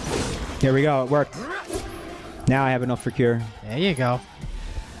 There we go. It worked. Now I have enough for Cure. There you go.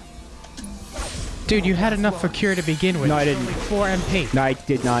 Dude, you had enough for Cure to begin with. No, I didn't. 4 MP. No, I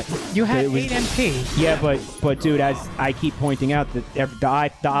did not. You had 8 MP. Yeah, but dude, as I keep pointing out,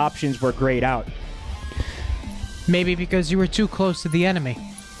 that the options were grayed out. Maybe because you were too close to the enemy.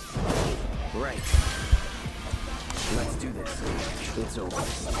 Right. Let's do this. It's over.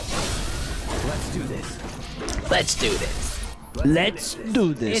 Let's do this. Let's do this. Let's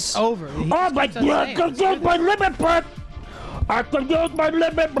do this. It's over. Oh my God! I can use my limit break. I can use my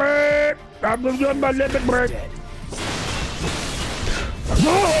limit break. I can use my limit break.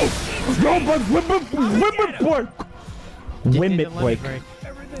 No! No, my limit break. Wimmet break.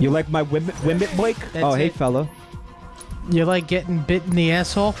 You like my wimmet break? Oh, hey, fella. You like getting bit in the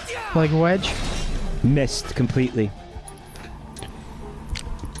asshole? Like Wedge? Missed completely.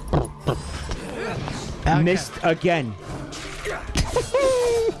 Okay. Missed again.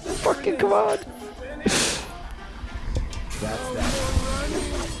 Fucking come on.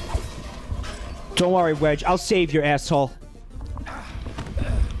 Don't worry, Wedge. I'll save your asshole. I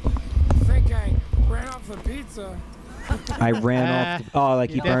think I ran off the pizza. I ran off. Oh, like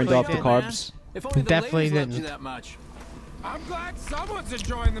he burned off the carbs. If only the Definitely ladies loved didn't. you that much. I'm glad someone's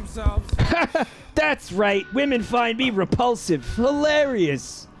enjoying themselves. That's right. Women find me repulsive.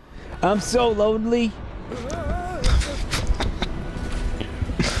 Hilarious. I'm so lonely.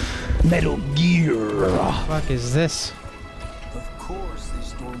 Metal Gear. What the fuck is this? Of course they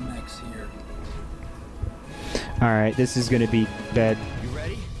store mechs here. Alright, this is gonna be bad. You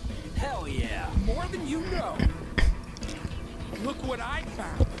ready? Hell yeah. More than you know. Look what I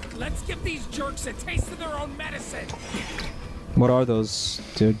found. Let's give these jerks a taste of their own medicine. What are those,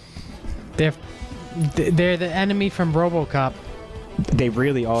 dude? They're the enemy from RoboCop. They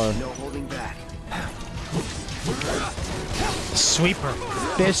really are. No holding back. Sweeper.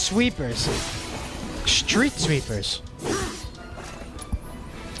 They're sweepers. Street sweepers.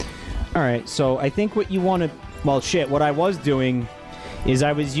 Alright, so I think what you want to... Well, shit, what I was doing is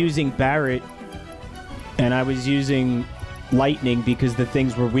I was using Barrett and I was using lightning because the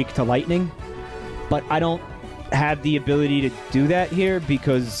things were weak to lightning. But I don't have the ability to do that here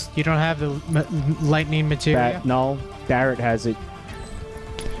because... You don't have the lightning materia? No, Barrett has it.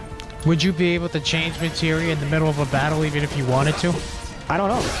 Would you be able to change materia in the middle of a battle even if you wanted to? I don't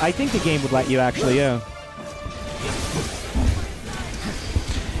know. I think the game would let you actually, yeah.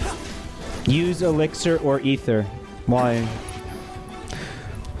 Use elixir or ether. Why?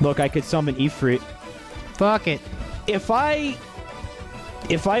 Look, I could summon Ifrit. Fuck it. If I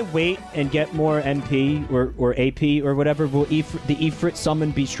wait and get more MP or AP or whatever, will the Ifrit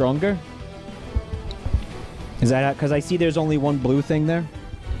summon be stronger? Is that because I see there's only one blue thing there?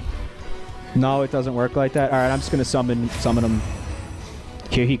 No, it doesn't work like that. All right, I'm just gonna summon him.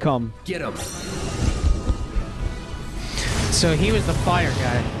 Here he come. Get him. So he was the fire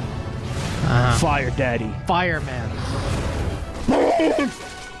guy. Fire daddy. Fireman.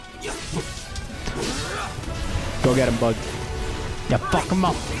 Go get him, bud. Yeah, fuck him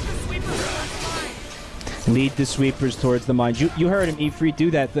up. Lead the sweepers towards the mines. You heard him, Ifrit.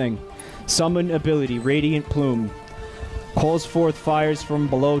 Do that thing. Summon ability, Radiant Plume. Calls forth fires from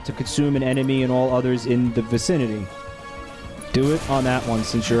below to consume an enemy and all others in the vicinity. Do it on that one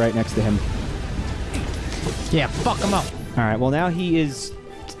since you're right next to him. Yeah, fuck him up. Alright, well now he is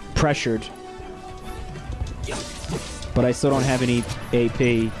pressured. But I still don't have any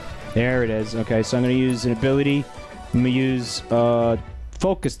AP. There it is. Okay, so I'm going to use an ability. I'm going to use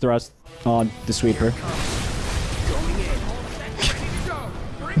Focus Thrust on the sweeper.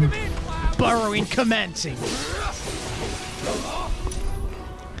 Burrowing commencing.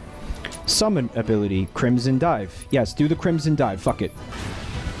 Summon ability, Crimson Dive. Yes, do the Crimson Dive. Fuck it.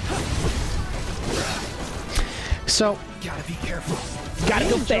 So, Gotta be careful. Gotta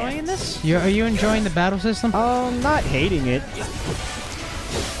go enjoying fast. this? Are you enjoying the battle system? Not hating it. Still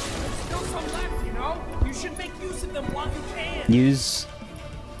some left, you know? You should make use of them while you can. Use...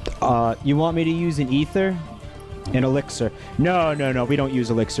 you want me to use an ether? An elixir. No, we don't use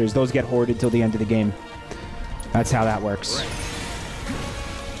elixirs. Those get hoarded till the end of the game. That's how that works.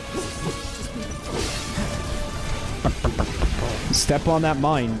 Step on that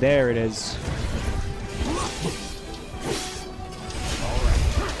mine. There it is.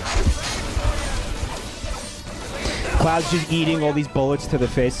 Cloud's just eating all these bullets to the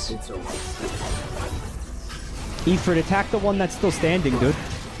face. Ifrit, attack the one that's still standing, dude.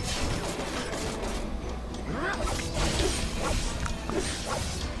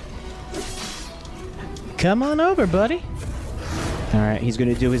 Come on over, buddy. Alright, he's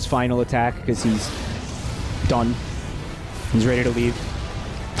gonna do his final attack because he's done. He's ready to leave.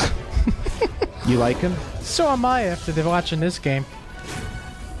 You like him? So am I after they're watching this game.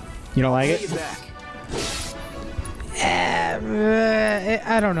 You don't like it?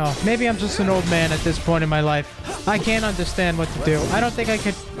 I don't know. Maybe I'm just an old man at this point in my life. I can't understand what to do. I don't think I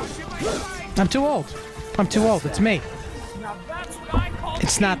could... I'm too old. I'm too old. It's me.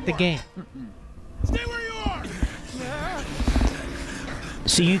 It's not the game. Stay where you are.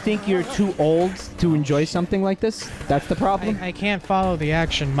 So you think you're too old to enjoy something like this? That's the problem? I can't follow the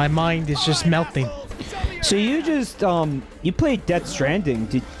action. My mind is just melting. So you just you played Death Stranding.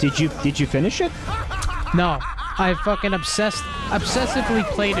 Did you finish it? No, I fucking obsessively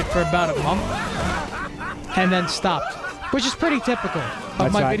played it for about a month, and then stopped, which is pretty typical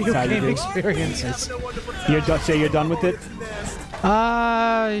of my video game experiences. You're done. Say you're done with it.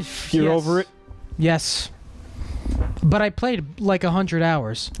 You're over it. Yes, but I played like 100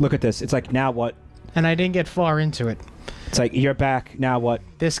 hours. Look at this. It's like, now what? And I didn't get far into it. It's like, you're back. Now what?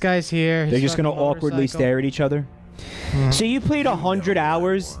 This guy's here. They're just gonna awkwardly stare at each other. So you played 100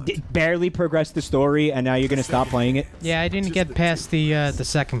 hours, barely progressed the story, and now you're gonna stop playing it? Yeah, I didn't get past the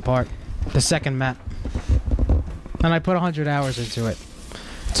second part, the second map, and I put 100 hours into it.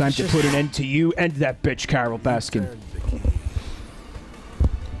 Time to put an end to you and that bitch, Carol Baskin.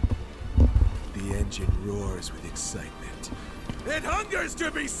 The engine roars with excitement. It hungers to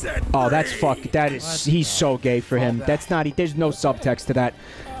be set Oh, that's free. that is, he's so gay for him. That's not, there's no subtext to that.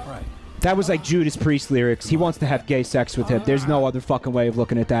 That was like Judas Priest lyrics. He wants to have gay sex with him. There's no other fucking way of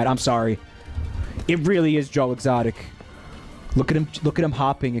looking at that. I'm sorry. It really is Joe Exotic. Look at him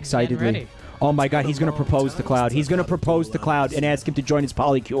hopping excitedly. Oh my god, he's gonna propose to Cloud. He's gonna propose to Cloud and ask him to join his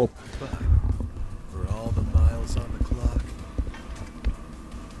polycule. For all the miles on the clock.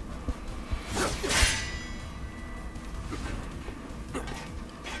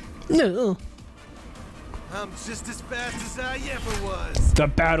 No. I'm just as fast as I ever was. The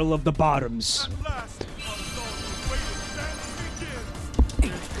Battle of the Bottoms.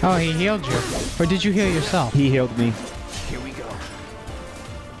 Oh, he healed you. Or did you heal yourself? He healed me. Here we go.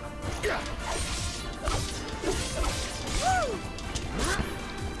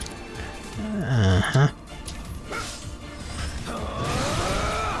 Uh-huh.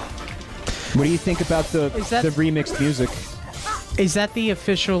 What do you think about the remixed music? Is that the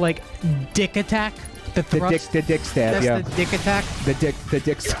official, like, dick attack? The thrust? The dick stab, That's yeah. the dick attack? The dick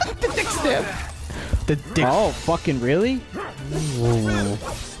stab. The dick stab. The dick. Oh, fucking really? Ooh.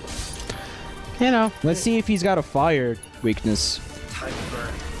 You know. Let's see if he's got a fire weakness.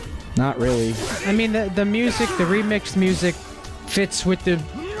 Not really. I mean, the music, the remixed music, fits with the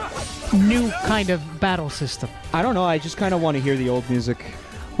new kind of battle system. I don't know, I just kind of want to hear the old music.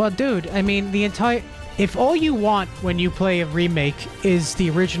 Well, dude, I mean, the entire... If all you want when you play a remake is the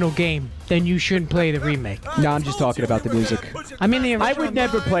original game, then you shouldn't play the remake. No, I'm just talking about the music. I mean, the original... I would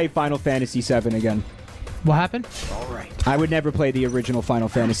never play Final Fantasy VII again. What happened? I would never play the original Final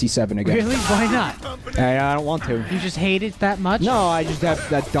Fantasy VII again. Really? Why not? I don't want to. You just hate it that much? No, I just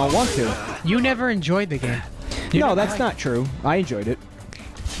don't want to. You never enjoyed the game. No, that's not true. I enjoyed it.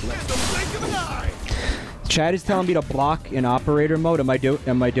 Chad is telling me to block in operator mode. Am I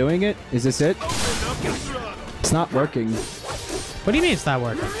doing it? Is this it? It's not working. What do you mean it's not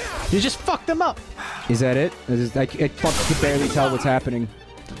working? You just fucked them up. Is that it? I can barely tell what's happening.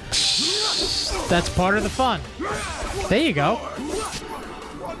 That's part of the fun. There you go.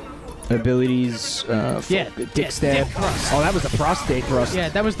 Abilities, yeah, dick stab. Oh, that was the prostate thrust. Yeah,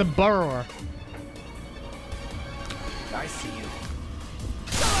 that was the burrower. I see you.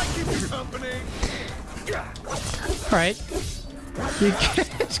 Alright.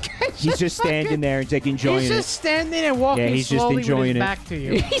 He's just standing there and enjoying it. He's just standing and walking he's just slowly enjoying with his it. back to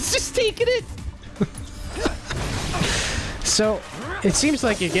you. He's just taking it. So, it seems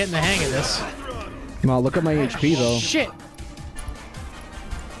like you're getting the hang of this. Well, look at my HP though. Shit.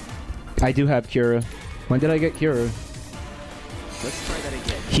 I do have Cura. When did I get Cura? Let's try that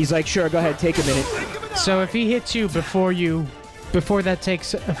again. He's like, sure, go ahead, take a minute. So if he hits you before that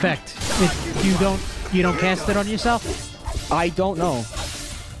takes effect, you don't cast it on yourself? I don't know.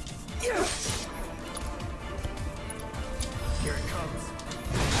 Here it comes.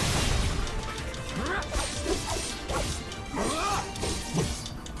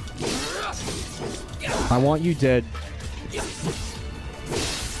 I want you dead.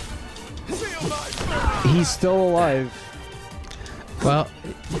 He's still alive. Well,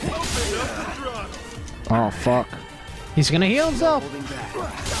 oh fuck. He's gonna heal himself.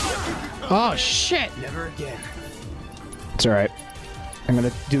 Oh shit! Never again. It's alright. I'm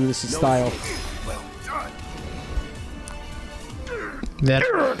gonna do this in style.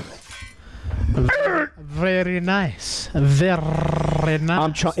 Very nice. Very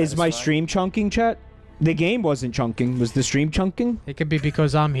nice. Is my stream chunking, chat? The game wasn't chunking. Was the stream chunking? It could be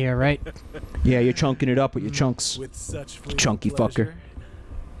because I'm here, right? Yeah, you're chunking it up with your chunks. With such Chunky pleasure.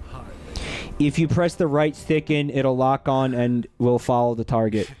 fucker. If you press the right stick in, it'll lock on and will follow the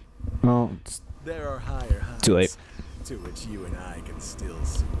target. Oh, There are higher heights too late. to which you and I can still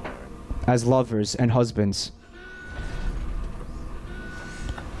soar. As lovers and husbands.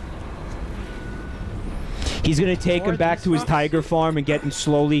 He's gonna take him back to his tiger farm and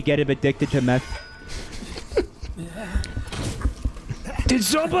slowly get him addicted to meth. Did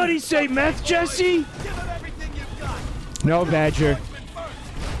somebody say meth, Jesse? No, Badger.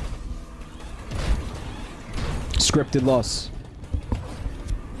 Scripted loss.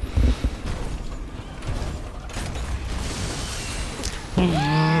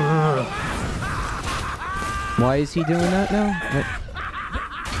 Why is he doing that now? What?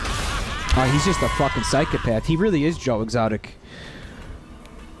 Oh, he's just a fucking psychopath. He really is Joe Exotic.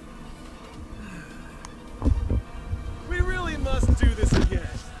 We really must do this again.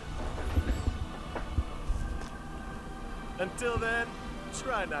 Until then,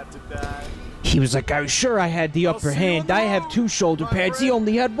 try not to die. He was like, I was sure I had the upper hand. I have 2 shoulder pads. He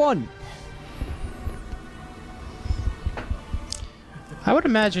only had 1. I would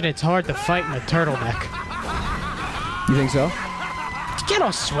imagine it's hard to fight in a turtleneck. You think so? Get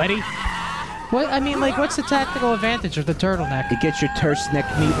all sweaty. What? I mean, like, what's the tactical advantage of the turtleneck? It gets your terse neck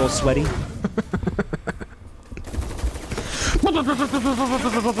meat all sweaty. God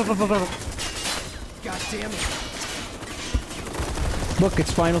damn it. Look,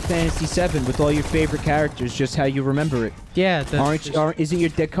 it's Final Fantasy VII with all your favorite characters, just how you remember it. Yeah. Isn't your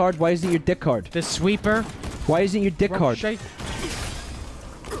dick card? Why isn't your dick card? The sweeper. Why isn't your dick card?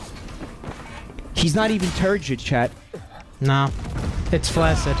 He's not even turgid, chat. No. It's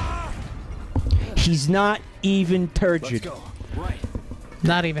flaccid. He's not even turgid. Let's go. Right.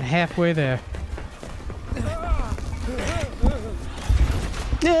 Not even halfway there.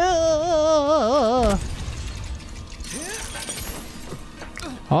 Oh.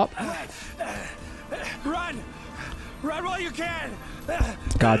 Run! Run while you can!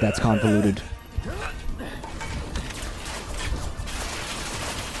 God, that's convoluted.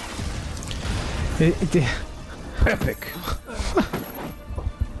 Epic.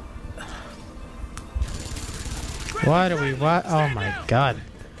 Why do we what? Oh my god.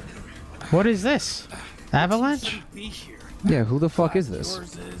 What is this? Avalanche? Yeah, who the fuck is this?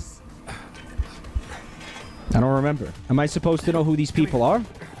 I don't remember. Am I supposed to know who these people are?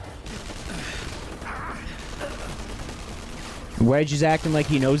 Wedge is acting like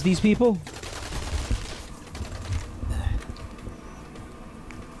he knows these people?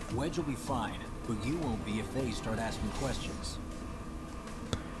 Wedge will be fine, but you won't be if they start asking questions.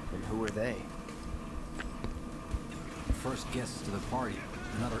 And who are they? First guests to the party.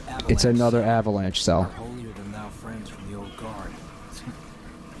 Another avalanche. It's another avalanche cell. Holier than thou friends from the old guard.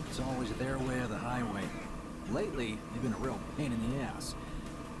 It's always their way or the highway. Lately, they've been a real pain in the ass.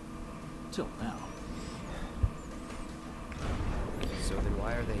 Till now. So then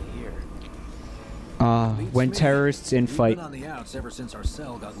why are they here? When terrorists in fight. We've been on the outs ever since our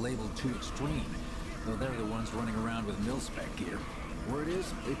cell got labeled too extreme. Though they're the ones running around with mil-spec gear. Word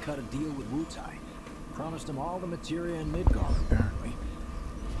is, they cut a deal with Wutai. Promised them all the materia in Midgard, apparently.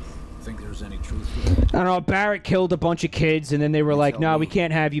 Think there's any truth to that? I don't know, Barrett killed a bunch of kids and then they were like, no, we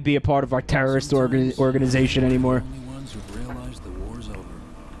can't have you be a part of our terrorist organization anymore. The only ones who've realized the war's over.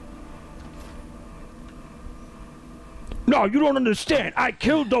 No, you don't understand. I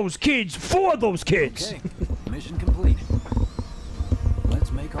killed those kids for those kids. Okay, mission complete.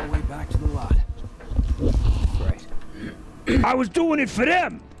 Let's make our way back to the lot. Right. I was doing it for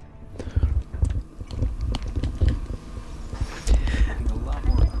them. Looking a lot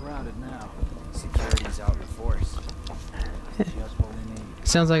more crowded now. Security's out in force. Just what we need.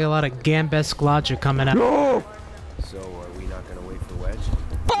 Sounds like a lot of Gambesk logic coming out. No! So are we not gonna wait for Wedge?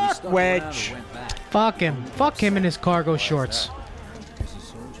 Fuck Wedge! Fuck him. Fuck him in his cargo shorts.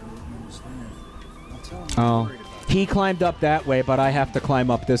 Oh. He climbed up that way, but I have to climb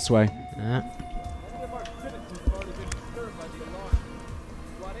up this way.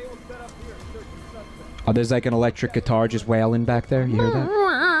 Oh, there's like an electric guitar just wailing back there. You hear that?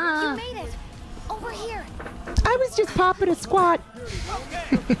 You made it! Over here! I was just popping a squat.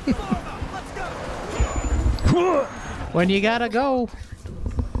 When you gotta go.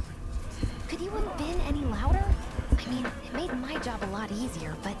 Could you have been any louder? I mean, it made my job a lot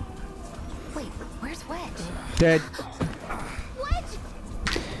easier, but... Wait, where's Wedge? Dead. Wedge!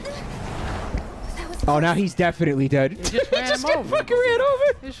 Oh, now he's definitely dead. He just ran him over. fucking ran over.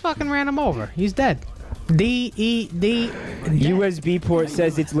 He just fucking ran him over. He's dead. USB port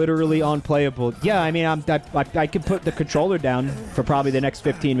says it's literally unplayable. Yeah, I mean, I could put the controller down for probably the next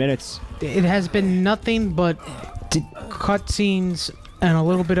 15 minutes. It has been nothing but cutscenes and a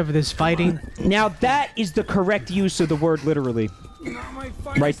little bit of this fighting. Now that is the correct use of the word literally.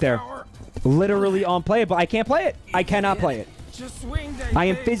 Right there. Literally unplayable. I can't play it. I cannot play it. I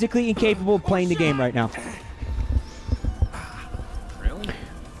am physically incapable of playing the game right now.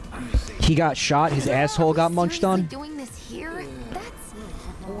 He got shot. His asshole got munched on. Doing this here? That's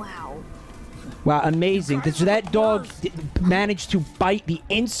wow. Wow, amazing. So that dog managed to bite the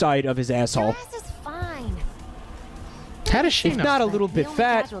inside of his asshole. This is fine. How does she If know? not a little bit The only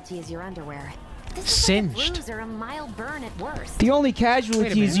fat. casualty is your underwear. This Singed. is like a bruise or a mild burn at worst. The only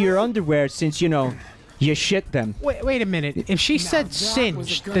casualty is your underwear, since, you know, you shit them. Wait a minute. If she said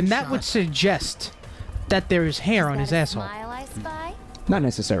singed, then that would suggest that there is hair on his asshole. Smile, I spy. Not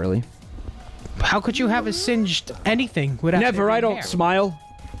necessarily. How could you have a singed anything without there Never, I being don't hair? smile.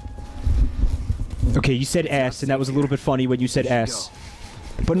 Okay, you said ass, and that was a little bit funny when you said ass.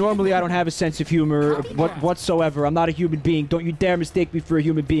 But normally I don't have a sense of humor whatsoever. I'm not a human being. Don't you dare mistake me for a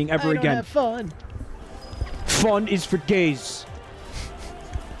human being ever again. Have fun. Fun is for gays.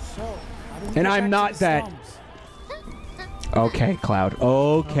 And I'm not that. Okay, Cloud.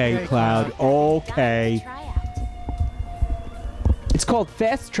 Okay, Cloud. Okay. It's called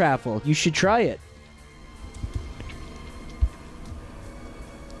fast travel. You should try it.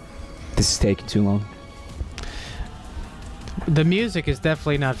 This is taking too long. The music is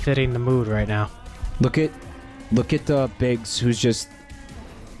definitely not fitting the mood right now. Look at Biggs, who's just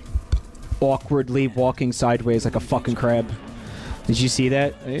awkwardly walking sideways like a fucking crab. Did you see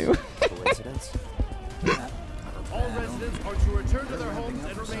that? Coincidence? All residents are to return to their homes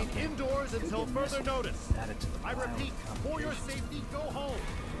and remain indoors until further notice. I repeat, for your safety, go home.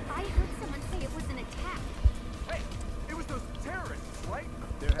 I heard someone say it was an attack. Hey, it was those terrorists, right?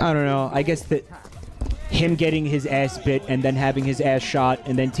 I don't know. I guess that him getting his ass bit and then having his ass shot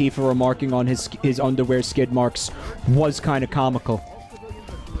and then Tifa remarking on his underwear skid marks was kind of comical.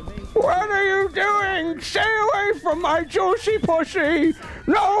 What are you doing? Stay away from my juicy pussy!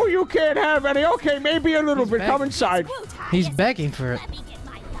 No, you can't have any. Okay, maybe a little bit. Come inside. He's begging for it.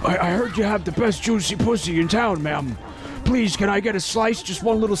 I heard you have the best juicy pussy in town, ma'am. Please, can I get a slice? Just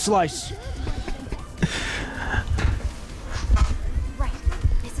one little slice. Right.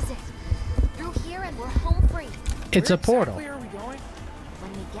 This is it. Through here and we're home free. It's a portal. Where are we going?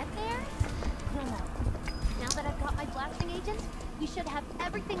 When we get there, we'll know. Now that I've got my blasting agent, we should have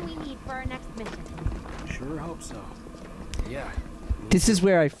everything we need for our next mission. Sure hope so. Yeah. This is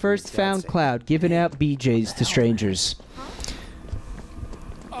where I first found Cloud giving out BJs to strangers.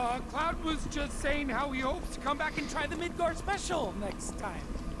 Cloud was just saying how he hopes to come back and try the Midgar special next time.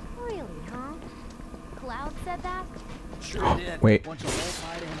 Really, huh? Cloud said that? Sure did. Wait. Bunch of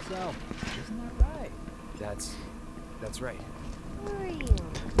old pie to himself. Isn't that right? That's right. Really?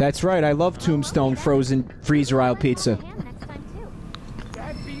 That's right. I love Tombstone frozen freezer aisle pizza. Next time too.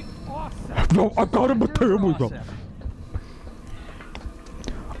 That'd be awesome. No, I got a material.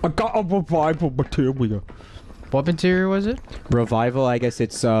 I got a revival material. What material was it? Revival. I guess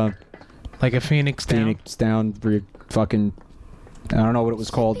it's Like a Phoenix Down? Phoenix Down. Fucking. I don't know what it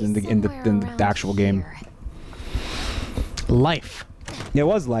was called in the actual game. Life. It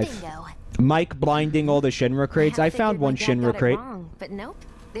was Life. Bingo. Mike blinding all the Shinra crates. I found one Shinra crate. Wrong, but nope.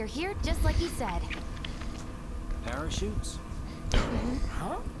 They're here just like he said. Parachutes?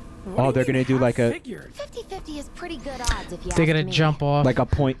 Huh? Oh, they're gonna do like a 50-50 is pretty good odds if you They're ask gonna me. jump off. like a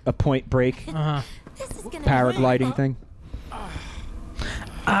point break Uh-huh. This is gonna paragliding thing.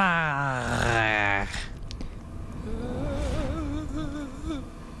 Ah.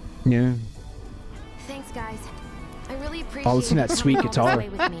 Yeah. Thanks, guys. I really appreciate Oh, listen to that sweet coming all guitar.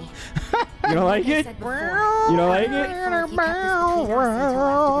 this way with me. You don't like Like I it? said before, You don't like I'm it? grateful if you kept this between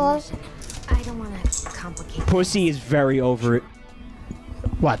us until after the mission. I don't want to complicate Pussy is very over it.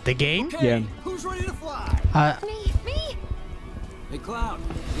 What, the game? Yeah. Who's ready to fly? Me? Hey, Cloud.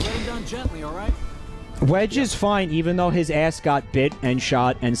 You let him down gently, all right? Wedge is fine, even though his ass got bit and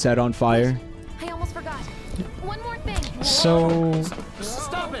shot and set on fire. I almost forgot. One more thing. So,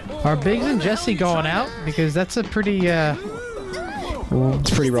 Stop it! are Biggs and Jesse going out? Because that's a pretty, It's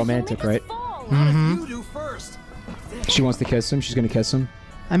pretty romantic, right? Mm-hmm. You do first. She wants to kiss him. She's gonna kiss him.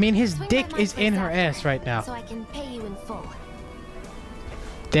 I mean, his Swing dick by my is in place her after, ass right now. So I can pay you in full.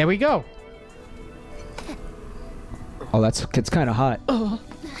 There we go. Oh, it's kind of hot.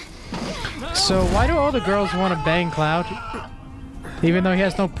 So why do all the girls want to bang Cloud? Even though he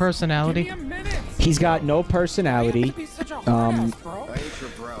has no personality? He's got no personality.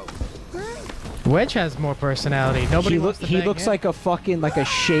 Wedge has more personality. Nobody wants to He bang looks him. like a fucking like a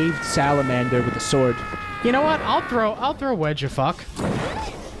shaved salamander with a sword. You know what? I'll throw Wedge a fuck.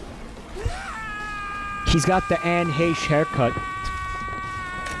 He's got the Anne Heche haircut.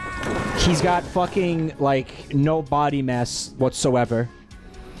 He's got fucking like no body mass whatsoever.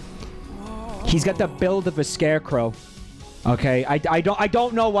 He's got the build of a scarecrow. Okay, I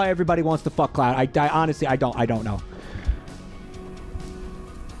don't know why everybody wants to fuck Cloud. I honestly I don't know.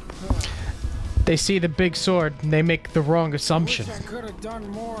 They see the big sword and they make the wrong assumption. I could have done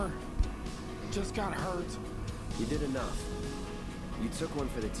more. Just got hurt. You did enough. You took one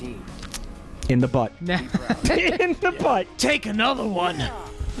for the team. In the butt. In the butt. Take another one.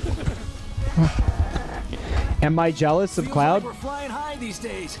 Am I jealous of Cloud? Like we're flying high these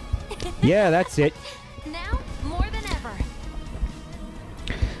days. Yeah, that's it. Now, more than ever.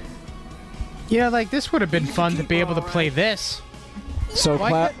 Yeah, like this would have been fun to be able to play this. So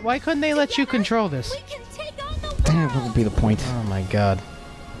why couldn't they let you control this? That would be the point. Oh my god.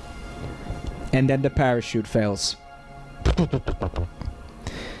 And then the parachute fails.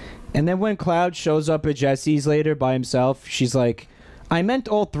 And then when Cloud shows up at Jesse's later by himself, she's like, I meant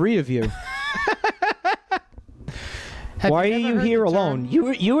all three of you. Why are you here alone?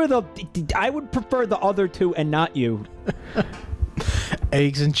 You were the... I would prefer the other two and not you.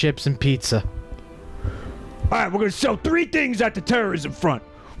 Eggs and chips and pizza. Alright, we're gonna sell 3 things at the terrorism front.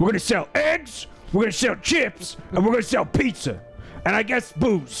 We're gonna sell eggs, we're gonna sell chips, and we're gonna sell pizza. And I guess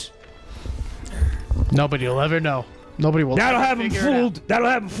booze. Nobody will ever know. Nobody will That'll ever have them figure it out. fooled. That'll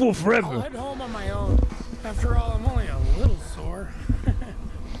have them fooled forever. I'll head home on my own. After all, I'm only a little sore.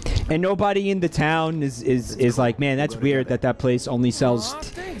 And nobody in the town is like, man, that's weird that place only sells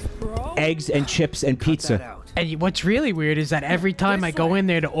eggs and chips and pizza. And what's really weird is that every time I go in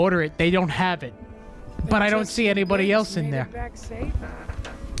there to order it, they don't have it. But I don't see anybody else in there.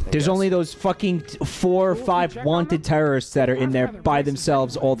 There's only those fucking 4 or 5 wanted terrorists that are in there by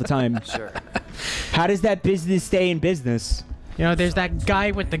themselves all the time. Sure. How does that business stay in business? You know, there's that guy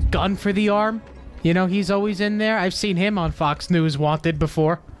with the gun for the arm. You know, he's always in there. I've seen him on Fox News Wanted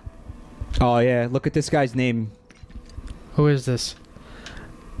before. Oh yeah, look at this guy's name. Who is this?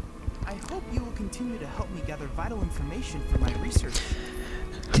 I hope you will continue to help me gather vital information for my research.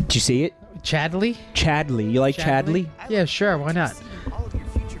 Did you see it? Chadley? Chadley. You like Chadley? Yeah, sure. Why not? All of your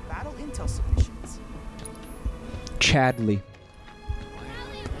future battle intel submissions. Chadley.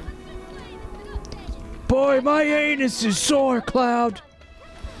 Boy, my anus is sore, Cloud.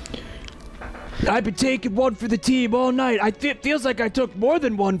 I've been taking one for the team all night. It feels like I took more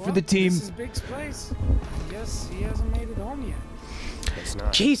than one for the team. This is Big's place. I guess he hasn't made it home yet. It's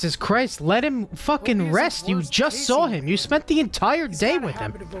not. Jesus Christ, let him fucking rest. You just saw him. You spent the entire day with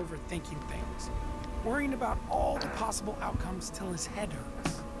him. He's got a habit of overthinking things. Worrying about all the possible outcomes till his head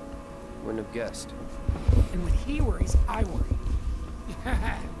hurts. Wouldn't have guessed. And when he worries, I worry.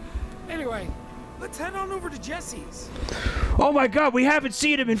 Anyway, let's head on over to Jesse's. Oh my god, we haven't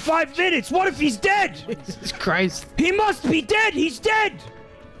seen him in 5 minutes! What if he's dead? Jesus Christ. He must be dead! He's dead!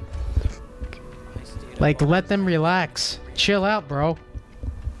 Like, let them relax. Chill out, bro.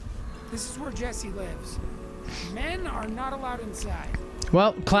 This is where Jesse lives. Men are not allowed inside.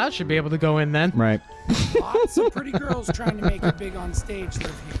 Well, Cloud should be able to go in then. Right. Lots of pretty girls trying to make it big on stage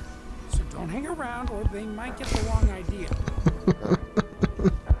live here. So don't hang around or they might get the wrong idea.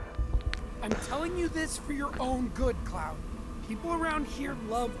 I'm telling you this for your own good, Cloud. People around here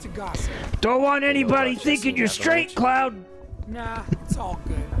love to gossip. Don't want anybody thinking you're straight, Cloud. Nah, it's all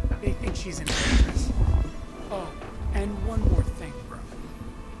good. They think she's an actress. Oh, and one more thing, bro.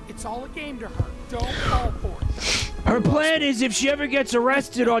 It's all a game to her. Don't fall for it. Her plan is if she ever gets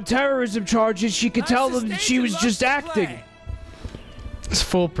arrested on terrorism charges, she could tell them that she was just acting. It's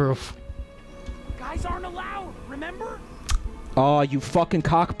foolproof. Guys aren't allowed, remember? Oh, you fucking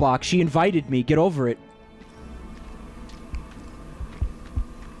cockblock. She invited me. Get over it.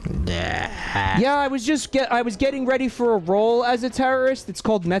 Yeah, I was just getting ready for a role as a terrorist. It's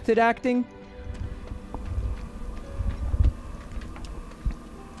called method acting.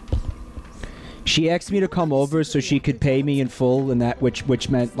 She asked me to come over so she could pay me in full, and that which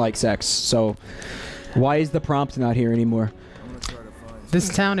meant like sex. So, why is the prompt not here anymore? This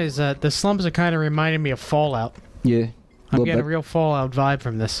town is the slums are kind of reminding me of Fallout. Yeah. I'm getting a real Fallout vibe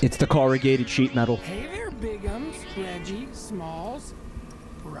from this. It's the corrugated sheet metal. Hey there, Bigums, Reggie, Smalls.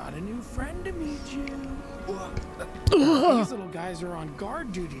 Brought a new friend to meet you. These little guys are on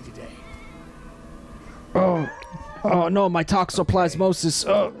guard duty today. Oh no, my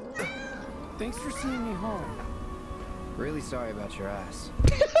toxoplasmosis. Thanks for seeing me home. Really sorry about your ass.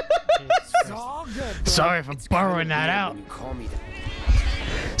 It's all good, bro. Sorry for borrowing that out. You call me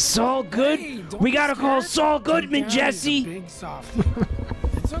that. Saul Good? Hey, We gotta call Saul Goodman, Down is a Jesse. big softy.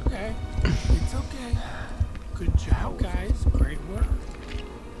 It's okay. It's okay. Good job, guys. Great work.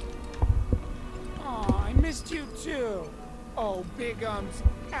 Aw, I missed you too. Oh, Bigums,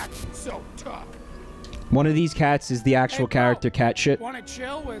 acting so tough. One of these cats is the actual character cat shit. Wanna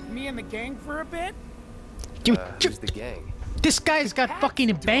chill with me and the gang for a bit? Who's the gang? This guy's got fucking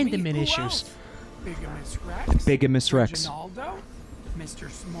abandonment Who issues. else? Bigamous Rex. Bigamous Rex. Reginaldo, Mr.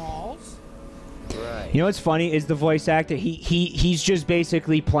 Smalls. Right. You know what's funny is the voice actor. He's just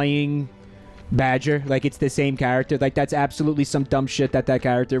basically playing Badger. Like it's the same character. Like that's absolutely some dumb shit that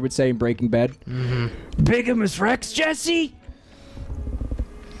character would say in Breaking Bad. Bigamous Rex, Jesse.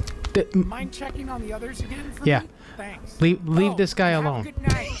 Mind checking on the others again for me? Thanks. Leave this guy alone. Have a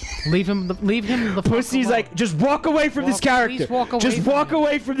good night. Leave him the Pussy's fuck alone. like, just walk away from this character. Please walk away just from walk him.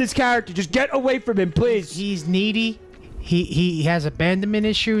 away from this character. Just get away from him, please. He's needy. He has abandonment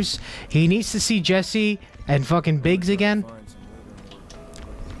issues. He needs to see Jesse and fucking Biggs again.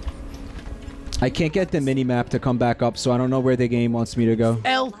 I can't get the minimap to come back up, so I don't know where the game wants me to go.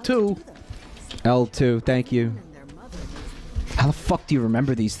 L2. L2, thank you. How the fuck do you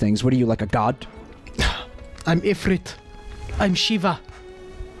remember these things? What are you, like a god? I'm Ifrit. I'm Shiva.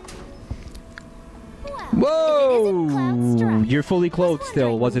 Whoa! You're fully clothed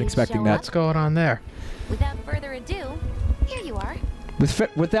still. Wasn't expecting that. What's going on there? Without further ado, here you are.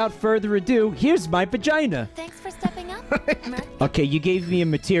 Without further ado, here's my vagina. Thanks for stepping up, Merc. Okay, you gave me a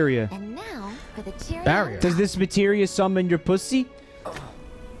materia. And now for the cheerio. Barrier. Does this materia summon your pussy?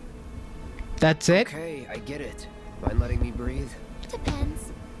 That's it? Okay, I get it. Mind letting me breathe?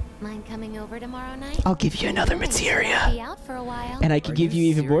 Depends. Mind coming over tomorrow night? I'll give you another materia. Be out for a while. And I can give you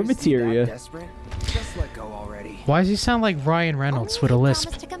even more materia. Desperate? Just let go already. Why does he sound like Ryan Reynolds with a lisp?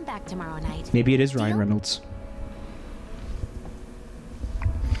 Promise to come back tomorrow night. Maybe it is Ryan Reynolds.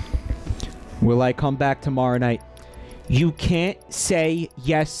 Will I come back tomorrow night? You can't say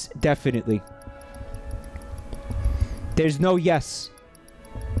yes, definitely. There's no yes.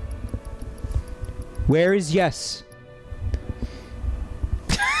 Where is yes?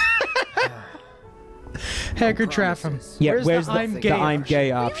 Hacker Traffam. Yeah, where's the I'm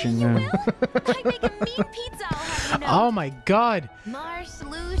gay option? Really, I make a mean pizza, I'll have you know. Oh my god. Marsh,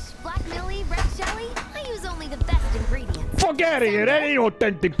 Loosh, Black Millie, Red Jelly. I use only the best ingredients. Fuck out of here. That ain't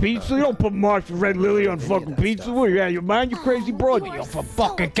authentic pizza. You don't put Marsh and Red Lily on fucking pizza. What are you out of your mind? You crazy broad. You You're are from so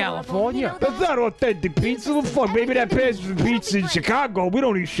fucking adorable, California. you know That's that? not authentic pizza. What the fuck? Maybe that passes for pizza in Chicago. We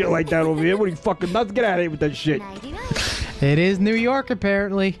don't eat shit like that over here. What are you fucking nuts? Get out of here with that shit. Nighty-night. It is New York,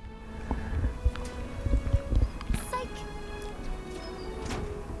 apparently. Psych.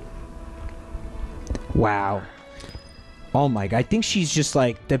 Wow. Oh my god, I think she's just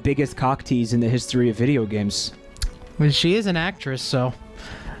like the biggest cock tease in the history of video games. Well, she is an actress, so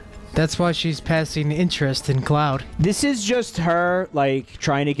that's why she's passing interest in Cloud. This is just her, like,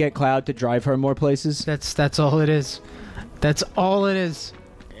 trying to get Cloud to drive her more places. That's all it is. That's all it is.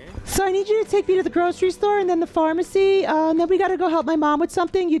 So I need you to take me to the grocery store and then the pharmacy, and then we gotta go help my mom with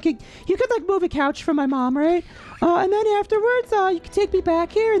something. You could like move a couch for my mom, right? And then afterwards, you could take me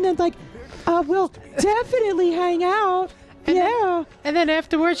back here, and then like, we'll definitely hang out. And then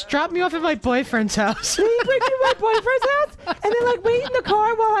afterwards, drop me off at my boyfriend's house. Will you bring me to my boyfriend's house? And then like wait in the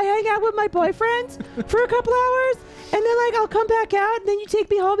car while I hang out with my boyfriend for a couple hours, and then like I'll come back out, and then you take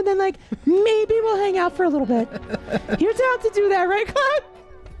me home, and then like maybe we'll hang out for a little bit. You're down to do that, right, Cloud?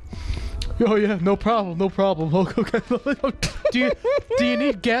 Oh yeah, no problem, no problem. Okay. do you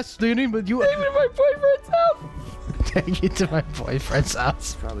need guests? Do you need you? Take me to my boyfriend's house. Take you to my boyfriend's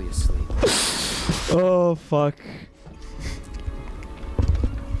house. Probably asleep. Oh, fuck.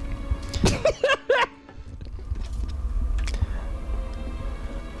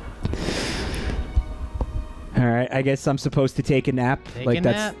 Alright, I guess I'm supposed to take a nap. Take a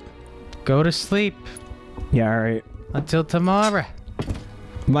nap. Go to sleep. Yeah, alright. Until tomorrow.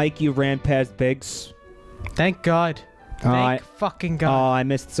 Mike, you ran past Biggs. Thank God. Thank fucking God. Oh, I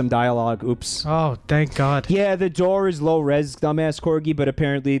missed some dialogue. Oops. Oh, thank God. Yeah, the door is low res, dumbass Corgi, but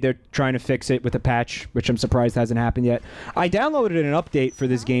apparently they're trying to fix it with a patch, which I'm surprised hasn't happened yet. I downloaded an update for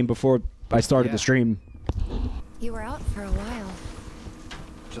this game before I started the stream. You were out for a while.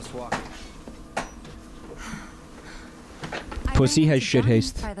 Just walking. Pussy has shit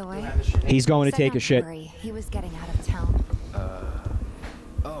haste. By the way. He's going to Said take not a shit. worry. He was getting out of town.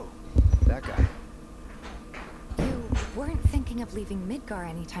 Oh, that guy. You weren't thinking of leaving Midgar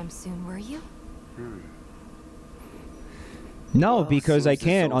anytime soon, were you? No, Well, because I seems this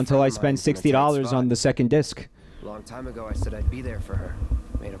can't old until I friend of spend mine's in a tight $60 on spot. the second disc. A long time ago, I said I'd be there for her.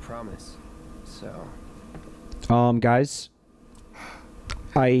 Made a promise. So, Guys,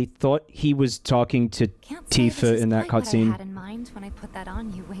 I thought he was talking to Can't say this Tifa is in that quite what I cutscene. had in mind when I put that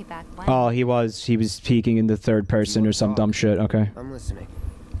on you way back when. Oh, he was. He was speaking in the third person or some dumb shit. Okay. I'm listening.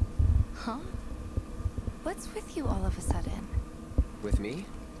 Huh? What's with you all of a sudden? With me?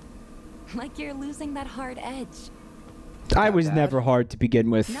 Like you're losing that hard edge. I Not was bad. never hard to begin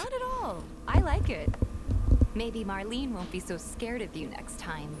with. Not at all. I like it. Maybe Marlene won't be so scared of you next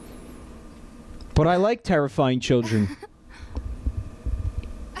time. But I like terrifying children.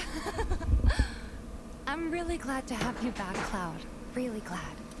 really glad to have you back, Cloud. Really glad.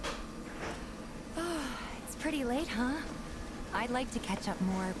 It's pretty late, huh? I'd like to catch up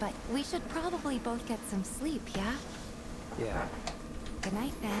more, but we should probably both get some sleep, yeah? Yeah. Good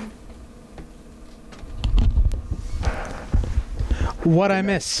night, then. What I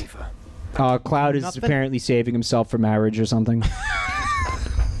miss? Cloud is Nothing? apparently saving himself for marriage or something.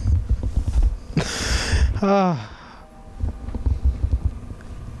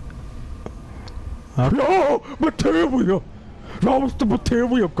 No! Materia! That was the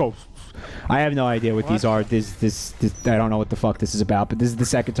materia ghosts. I have no idea what these are. This I don't know what the fuck this is about, but this is the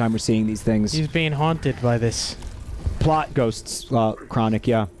second time we're seeing these things. He's being haunted by this. Plot ghosts, Chronic,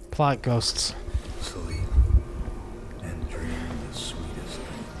 yeah. Plot ghosts. Sleep and dream the sweetest.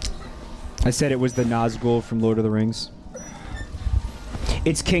 I said it was the Nazgul from Lord of the Rings.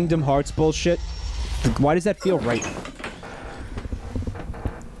 It's Kingdom Hearts bullshit. Why does that feel right?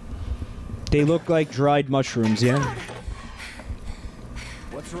 They look like dried mushrooms, yeah?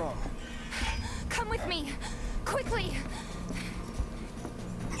 What's wrong? Come with me, quickly.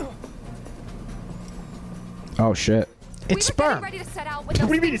 Oh shit. It's sperm. Ready to set out What do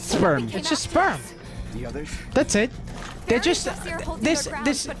you mean it's sperm? It's just sperm. The others? That's it. They're just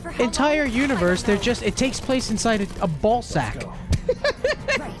this entire universe. They're just it takes place inside a ball sack.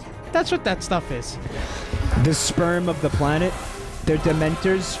 That's what that stuff is. The sperm of the planet. They're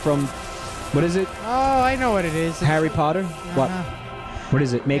Dementors from, what is it? Oh, I know what it is. Harry Potter? What? What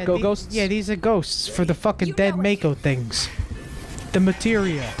is it? Mako ghosts? Yeah, these are ghosts for the fucking dead Mako things. The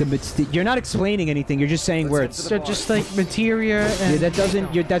materia. You're not explaining anything. You're just saying words. They're just like materia and... Yeah, that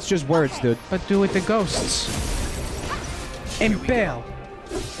doesn't... that's just words, dude. But do with the ghosts. Impale.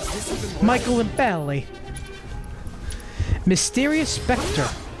 Michael Impale. Mysterious Spectre.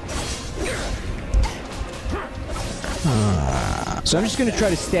 So I'm just gonna try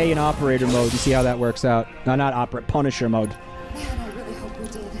to stay in operator mode and see how that works out. No, not Punisher mode. Man, I really hope we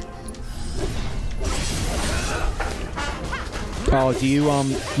did. Oh, do you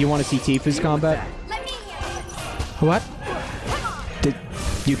want to see Tifa's combat? What?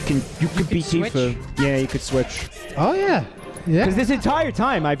 You could beat Tifa. Yeah, you could switch. Oh yeah. Yeah. Because this entire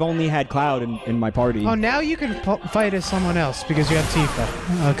time I've only had Cloud in my party. Oh, now you can fight as someone else because you have Tifa.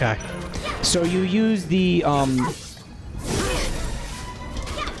 Okay. So you use the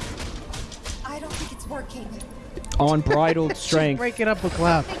I don't think it's working. unbridled strength. Break it up with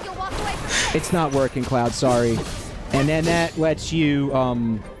Cloud. It's not working, Cloud. Sorry. And then that lets you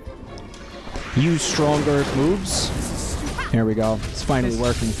use stronger moves. There we go. It's finally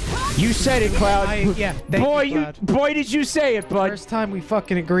working. You said it, Cloud. Yeah. Boy, did you say it, bud. First time we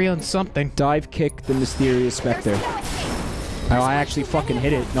fucking agree on something. Dive kick the mysterious Spectre. Oh, I actually fucking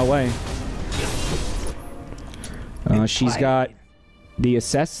hit it. No way. She's got the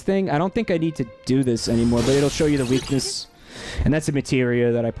assess thing. I don't think I need to do this anymore, but it'll show you the weakness. And that's a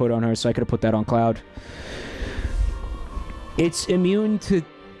materia that I put on her, so I could have put that on Cloud. It's immune to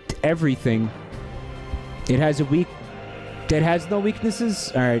everything. It has a weak... It has no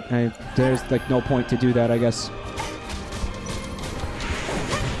weaknesses? Alright, there's like no point to do that, I guess.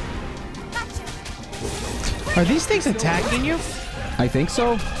 Are these things attacking you? I think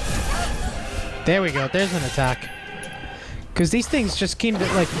so. There we go. There's an attack. Because these things just came to,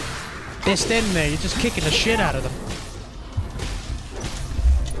 like... They're standing there. You're just kicking the shit out of them.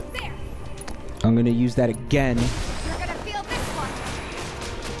 I'm gonna use that again.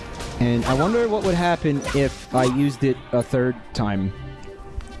 And I wonder what would happen if I used it a third time.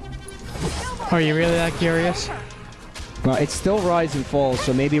 Are you really that curious? Well, it's still rise and fall,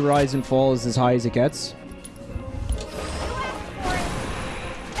 so maybe rise and fall is as high as it gets.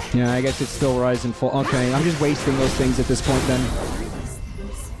 Yeah, I guess it's still rise and fall. Okay, I'm just wasting those things at this point then.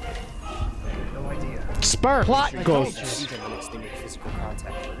 No idea. Spur! Plot ghosts!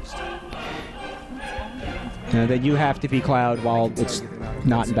 Yeah, then you have to be Cloud while it's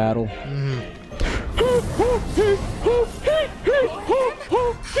not in battle. Are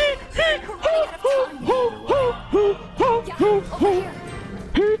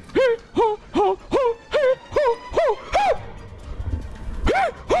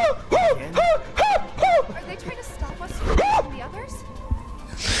they trying to stop us from the others?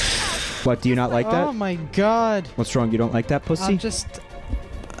 What, do you not like that? Oh my god. What's wrong? You don't like that, pussy? I'm just...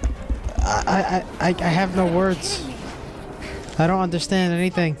 I have no words. I don't understand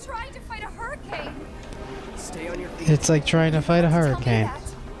anything. Trying to fight a hurricane. Stay on your feet. It's like trying to fight a hurricane.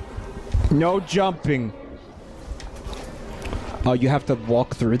 No jumping. Oh, you have to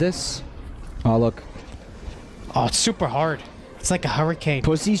walk through this? Oh, look. Oh, it's super hard. It's like a hurricane.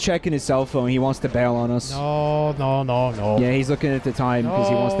 Pussy's checking his cell phone. He wants to bail on us. No, no, no, no. Yeah, he's looking at the time because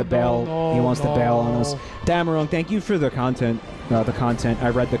he wants to bail. He wants to bail on us. Damarong, thank you for the content. I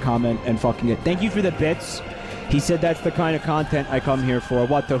read the comment and fucking it. Thank you for the bits. He said that's the kind of content I come here for.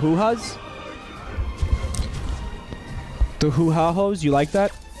 What, the hoo-has? The hoo-ha-hos? You like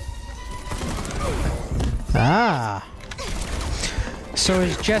that? Ah. So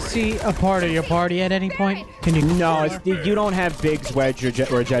is Jesse a part of your party at any point? Can you? No, you don't have Biggs, Wedge,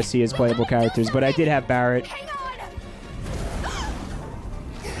 or Jesse as playable characters, but I did have Barrett.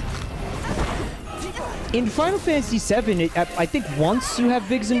 In Final Fantasy VII, I think once you have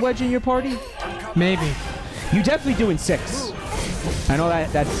Biggs and Wedge in your party. Maybe. You definitely do in 6. I know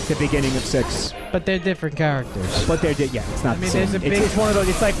that's the beginning of 6. But they're different characters. But they're yeah, it's not. I mean, there's a big. It's one of those.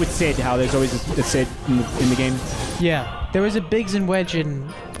 It's like with Sid, how there's always a Sid in the game. Yeah, there was a Biggs and Wedge in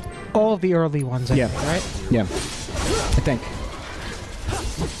all of the early ones. I think, right? Yeah, I think,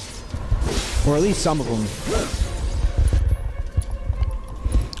 or at least some of them.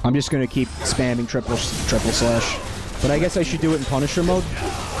 I'm just gonna keep spamming triple slash, but I guess I should do it in Punisher mode.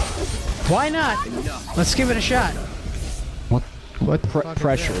 Why not? Let's give it a shot. What?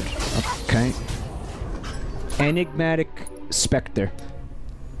 Pressured. Okay. Enigmatic Spectre.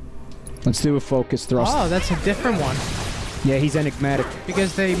 Let's do a focus thrust. Oh, that's a different one. Yeah, he's enigmatic.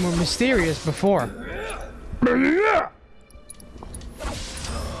 Because they were mysterious before.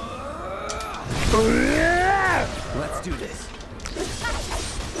 Let's do this.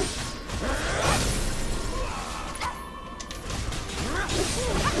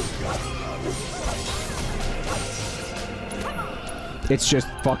 It's just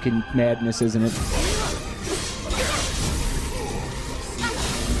fucking madness, isn't it?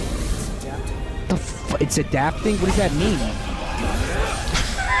 It's adapting? What does that mean?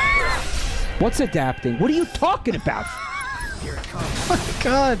 What's adapting? What are you talking about? Oh my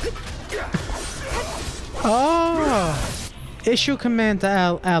god. Oh. Issue command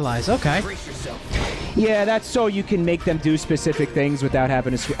to allies. Okay. Yeah, that's so you can make them do specific things without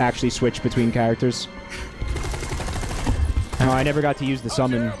having to actually switch between characters. No, I never got to use the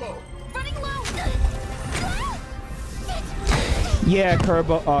summon. Yeah, Curb.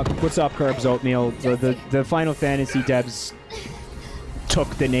 What's up, Curb's Oatmeal? The Final Fantasy devs took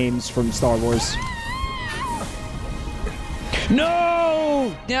the names from Star Wars.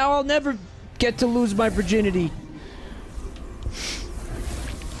 No! Now I'll never get to lose my virginity.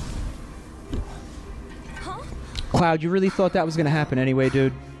 Cloud, you really thought that was gonna happen anyway,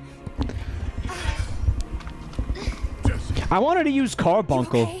 dude? I wanted to use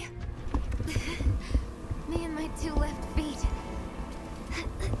Carbuncle. Okay? Me and my 2 left feet.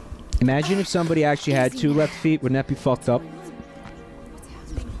 Imagine if somebody actually had 2 left feet. Wouldn't that be fucked up?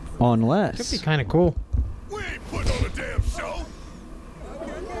 Unless. Could be kind of cool. We ain't putting on a damn show.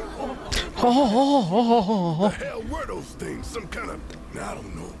 Oh. The hell were those things? Some kind of, I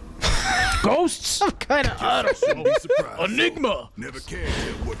don't know. Ghosts? Some kind of Don't be surprised. enigma. Never can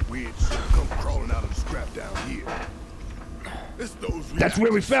tell what weird shit come crawling out of the scrap down here. It's those That's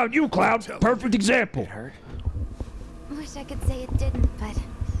where we found you, Cloud. Perfect example. Wish I could say it didn't, but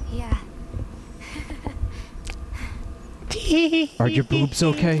yeah. Are your boobs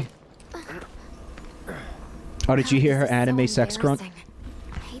okay? Oh, did you hear her anime sex grunt? I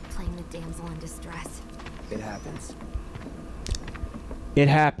hate playing the damsel in distress. It happens. It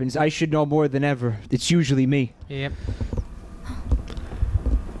happens. I should know more than ever. It's usually me. Yep.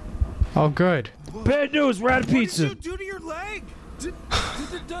 Oh, good. Bad news, we're out of pizza. What did you do to your leg?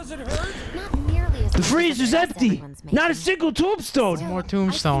 Does it hurt? Not nearly as The much as freezer's the mess empty. everyone's making. Not a single tombstone. Still, More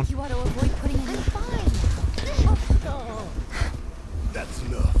tombstone. I think you ought to avoid putting it in fine. That's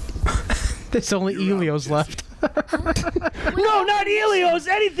enough. There's only Elios left. No, not Helios.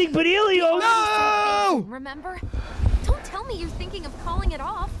 Anything but Helios. No! Remember? Don't tell me you're thinking of calling it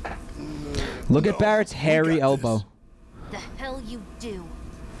off. Look at Barrett's hairy elbow. The hell you do.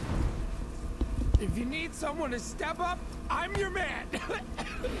 If you need someone to step up, I'm your man.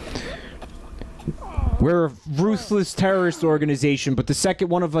 We're a ruthless terrorist organization, but the second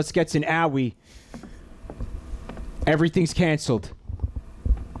one of us gets an owie, everything's canceled.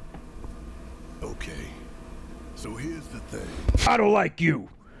 Okay. So here's the thing. I don't like you.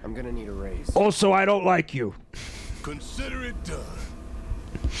 I'm gonna need a raise. Also, I don't like you. Consider it done.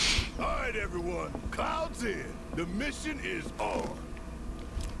 All right, everyone. Cloud's in. The mission is on.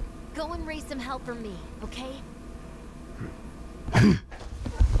 Go and raise some hell for me, okay? Listen,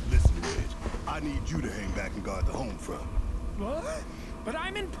 Wedge. I need you to hang back and guard the home front. What? But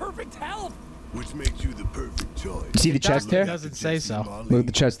I'm in perfect health. Which makes you the perfect choice. See the chest hair? Doesn't say so. Look at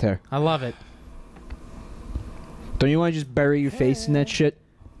the chest hair. I love it. Don't you want to just bury your face in that shit?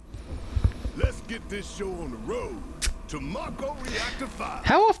 Let's get this show on the road to Mako Reactor 5.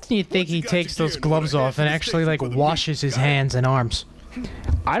 How often do you think he takes those gloves off and actually like washes his hands and arms?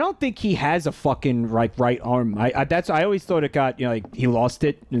 I don't think he has a fucking right arm. I always thought it got, you know, like he lost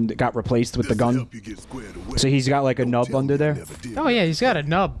it and it got replaced with the gun. So he's got like a nub under there. Oh yeah, he's got a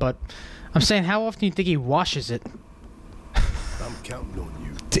nub, but I'm saying how often do you think he washes it? I'm counting on you.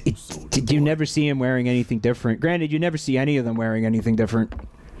 You never see him wearing anything different. Granted, you never see any of them wearing anything different.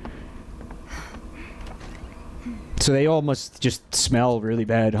 So they all must just smell really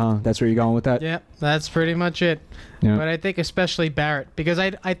bad, huh? That's where you're going with that? Yeah, that's pretty much it. Yeah. But I think especially Barrett, because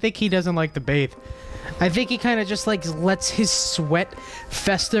I think he doesn't like to bathe. I think he kind of just like lets his sweat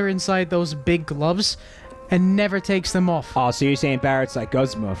fester inside those big gloves and never takes them off. Oh, so you're saying Barrett's like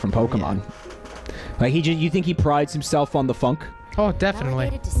Guzma from Pokemon? Yeah. Like you think he prides himself on the funk? Oh, definitely.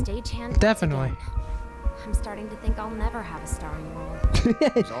 Relegated to stagehand Definitely. once again. I'm starting to think I'll never have a starring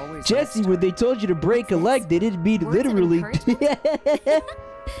role. Jesse, when they told you to break a leg, they didn't mean Words of literally.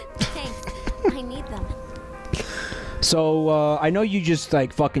 Thanks. I need them. So, I know you just,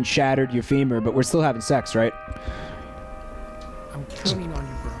 like, fucking shattered your femur, but we're still having sex, right? I'm counting on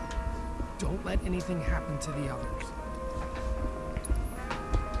you, bro. Don't let anything happen to the others.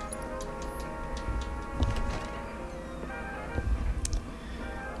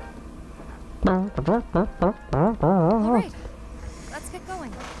 Alright, let's get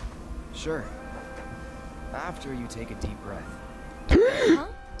going. Sure. After you take a deep breath. Huh?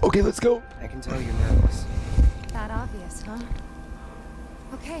 Okay, let's go. I can tell you're nervous. That obvious, huh?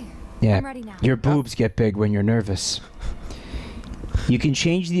 Okay, Yeah, I'm ready now. your boobs get big when you're nervous. You can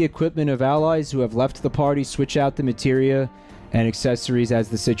change the equipment of allies who have left the party, switch out the materia and accessories as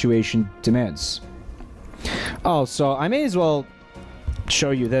the situation demands. Oh, so I may as well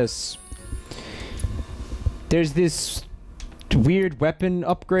show you this. There's this weird weapon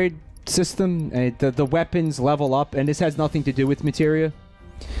upgrade system. The weapons level up, and this has nothing to do with materia.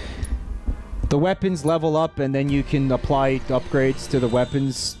 The weapons level up, and then you can apply upgrades to the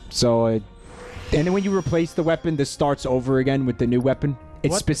weapons. So, and then when you replace the weapon, this starts over again with the new weapon.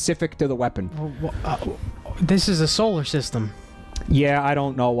 It's specific to the weapon. This is a solar system. Yeah, I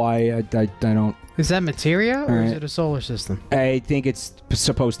don't know why. I don't. Is that materia or is it a solar system? I think it's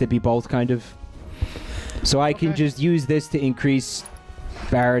supposed to be both, kind of. So I can just use this to increase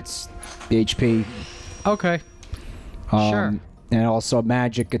Barrett's HP. Okay. Sure. And also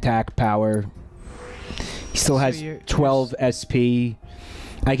magic attack power. He still has 12 SP.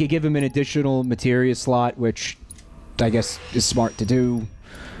 I could give him an additional materia slot, which I guess is smart to do.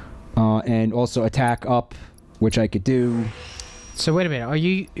 And also attack up, which I could do. So wait a minute. Do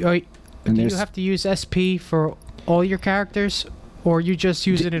you have to use SP for all your characters, or are you just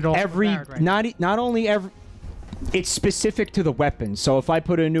using it all? Not only every. It's specific to the weapon. So if I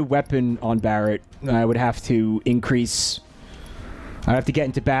put a new weapon on Barrett, I would have to increase. I'd have to get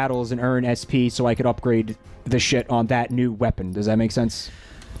into battles and earn SP so I could upgrade the shit on that new weapon. Does that make sense?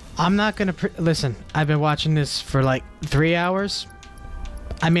 I'm not gonna listen. I've been watching this for like 3 hours.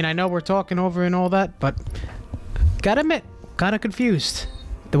 I mean, I know we're talking over and all that, but gotta admit, kind of confused.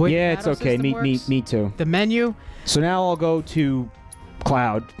 The way it's okay. Me too. The menu. So now I'll go to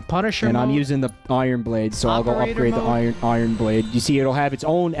Cloud. Punisher and I'm mode. using the Iron Blade, so I'll go upgrade the Iron Blade. You see, it'll have its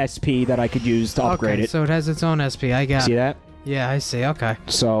own SP that I could use to upgrade it. So it has its own SP. I got. See that? Yeah, I see. Okay.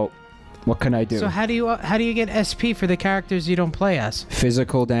 So, what can I do? So how do you get SP for the characters you don't play as?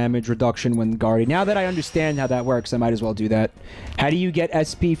 Physical damage reduction when guarding. Now that I understand how that works, I might as well do that. How do you get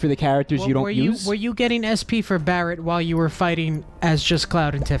SP for the characters you don't use? Were you getting SP for Barrett while you were fighting as just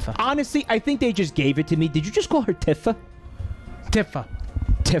Cloud and Tifa? Honestly, I think they just gave it to me. Did you just call her Tifa? Tifa.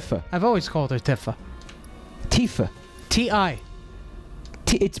 Tifa. I've always called her Tifa. Tifa. T-I.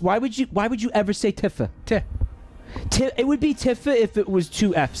 It's why would you ever say Tifa? It would be Tifa if it was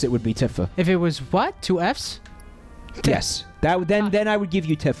 2 Fs. It would be Tifa. If it was what? 2 Fs? Yes. Then I would give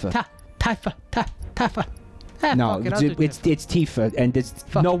you Tifa. Tifa. No, it's Tifa, and there's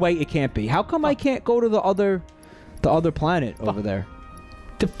no way it can't be. How come I can't go to the other planet over there?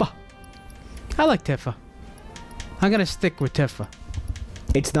 Tifa. I like Tifa. I'm gonna stick with Tifa.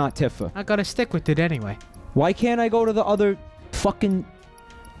 It's not Tifa. I gotta stick with it anyway. Why can't I go to the other fucking...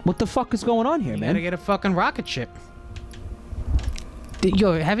 What the fuck is going on here, man? You gotta get a fucking rocket ship.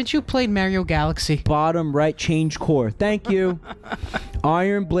 Yo, haven't you played Mario Galaxy? Bottom right, change core. Thank you.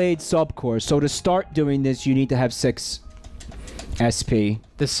 Iron Blade subcore. So to start doing this, you need to have 6 SP.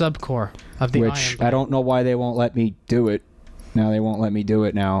 The subcore of the Iron Blade. I don't know why they won't let me do it. Now they won't let me do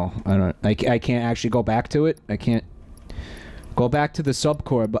it now. I can't actually go back to it. I can't Go back to the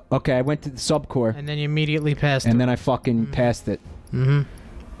subcore. But okay, I went to the subcore. And then you immediately passed And then I fucking passed it. Mm-hmm.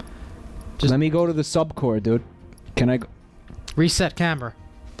 Let me go to the subcore, dude. Can I reset camera?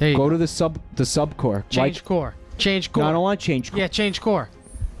 There you go. Go to the subcore. Change core. Change core. No, I don't want to change core. Yeah, change core.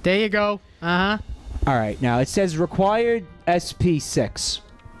 There you go. Uh-huh. All right, now it says required SP6.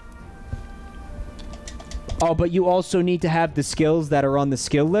 Oh, but you also need to have the skills that are on the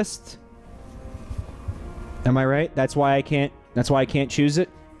skill list. Am I right? That's why I can't choose it.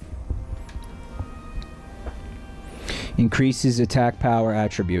 Increases attack power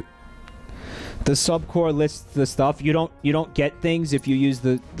attribute. The subcore lists the stuff. You don't get things if you use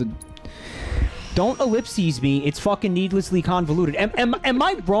the Don't ellipses me. It's fucking needlessly convoluted. Am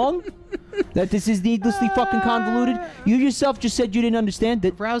I wrong? That this is needlessly fucking convoluted? You yourself just said you didn't understand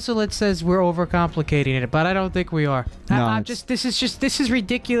it. Browserlet says we're overcomplicating it, but I don't think we are. No, this is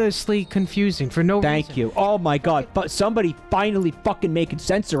ridiculously confusing for no reason. Thank you. Oh my god. But somebody finally fucking making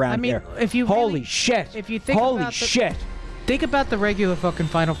sense around here. If you Holy really, shit. If you think Holy about shit. Think about the regular fucking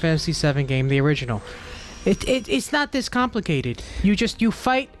Final Fantasy VII game, the original. It's not this complicated. You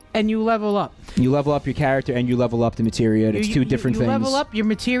fight and you level up. You level up your character and you level up the materia. It's two different things. You level up, your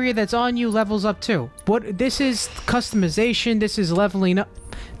materia that's on you levels up too. This is customization, this is leveling up.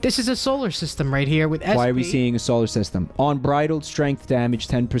 This is a solar system right here with SP. Why are we seeing a solar system? Unbridled strength damage,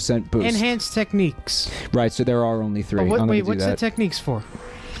 10% boost. Enhanced techniques. Right, so there are only 3. Wait, what's the techniques for?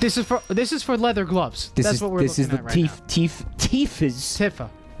 This is for leather gloves. That's what we're looking at right now.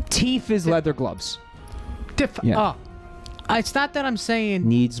 Teeth is leather gloves. Tifa. Yeah. It's not that I'm saying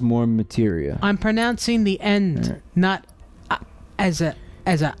needs more materia. I'm pronouncing the end not as a.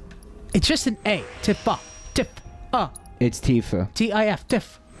 It's just an A. Tifa. It's Tifa. T-I-F.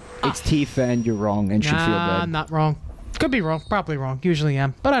 Tif. It's Tifa, and you're wrong, and should feel bad. I'm not wrong. Could be wrong. Probably wrong. Usually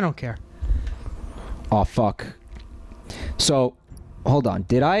am, but I don't care. Oh fuck. So, hold on.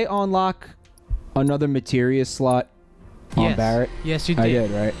 Did I unlock another materia slot on Barrett? Yes, you did. I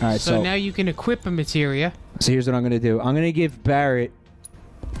did, right? All right. So now you can equip a materia. So here's what I'm gonna do. I'm gonna give Barrett.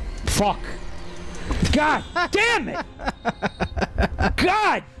 Fuck. God damn it!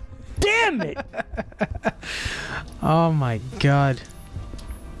 God damn it! Oh my god.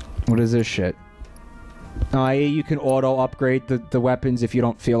 What is this shit? You can auto upgrade the weapons if you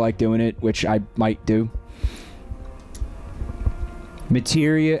don't feel like doing it, which I might do.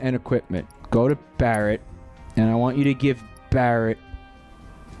 Materia and equipment. Go to Barrett, and I want you to give Barrett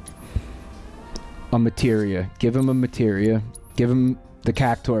a materia. Give him a materia. Give him the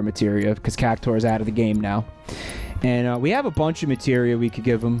Cactuar materia, because Cactuar is out of the game now. And we have a bunch of materia we could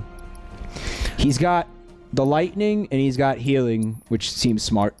give him. He's got the lightning, and he's got healing, which seems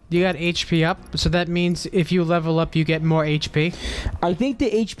smart. You got HP up, so that means if you level up, you get more HP? I think the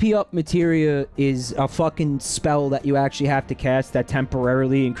HP up materia is a fucking spell that you actually have to cast that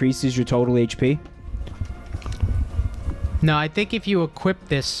temporarily increases your total HP. No, I think if you equip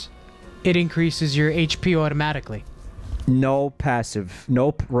this, it increases your HP automatically. No, passive.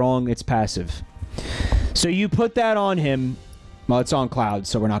 Nope, wrong, it's passive. So you put that on him. Well, it's on Cloud,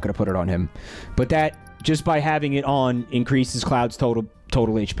 so we're not going to put it on him. But that, just by having it on, increases Cloud's total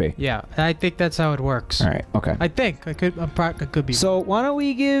HP. Yeah, I think that's how it works. All right, okay. I think. I could be. So why don't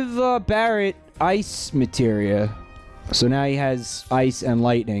we give Barrett ice materia? So now he has ice and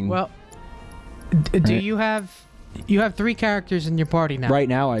lightning. Well, do you have... You have 3 characters in your party now. Right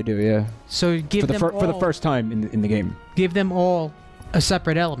now I do, yeah. So give them all, for the first time in the game. Give them all a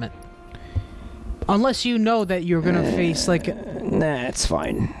separate element. Unless you know that you're going to face like... Nah, it's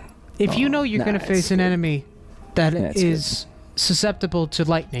fine. If you know you're going to face an enemy that is susceptible to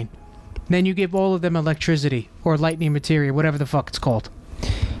lightning, then you give all of them electricity or lightning materia, whatever the fuck it's called.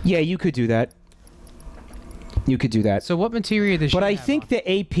 Yeah, you could do that. You could do that. So what materia does she But I have think the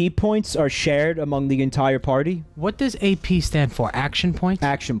AP points are shared among the entire party. What does AP stand for? Action points?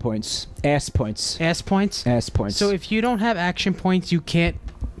 Action points. Ass points. Ass points? Ass points. So if you don't have action points, you can't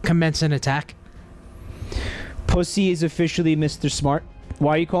commence an attack? Pussy is officially Mr. Smart.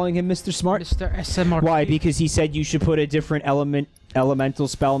 Why are you calling him Mr. Smart? Mr. SMRP. Why? Because he said you should put a different elemental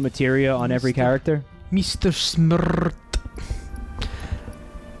spell materia on every character? Mr. Smart.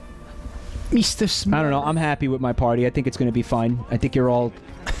 Mr. Smart. I don't know. I'm happy with my party. I think it's going to be fine. I think you're all...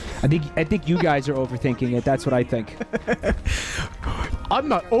 I think you guys are overthinking it. That's what I think. I'm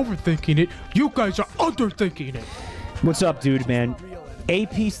not overthinking it. You guys are underthinking it. What's up, dude, man?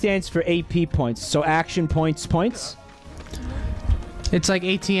 AP stands for AP points. So action points. It's like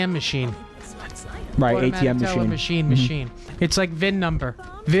ATM machine. Right, Automatic ATM machine. Machine. It's like VIN number.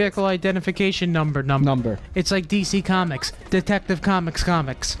 Vehicle identification number. Number. It's like DC Comics. Detective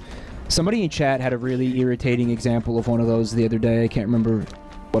Comics. Somebody in chat had a really irritating example of one of those the other day. I can't remember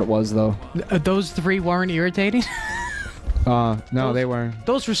what it was, though. Those three weren't irritating? No, they weren't.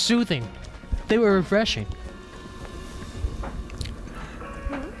 Those were soothing. They were refreshing.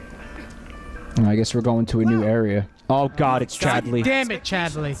 I guess we're going to a new area. Oh God, it's Chadley. Damn it,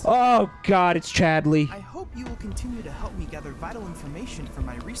 Chadley. Oh God, it's Chadley. I hope you will continue to help me gather vital information for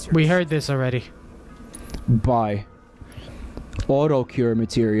my research. We heard this already. Bye. Auto cure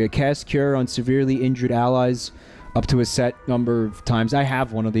materia. Cast cure on severely injured allies up to a set number of times. I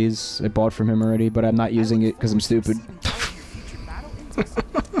have one of these. I bought from him already, but I'm not using it because I'm stupid.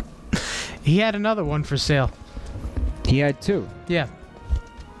 He had another one for sale. He had two. Yeah.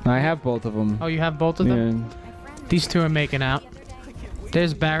 I have both of them. Oh, you have both of them? Yeah. These two are making out.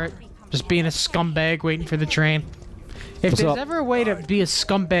 There's Barrett, just being a scumbag waiting for the train. If there's ever a way to be a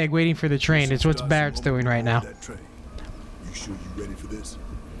scumbag waiting for the train, it's what Barrett's doing right now. You sure you ready for this?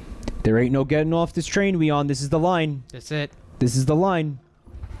 There ain't no getting off this train we on. This is the line. That's it. This is the line.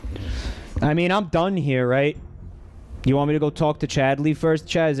 I mean, I'm done here, right? You want me to go talk to Chadley first?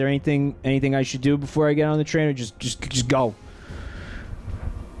 Chad, is there anything I should do before I get on the train, or just go?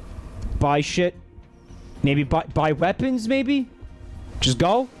 Buy shit? Maybe buy weapons, maybe? Just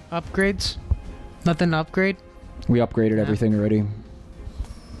go? Upgrades? Nothing to upgrade? We upgraded everything already.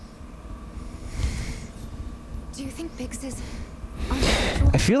 Do you think Biggs is...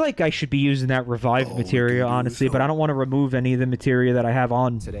 I feel like I should be using that revived materia, honestly, but I don't want to remove any of the materia that I have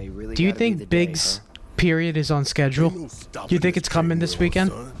on. Do you think Biggs' period is on schedule? Do you think it's coming this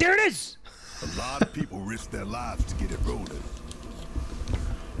weekend? There it is! A lot of people risk their lives to get it rolling.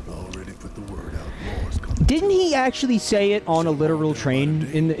 Already put the word out. War's coming. Didn't he actually say it on a literal train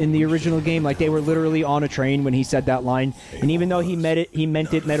in the original game? Like they were literally on a train when he said that line. And even though he meant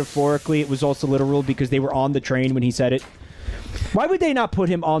it metaphorically, it was also literal because they were on the train when he said it. Why would they not put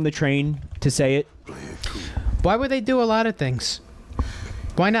him on the train to say it? Why would they do a lot of things?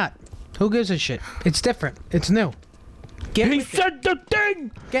 Why not? Who gives a shit? It's different. It's new. He said the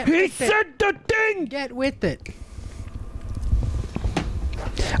thing! He said the thing! Get with it.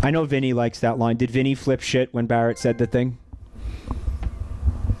 I know Vinny likes that line. Did Vinny flip shit when Barrett said the thing?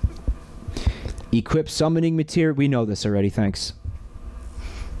 Equip summoning materia. We know this already, thanks.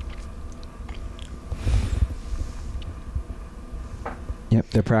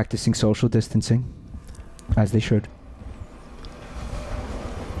 Yep, they're practicing social distancing. As they should.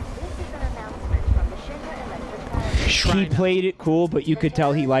 He played it cool, but you could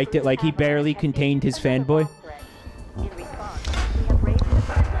tell he liked it. Like, he barely contained his fanboy.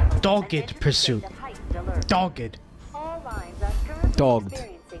 Dogged pursuit. Dogged. Dogged.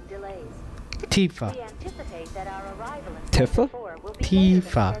 Tifa. Tifa?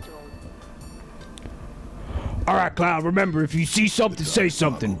 Tifa. Alright, Clown, remember, if you see something, say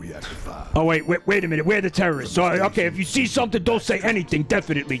something. Oh, wait a minute. We're the terrorists. So, okay, if you see something, don't say anything.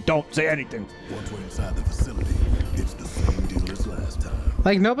 Definitely don't say anything. Once we're inside the facility, it's the same deal as last time.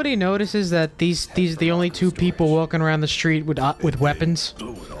 Like, nobody notices that these are the only two people walking around the street with weapons.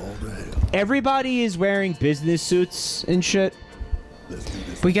 Everybody is wearing business suits and shit.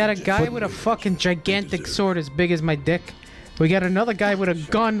 We got a guy with a fucking gigantic sword as big as my dick. We got another guy with a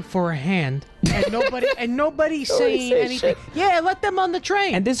gun for a hand, and nobody's saying anything. Yeah, let them on the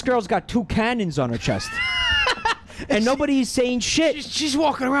train. And this girl's got 2 cannons on her chest. And nobody's saying shit. She's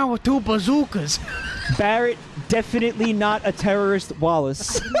walking around with 2 bazookas. Barrett, definitely not a terrorist,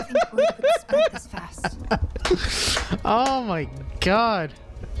 Wallace. Oh my god.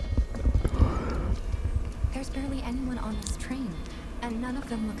 There's barely anyone on this train, and none of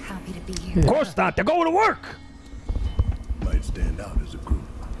them look happy to be here. Of course not. They're going to work. Might stand out as a group.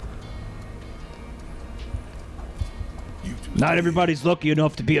 Not everybody's lucky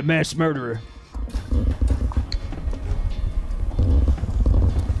enough to be a mass murderer.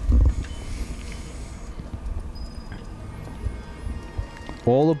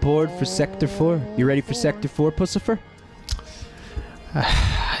 All aboard for Sector 4. You ready for Sector 4, Pussifer?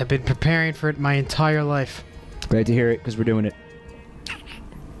 I've been preparing for it my entire life. Glad to hear it, because we're doing it.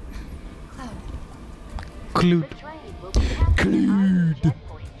 Clued. Clued.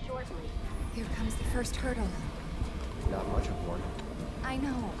 Here comes the first hurdle. Not much of one. I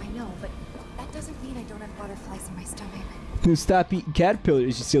know, but that doesn't mean I don't have butterflies in my stomach. Stop eating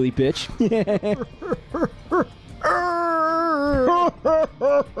caterpillars, you silly bitch. Would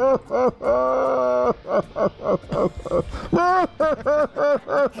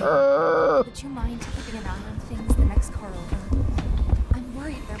you mind keeping an eye on things the next car over? I'm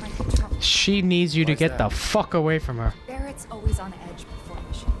worried there might be trouble. She needs you to get the fuck away from her. Barrett's always on edge before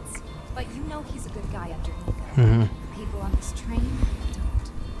missions, but you know he's a good guy underneath it. People on this train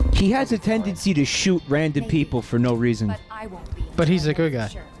don't. He has a tendency to shoot random people for no reason. But I won't be. But he's a good guy.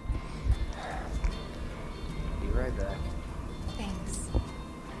 Sure. Be right back. Thanks.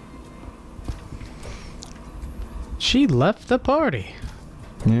 She left the party.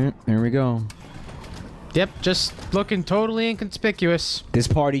 Yeah, there we go. Yep, just looking totally inconspicuous. This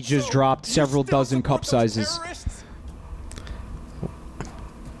party just dropped several dozen cup sizes.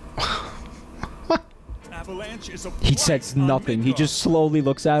 He says nothing. He just slowly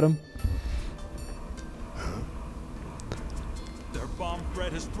looks at him. Their bomb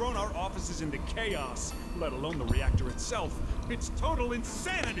threat has thrown our offices into chaos, let alone the reactor itself. It's total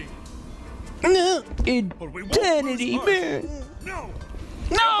insanity. Insanity, man. No.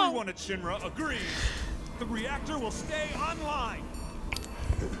 No. Everyone at Shinra agrees. The reactor will stay online.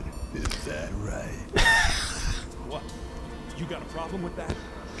 Is that right? What? You got a problem with that?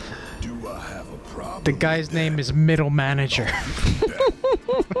 Do I have a problem? The guy's name is Middle Manager. He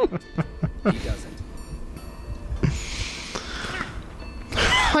doesn't.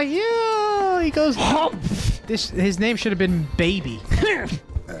 Oh yeah, he goes. His name should have been Baby.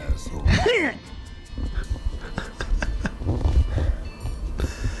 Asshole.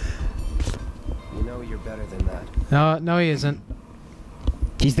 You know you're better than that. No, he isn't.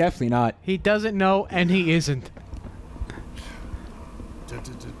 He's definitely not. He doesn't know, and he isn't. What?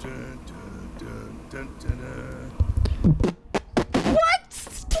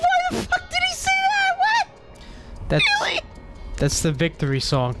 Why the fuck did he say that? What? That's Really? that's the victory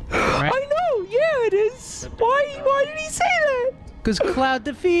song, right? I know. Yeah, it is. Why did he say that? Because Cloud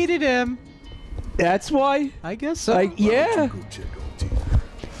defeated him. That's why? I guess so. Like, yeah. Go check on Tina.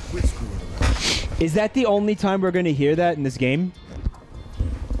 Quit screwing around. Is that the only time we're gonna hear that in this game?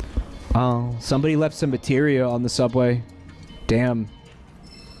 Oh, somebody left some materia on the subway. Damn.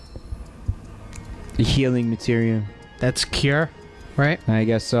 The healing materia. That's Cure, right? I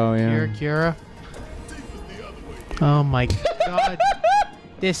guess so, yeah. Cura. Oh my god.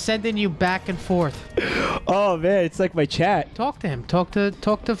 They're sending you back and forth. Oh man, it's like my chat. Talk to him. Talk to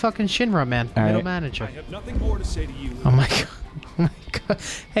fucking Shinra, man. All Middle right. manager. I have nothing more to say to you. Oh my god. Oh my god.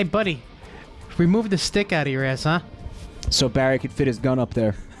 Hey, buddy. Remove the stick out of your ass, huh? So Barry could fit his gun up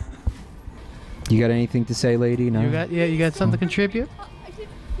there. You got anything to say, lady? No. You got something to contribute? I didn't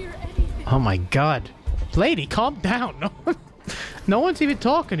hear anything. Oh my god. Lady, calm down. No one's even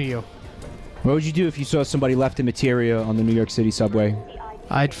talking to you. What would you do if you saw somebody left in materia on the New York City subway?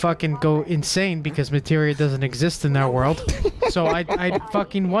 I'd fucking go insane because materia doesn't exist in our world. So I'd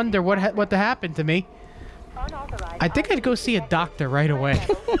fucking wonder what happened to me. I think I'd go see a doctor right away.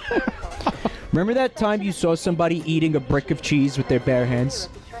 Remember that time you saw somebody eating a brick of cheese with their bare hands?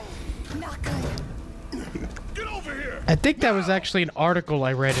 I think that was actually an article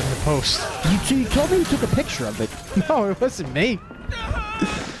I read in the Post. You told me you took a picture of it. No, it wasn't me.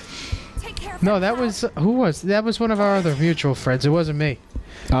 No, that was that was one of our other mutual friends. It wasn't me.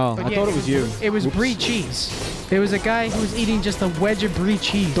 Oh, But I yeah, thought it was you. It was brie cheese. It was a guy who was eating just a wedge of brie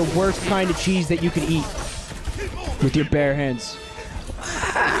cheese. The worst kind of cheese that you could eat with your bare hands.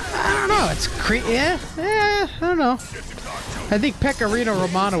 I don't know. It's yeah, I don't know. I think Pecorino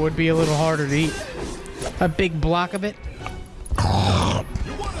Romano would be a little harder to eat. A big block of it.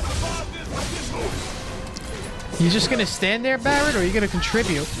 You just gonna stand there, Barrett, or are you gonna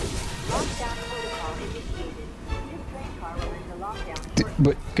contribute?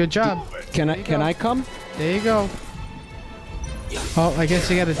 But good job. Can I come? There you go. Oh, I guess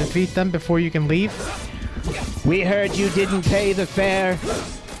you gotta defeat them before you can leave. We heard you didn't pay the fare.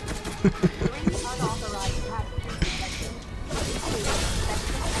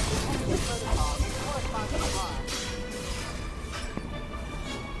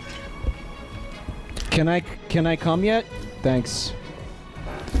 Can I come yet? Thanks.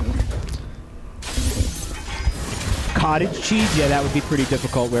 Cottage cheese? Yeah, that would be pretty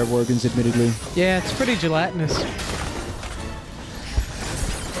difficult, Rare Worgans, admittedly. Yeah, it's pretty gelatinous.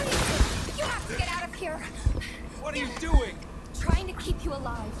 You have to get out of here. What are you doing? Trying to keep you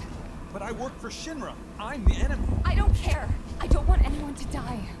alive. But I work for Shinra. I'm the enemy. I don't care. I don't want anyone to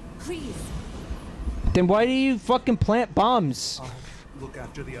die. Please. Then why do you fucking plant bombs? I'll look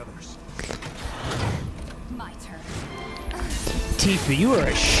after the others. My turn. Tifa, you are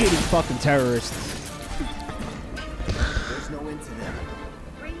a shitty fucking terrorist. There's no end to them.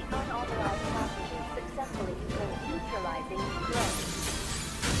 3 unauthorized hostages successfully controlled, neutralizing threat.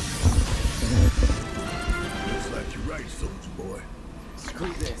 Looks like you're right, soldier boy.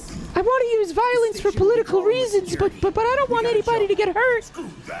 Screw this. I want to use violence for political reasons, but I don't want anybody to get hurt. Screw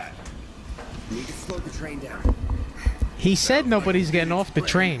that. We need to slow the train down. He said nobody's getting off the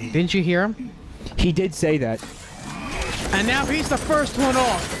train. Didn't you hear him? He did say that. And now he's the first one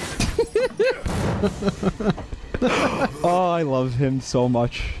off. Oh, I love him so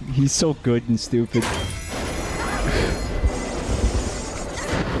much. He's so good and stupid.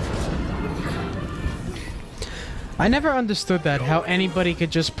 I never understood that, how anybody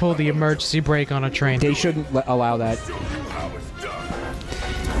could just pull the emergency brake on a train. They shouldn't allow that.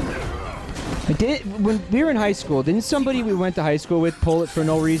 When we were in high school, didn't somebody we went to high school with pull it for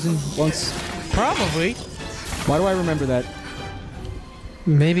no reason once? Probably. Why do I remember that?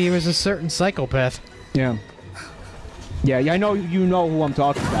 Maybe it was a certain psychopath. Yeah. Yeah, I know you know who I'm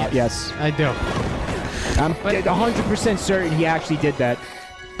talking about, yes. I do. I'm 100% certain he actually did that.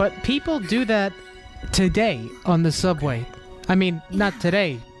 But people do that today on the subway. I mean, not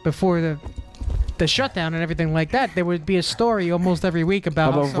today, before the shutdown and everything like that. There would be a story almost every week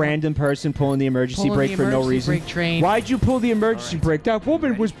about a random person pulling the emergency brake for no reason. Why'd you pull the emergency brake? That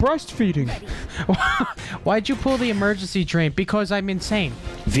woman was breastfeeding. Why'd you pull the emergency train? Because I'm insane.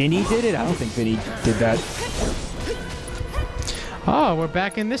 Vinny did it? I don't think Vinny did that. Oh, we're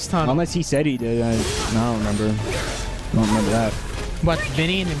back in this tunnel. Unless he said he did. I don't remember. I don't remember that. What,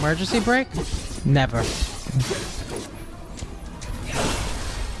 Vinny in the emergency brake? Never.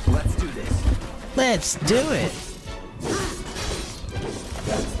 Let's do this. Let's do it.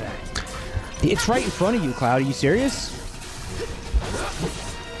 It's right in front of you, Cloud. Are you serious?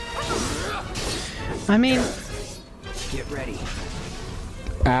 I mean... Get ready.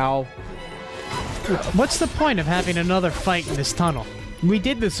 Ow. What's the point of having another fight in this tunnel? We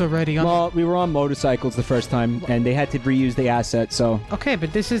did this already on... Well, we were on motorcycles the first time, and they had to reuse the asset, so... Okay,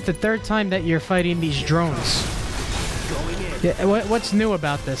 but this is the third time that you're fighting these drones. Going in. Yeah, what's new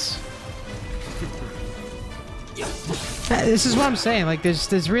about this? This is what I'm saying. Like,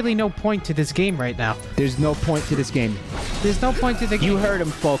 there's really no point to this game right now. There's no point to this game. There's no point to the game. You heard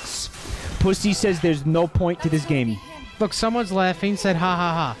him, folks. Pussy says there's no point to this game. Look, someone's laughing, said ha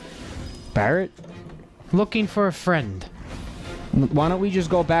ha ha. Barrett? Looking for a friend. Why don't we just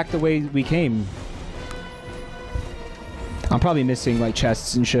go back the way we came? I'm probably missing, like,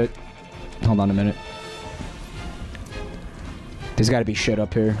 chests and shit. Hold on a minute. There's gotta be shit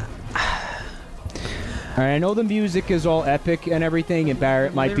up here. Alright, I know the music is all epic and everything, and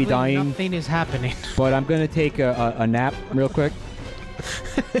Barrett might be dying. Nothing is happening. But I'm gonna take a nap real quick.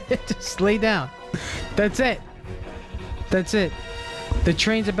 Just lay down. That's it. That's it. The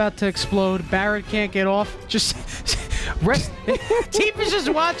train's about to explode. Barrett can't get off. Just rest. Teep is just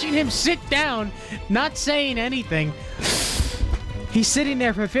watching him sit down, not saying anything. He's sitting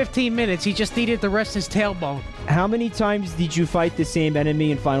there for 15 minutes. He just needed to rest his tailbone. How many times did you fight the same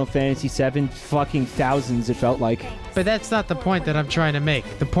enemy in Final Fantasy VII? Fucking thousands, it felt like. But that's not the point that I'm trying to make.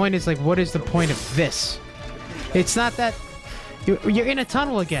 The point is, like, what is the point of this? It's not that... You're in a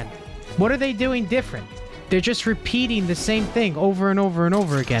tunnel again. What are they doing different? They're just repeating the same thing over and over and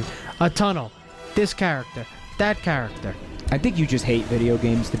over again. A tunnel. This character. That character. I think you just hate video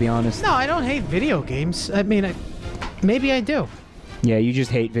games, to be honest. No, I don't hate video games. I mean, maybe I do. Yeah, you just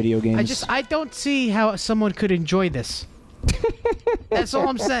hate video games. I don't see how someone could enjoy this. That's all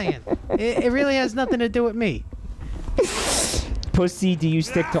I'm saying. It really has nothing to do with me. Pussy, do you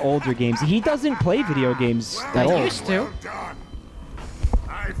stick to older games? He doesn't play video games at all. I used to. Well done.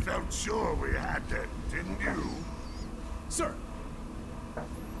 I felt sure we had that, didn't you? Sir.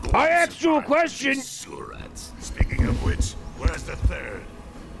 I asked you a question. Surats. Speaking of which, where's the third?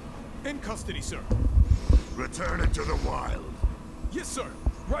 In custody, sir. Return it to the wild. Yes, sir.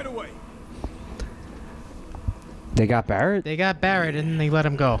 Right away. They got Barrett? They got Barrett and they let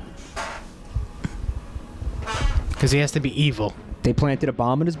him go. Because he has to be evil. They planted a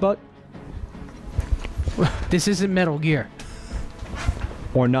bomb in his butt? This isn't Metal Gear.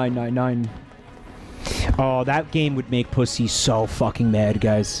 Or 999. Oh, that game would make Pussy so fucking mad,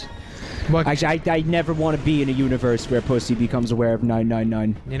 guys. What? Actually, I never want to be in a universe where Pussy becomes aware of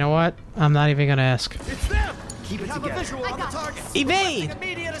 999. You know what? I'm not even gonna ask. It's them! Keep it together. Visual on the target. Evade!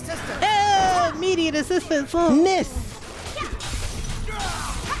 Immediate assistance. Oh, immediate assistance. Oh. Miss!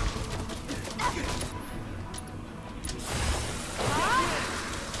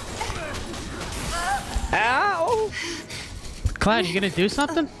 Ow! Cloud, you gonna do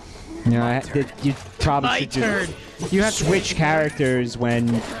something? Yeah, you probably should just You have switch characters when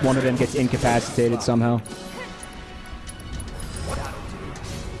one of them gets incapacitated somehow.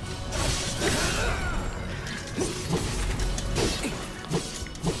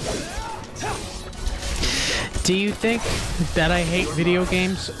 Do you think that I hate video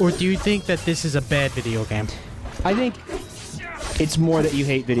games, or do you think that this is a bad video game? I think it's more that you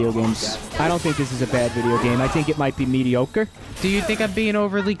hate video games. I don't think this is a bad video game. I think it might be mediocre. Do you think I'm being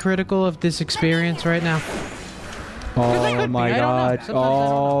overly critical of this experience right now? Oh my god.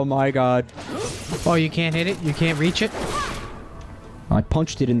 Oh my god. Oh, you can't hit it? You can't reach it? I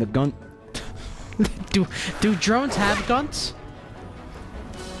punched it in the gun. Do drones have guns?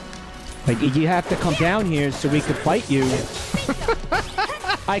 Like, you have to come down here so we could fight you.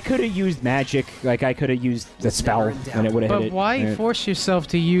 I could have used magic. Like, I could have used the spell and it would have hit it. But why force yourself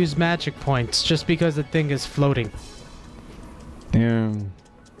to use magic points just because the thing is floating? Yeah.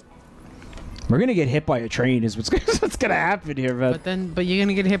 We're gonna get hit by a train is what's gonna happen here, man. But you're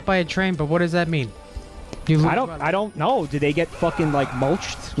gonna get hit by a train, but what does that mean? I don't know. Do they get fucking like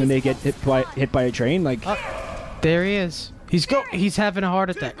mulched when they get hit by a train? Like, there he is. He's having a heart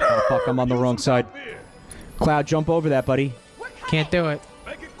attack. Oh fuck! I'm on the wrong side. Cloud, jump over that, buddy. Can't do it.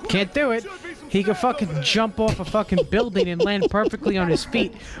 Can't do it. He could fucking jump off a fucking building and land perfectly on his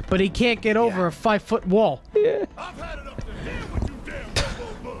feet, but he can't get over a 5-foot wall. Yeah.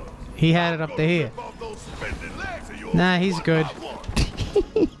 He had it up to here. Nah, he's good.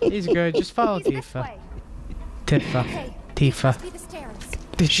 He's good. Just follow Tifa. Tifa.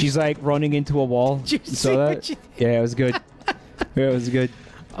 She's like running into a wall. Did you You saw that? Yeah, it was good. Yeah, it was good.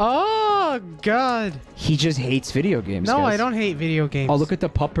 Oh, God. He just hates video games, No, guys. I don't hate video games. Oh, look at the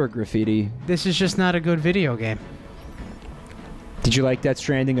pupper graffiti. This is just not a good video game. Did you like Death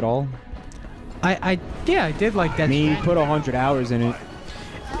Stranding at all? Yeah, I did like that. Me, put 100 hours in it.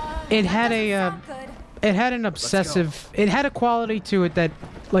 It had it had an obsessive, it had a quality to it that,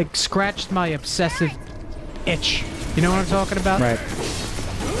 like, scratched my obsessive itch. You know what I'm talking about? Right.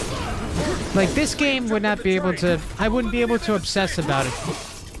 Like, this game would not be able to, I wouldn't be able to obsess about it.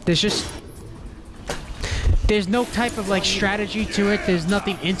 There's no type of, like, strategy to it. There's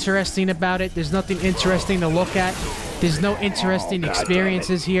nothing interesting about it. There's nothing interesting to look at. There's no interesting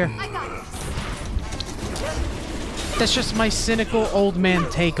experiences here. That's just my cynical old man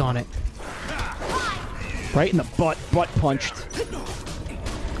take on it. Right in the butt punched.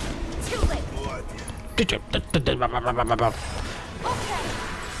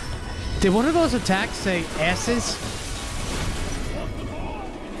 Did one of those attacks say asses?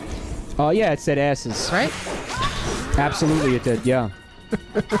 Oh, yeah, it said asses. Right? Absolutely it did, yeah.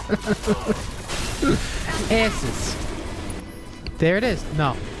 Asses. There it is.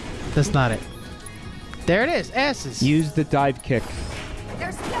 No, that's not it. There it is. Asses. Use the dive kick.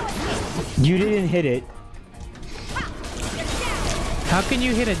 You didn't hit it. How can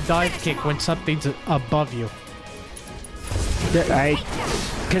you hit a dive kick when something's above you?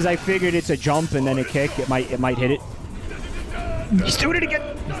 Because I figured it's a jump and then a kick. It might hit it. He's doing it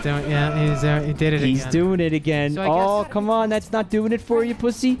again. He's doing, yeah, he did it again. He's doing it again. So oh, come on. That's not doing it for you,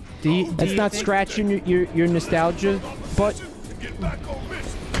 pussy. That's not scratching your nostalgia butt.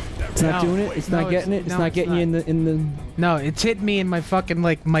 It's not doing it. It's not getting it. It's not getting you in the. No, it's hit me in my fucking,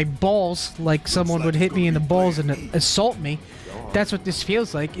 like, my balls, like someone would hit me in the balls and assault me. That's what this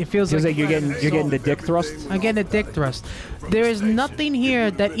feels like. It feels like you're getting the dick thrust. I'm getting a dick thrust. There is nothing here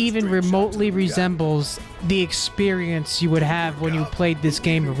that even remotely resembles the experience you would have when you played this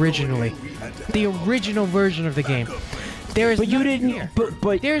game originally. The original version of the game. There is but you didn't. Here.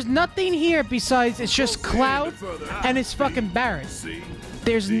 But there's nothing here besides it's just Cloud and it's fucking Barret.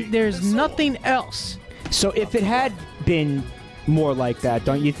 There's nothing else. So if it had been more like that,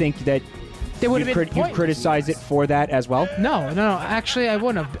 don't you think that you'd criticize it for that as well? No. Actually, I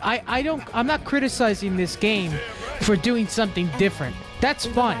wouldn't have. I'm not criticizing this game for doing something different. That's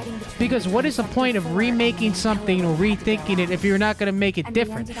fine. Because what is the point of remaking something or rethinking it if you're not going to make it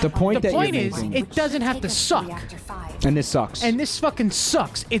different? The point is, it doesn't have to suck. And this sucks. And this fucking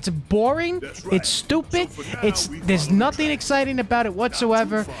sucks. It's boring. It's stupid. There's nothing exciting about it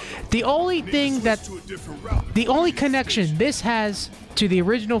whatsoever. The only connection this has to the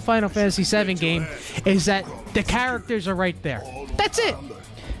original Final Fantasy VII game is that the characters are right there. That's it. All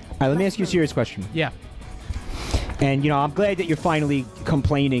right, let me ask you a serious question. Yeah. And, you know, I'm glad that you're finally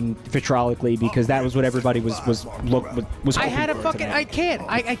complaining vitriolically because that was what everybody was hoping I had a for fucking... tonight. I can't.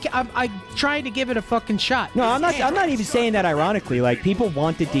 I'm trying to give it a fucking shot. No, I'm not even saying that ironically. Like, people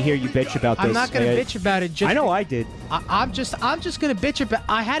wanted to hear you bitch about this. I'm not going to bitch about it. I know I did. I'm just going to bitch about...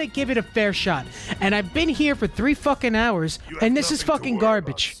 I had to give it a fair shot. And I've been here for 3 fucking hours, and this is fucking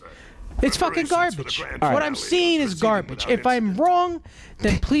garbage. It's fucking garbage. Right. What I'm seeing is garbage. If I'm wrong,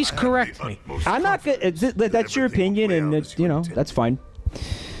 then please correct me. I'm not good. That's your opinion, and it's, you know, that's fine.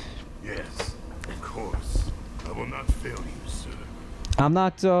 Yes, of course. I will not fail you, sir. I'm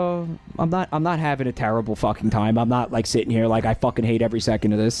not having a terrible fucking time. I'm not like sitting here like I fucking hate every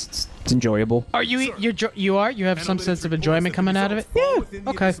second of this. It's enjoyable. Are you? You are? You have some sense of enjoyment coming out of it? Yeah.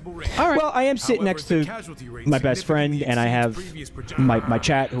 Okay. All right. Well, I am sitting next to my best friend, and I have my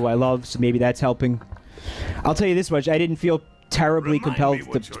chat who I love, so maybe that's helping. I'll tell you this much: I didn't feel terribly compelled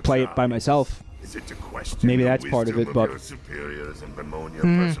to play it by myself. Is it to question Maybe the that's part of it, wisdom but your superiors and bemoan your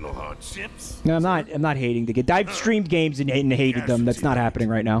personal hardships? no, I'm not hating the game. I've streamed games and hated them. That's not happening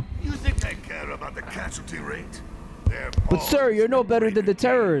right now. You think they care about the casualty rate? But sir, you're no better than the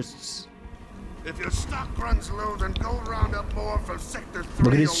terrorists. If your stock runs low, then go round up more from Sector 3.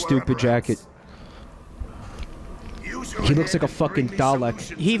 Look at his or stupid wherever jacket. else. He looks like a fucking Dalek.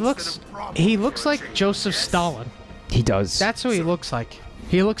 He looks like Joseph Stalin. He does. That's who he looks like.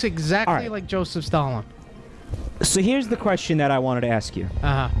 He looks exactly like Joseph Stalin. So here's the question that I wanted to ask you.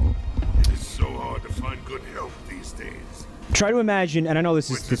 It is so hard to find good help these days. Try to imagine, and I know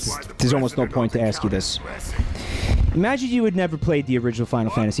there's almost no point to ask you this. Imagine you had never played the original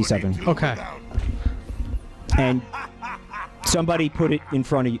Final Fantasy VII. Okay. And somebody put it in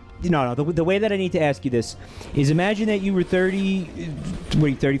front of you. No, the way that I need to ask you this is imagine that you were 30, what are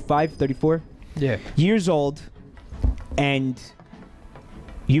you, 35, 34? Yeah. Years old, and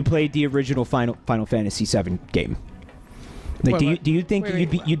you played the original Final Fantasy VII game. Like, do you think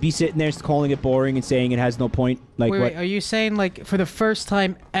you'd be sitting there calling it boring and saying it has no point? Like, wait, are you saying like for the first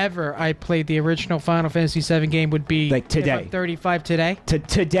time ever I played the original Final Fantasy VII game would be like today? If I'm 35 today.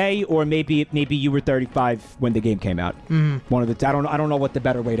 Today, or maybe you were 35 when the game came out. One of the I don't know what the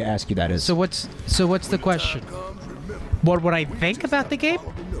better way to ask you that is. So what's the question? What would I think about the game?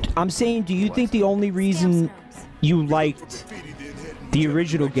 I'm saying, do you think the only reason you liked the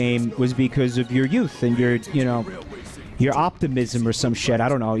original game was because of your youth and your optimism or some shit? I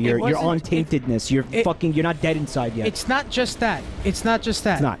don't know. Your untaintedness. You're not dead inside yet. It's not just that. It's not just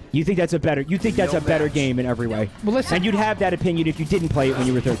that. It's not. You think that's a better game in every way. Well, listen. And you'd have that opinion if you didn't play it when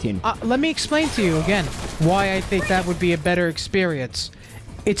you were 13. Let me explain to you again why I think that would be a better experience.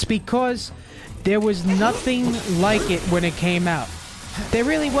 It's because there was nothing like it when it came out. There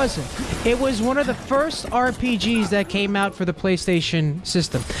really wasn't. It was one of the first RPGs that came out for the PlayStation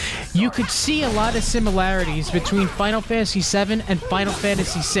system. You could see a lot of similarities between Final Fantasy VII and Final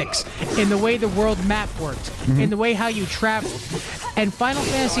Fantasy VI in the way the world map worked, in the way how you traveled. And Final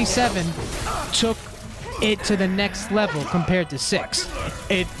Fantasy VII took it to the next level compared to 6.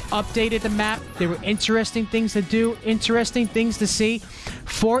 It updated the map. There were interesting things to do, interesting things to see.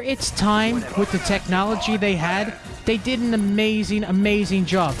 For its time, with the technology they had, they did an amazing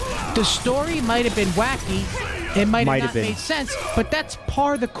job. The story might have been wacky. It might have not made sense, but that's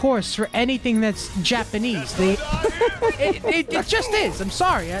par the course for anything that's Japanese. It just is. I'm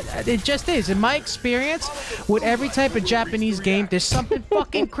sorry. It just is. In my experience, with every type of Japanese game, there's something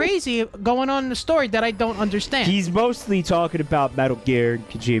fucking crazy going on in the story that I don't understand. He's mostly talking about Metal Gear,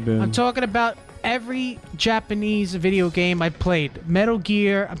 Kojima. I'm talking about every Japanese video game I played. Metal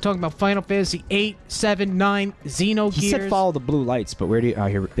Gear, I'm talking about Final Fantasy 8, 7, 9, Xenogears. He said follow the blue lights, but where do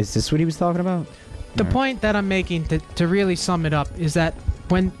you... is this what he was talking about? The point that I'm making, to really sum it up, is that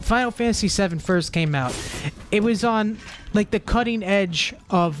when Final Fantasy VII first came out, it was on like the cutting edge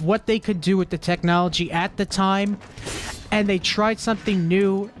of what they could do with the technology at the time, and they tried something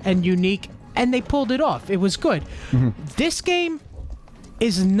new and unique, and they pulled it off. It was good. This game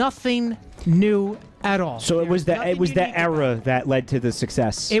is nothing new at all. So it was the era that led to the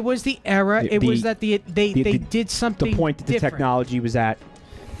success. It was the era. It was that they did something. The point that the technology was at.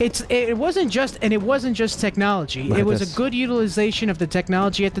 It wasn't just technology. It was a good utilization of the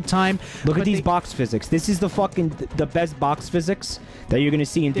technology at the time. Look at these box physics. This is the best box physics that you're going to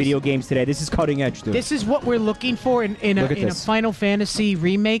see in video games today. This is cutting edge, dude. This is what we're looking for in a Final Fantasy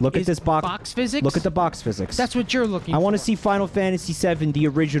remake. Look at this box physics. Look at the box physics. That's what you're looking for. I want to see Final Fantasy VII, the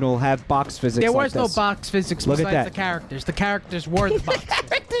original, have box physics. There was no box physics Look besides at the characters. The characters were the box physics.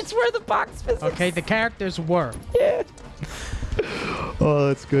 Characters were the box physics. Okay, the characters were. Yeah. Oh,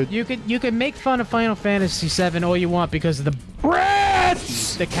 that's good. You can make fun of Final Fantasy VII all you want because of the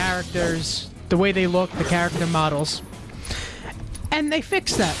rats, the characters, the way they look, the character models, and they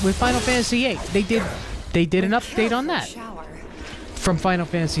fixed that with Final Fantasy VIII. They did an update on that from Final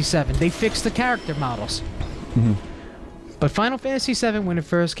Fantasy VII. They fixed the character models. But Final Fantasy VII, when it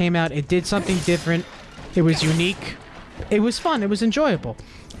first came out, it did something different. It was unique. It was fun. It was enjoyable.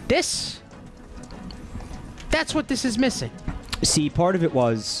 That's what this is missing. See, part of it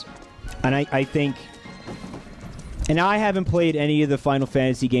was, and I think, and I haven't played any of the Final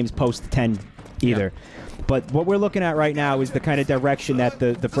Fantasy games post 10 either, but what we're looking at right now is the kind of direction that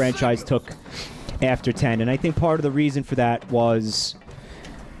the franchise took after 10, and I think part of the reason for that was,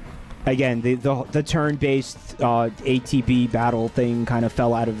 again, the turn-based ATB battle thing kind of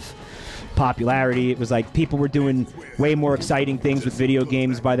fell out of popularity. It was like people were doing way more exciting things with video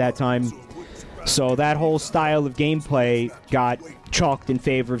games by that time. So that whole style of gameplay got chalked in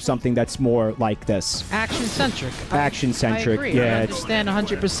favor of something that's more like this. Action-centric. Action-centric, I agree. yeah. I understand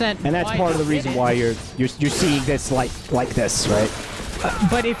 100%. And that's part of the reason why you're seeing this like this, right?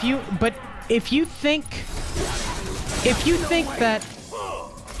 But if you think that,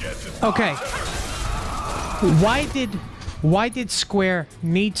 okay, why did Square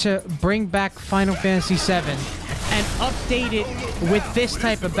need to bring back Final Fantasy VII and update it with this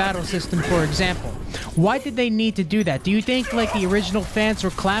type of battle system, for example? Why did they need to do that? Do you think like the original fans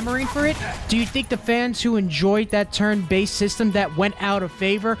were clamoring for it? Do you think the fans who enjoyed that turn-based system that went out of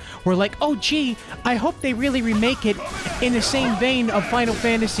favor were like, oh gee, I hope they really remake it in the same vein of Final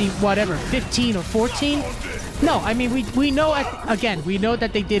Fantasy, whatever, 15 or 14? No, I mean, we know, again, we know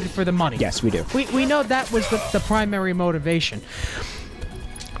that they did it for the money. Yes, we do. We know that was the primary motivation.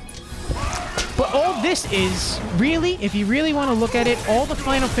 But all this is, really, if you really want to look at it, all the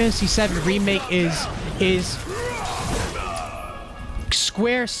Final Fantasy VII Remake is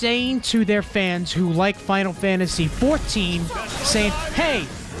Square saying to their fans who like Final Fantasy XIV, saying, hey,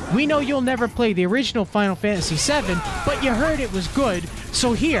 we know you'll never play the original Final Fantasy VII, but you heard it was good,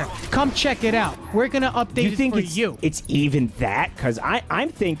 so here, come check it out. We're going to update it for you. It's even that? Because I'm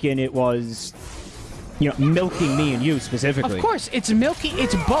thinking it was, milking me and you specifically. Of course, it's milking,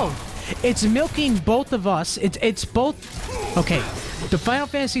 it's both. It's milking both of us. It's both. Okay, the Final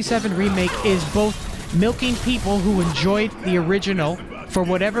Fantasy VII Remake is both milking people who enjoyed the original for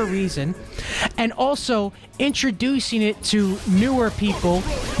whatever reason, and also introducing it to newer people,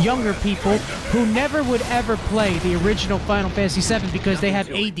 younger people, who never would ever play the original Final Fantasy VII because they have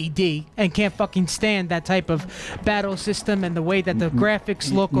ADD and can't fucking stand that type of battle system and the way that the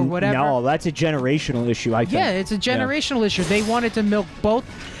graphics look or whatever. No, that's a generational issue, I think. Yeah, it's a generational issue. They wanted to milk both.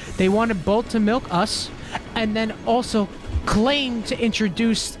 They wanted both to milk us, and then also claim to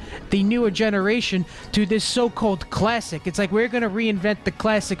introduce the newer generation to this so-called classic. It's like, we're going to reinvent the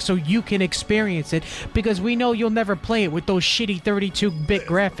classic so you can experience it, because we know you'll never play it with those shitty 32-bit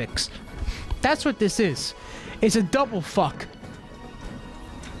graphics. That's what this is. It's a double fuck.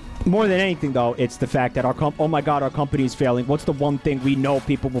 More than anything, though, it's the fact that oh my god, our company is failing. What's the one thing we know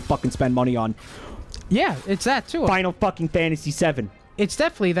people will fucking spend money on? Yeah, it's that too. Final fucking Fantasy VII. It's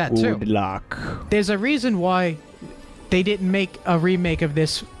definitely that too. Good luck. There's a reason why they didn't make a remake of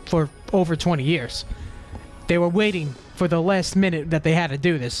this for over 20 years. They were waiting for the last minute that they had to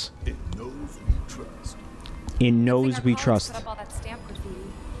do this. In knows we trust. In knows we trust.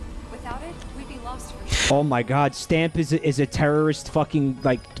 Without it, we'd be lost for sure. Oh my god, Stamp is a terrorist fucking,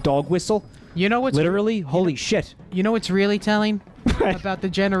 like, dog whistle? You know what's... Literally? Holy shit. You know what's really telling about the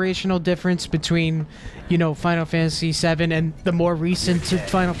generational difference between, Final Fantasy VII and the more recent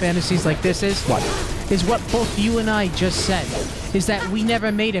Final Fantasies like this is? What? Is what both you and I just said. Is that we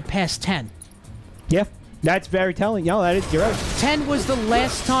never made it past 10. Yeah, that's very telling. You're right. 10 was the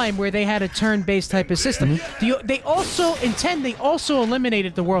last time where they had a turn-based type of system. They also, in 10, they also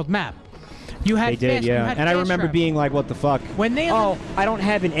eliminated the world map. You had they did, yeah. And I remember being like, what the fuck? When they... Oh, I don't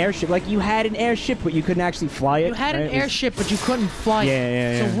have an airship. Like, you had an airship, but you couldn't actually fly it. You had an airship, but you couldn't fly it.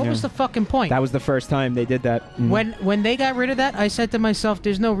 Yeah. So what was the fucking point? That was the first time they did that. When they got rid of that, I said to myself,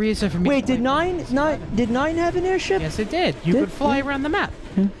 there's no reason for me... Wait, did 9 have an airship? Yes, it did. You could fly around the map.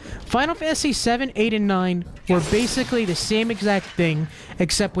 Final Fantasy 7, 8, and 9 were basically the same exact thing,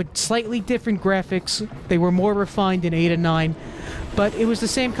 except with slightly different graphics. They were more refined in 8 and 9, but it was the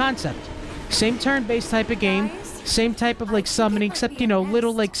same concept. Same turn-based type of game, same type of, like, summoning, except,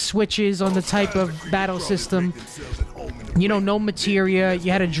 little, like, switches on the type of battle system. No materia.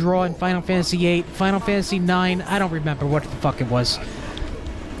 You had to draw in Final Fantasy 8. Final Fantasy 9, I don't remember what the fuck it was.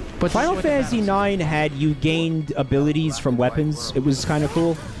 But Final Fantasy 9 had you gained abilities from weapons. It was kind of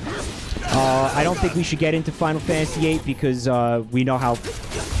cool. I don't think we should get into Final Fantasy 8 because we know how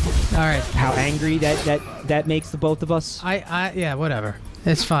angry that makes the both of us. Yeah, whatever.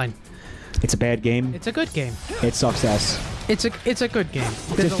 It's fine. It's a bad game. It's a good game. It sucks ass. It's a good game.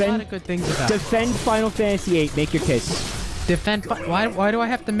 There's a lot of good things about it. Defend Final Fantasy 8. Make your case. Defend... Why do I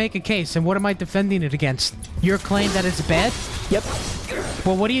have to make a case? And what am I defending it against? Your claim that it's bad? Yep.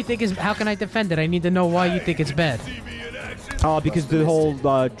 Well, what do you think is... How can I defend it? I need to know why you think it's bad. Because the whole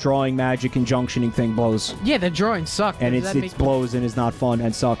drawing magic conjunctioning thing blows. Yeah, the drawing sucks. And it blows and is not fun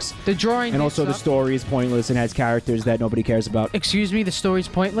and sucks. The drawing and also the story is pointless and has characters that nobody cares about. Excuse me, the story's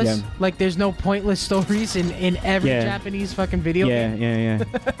pointless? Yeah. Like there's no pointless stories in every Japanese fucking video game? Yeah.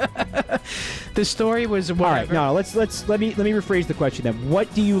 The story was whatever. All right, no, let me rephrase the question then.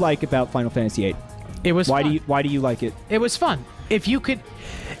 What do you like about Final Fantasy 8? It was fun. Why do you like it? It was fun. If you could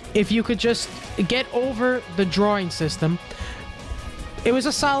just get over the drawing system, it was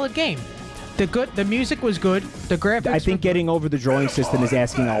a solid game. The music was good. The graphics. I think getting over the drawing system is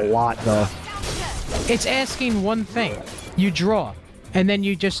asking a lot, though. It's asking one thing. You draw, and then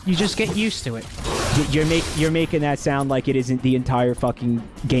you just get used to it. You're making that sound like it isn't the entire fucking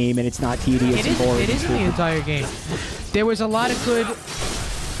game, and it's not tedious and boring. It isn't the entire game. There was a lot of good.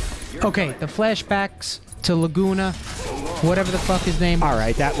 Okay, the flashbacks to Laguna, whatever the fuck his name. All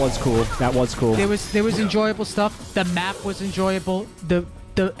right, that was cool. That was cool. There was enjoyable stuff. The map was enjoyable. The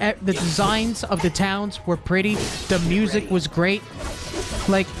designs of the towns were pretty. The music was great.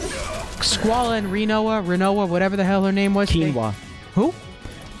 Like Squalla and Rinoa, whatever the hell her name was. Quinoa. Who?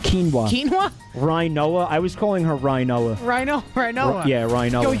 Quinoa. Quinoa? Rhinoa. I was calling her Rhinoa. Rhinoa. Yeah,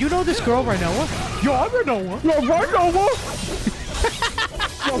 Rhinoa. Yo, you know this girl, Rhinoa? Yo, I Rhinoa. Yo, Rhinoa.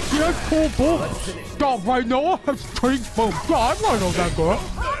 Yo, she has cool boobs. Yo, Rhinoa has strange boobs. Yo, I know that girl.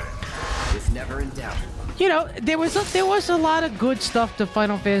 It's never in doubt. You know, there was a lot of good stuff to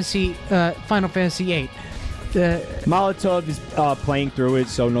Final Fantasy VIII. Molotov is playing through it,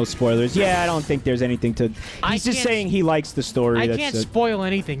 so no spoilers. Yeah, I don't think there's anything to... He's just saying he likes the story. I can't spoil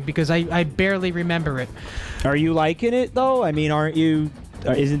anything because I barely remember it. Are you liking it, though? I mean, aren't you...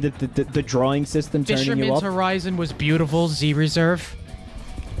 Isn't the drawing system turning you up? Fisherman's Horizon was beautiful. Z Reserve.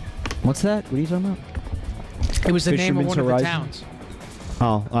 What's that? What are you talking about? It was the name of one Horizon? of the towns.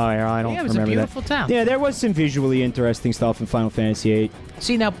 Oh, I don't remember that. Yeah, it was a beautiful town. Yeah, there was some visually interesting stuff in Final Fantasy VIII.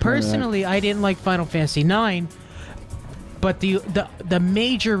 See, now personally, I didn't like Final Fantasy IX, but the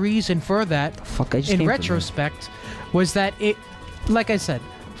major reason for that, in retrospect, was that it, like I said,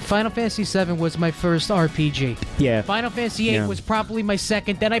 Final Fantasy VII was my first RPG. Yeah. Final Fantasy VIII was probably my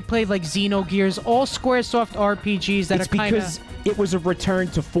second. Then I played like Xenogears, all SquareSoft RPGs that It's are kind of... because it was a return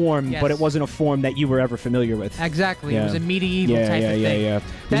to form, but it wasn't a form that you were ever familiar with. Exactly. Yeah. It was a medieval type of thing. Yeah. It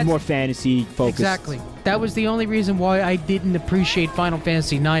was more fantasy focused. Exactly. That was the only reason why I didn't appreciate Final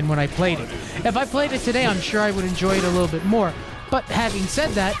Fantasy IX when I played it. If I played it today, I'm sure I would enjoy it a little bit more. But having said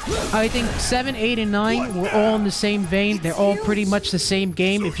that, I think 7, 8, and 9 were all in the same vein. They're all pretty much the same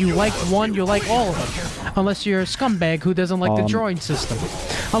game. If you like one, you like all of them. Unless you're a scumbag who doesn't like the drawing system.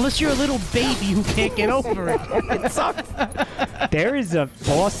 Unless you're a little baby who can't get over it. It sucks. There is a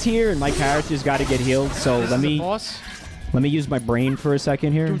boss here, and my character's got to get healed. So let me use my brain for a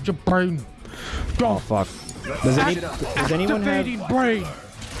second here. Use your brain. Oh fuck! Does anyone have brain?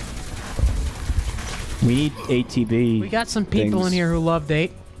 We need ATB. We got some people in here who loved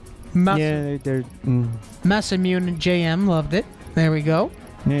 8. Yeah, they're. Massamune and JM loved it. There we go.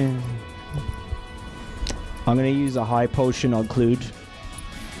 Yeah. I'm gonna use a high potion on Clued.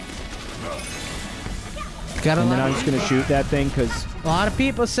 And then I'm just gonna shoot that thing because a lot of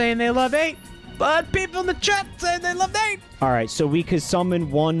people saying they love 8. A lot of people in the chat saying they love 8. All right, so we could summon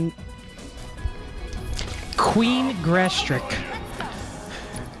one Queen Grastric.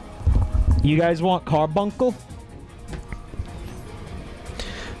 You guys want Carbuncle?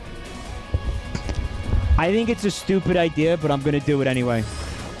 I think it's a stupid idea, but I'm gonna do it anyway.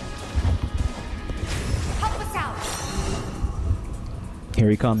 Help us out.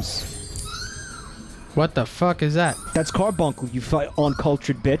 Here he comes. What the fuck is that? That's Carbuncle, you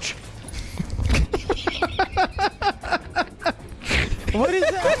uncultured bitch. What is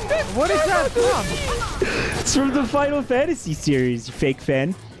that? What is that from? It's from the Final Fantasy series, you fake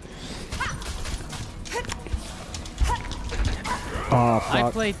fan. Oh, fuck.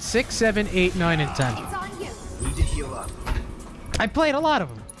 I played 6, 7, 8, 9, and 10. Need to heal up. I played a lot of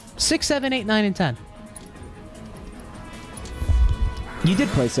them. 6, 7, 8, 9, and 10. You did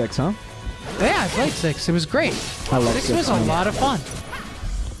play 6, huh? Yeah, I played 6. It was great. I love 6. 6 was a lot of fun.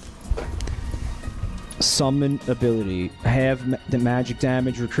 Summon ability. Have the magic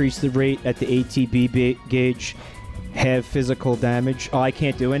damage. Increase the rate at the ATB gauge. Have physical damage. Oh, I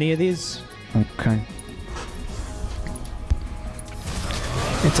can't do any of these? Okay.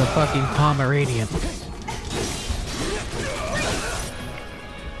 It's a fucking Pomeranian.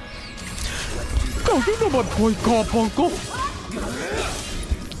 Go, you know my boy Carbuncle.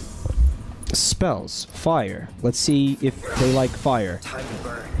 Spells. Fire. Let's see if they like fire.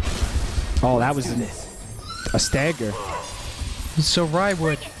 Oh, that was a stagger. So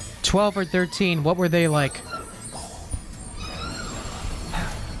Rywood, 12 or 13, what were they like?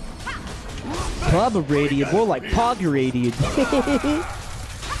 Probably radiant. More like Pog radiant.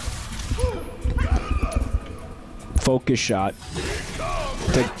 Focus shot.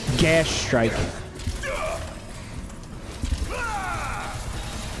 The gas strike.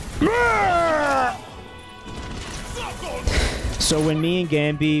 So when me and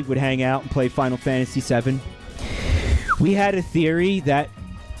Gamby would hang out and play Final Fantasy VII, we had a theory that,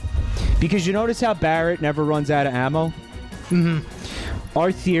 because you notice how Barrett never runs out of ammo? Mm-hmm.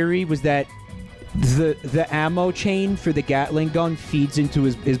 Our theory was that the ammo chain for the Gatling gun feeds into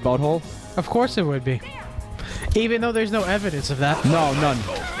his butthole? Of course it would be. Even though there's no evidence of that. No, none.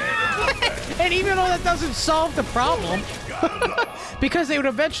 And even though that doesn't solve the problem, because they would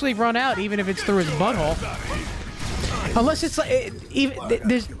eventually run out, even if it's through his butthole. Unless it's like,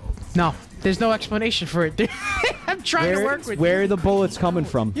 there's no explanation for it, dude. I'm trying to work with you. Where are the bullets coming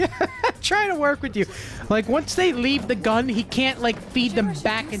from? Yeah, I'm trying to work with you. Like, once they leave the gun, he can't, like, feed them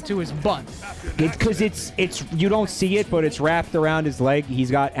back into his butt. Because it's you don't see it, but it's wrapped around his leg. He's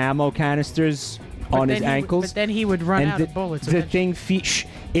got ammo canisters on his ankles. But then he would run out of bullets. The thing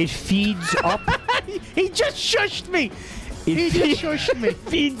it feeds up. He just shushed me. It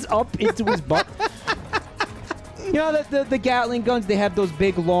feeds up into his butt. You know, the Gatling guns, they have those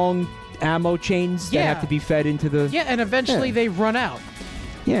big, long ammo chains that have to be fed into the... Yeah, and eventually they run out.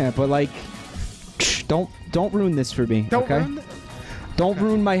 Yeah, but, like, don't ruin this for me, okay? Don't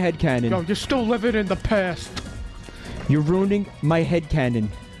ruin my headcanon. No, you're still living in the past. You're ruining my headcanon.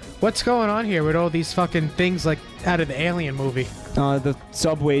 What's going on here with all these fucking things, like, out of the Alien movie? The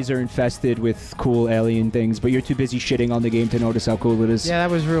subways are infested with cool alien things, but you're too busy shitting on the game to notice how cool it is. Yeah,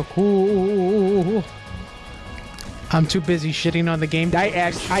 that was real cool. I'm too busy shitting on the game. I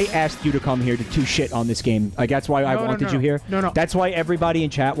asked you to come here to shit on this game. Like, that's why I wanted you here. No. That's why everybody in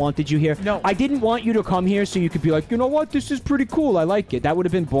chat wanted you here. No. I didn't want you to come here so you could be like, you know what? This is pretty cool. I like it. That would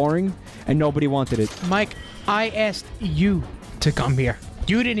have been boring, and nobody wanted it. Mike, I asked you to come here.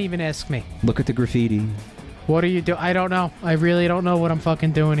 You didn't even ask me. Look at the graffiti. What are you doing? I don't know. I really don't know what I'm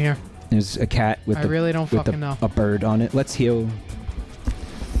fucking doing here. There's a cat with a bird on it. Let's heal.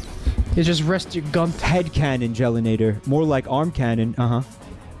 You just rest your gun. Head cannon, Gelinator. More like arm cannon.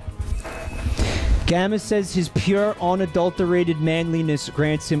 Gamma says his pure, unadulterated manliness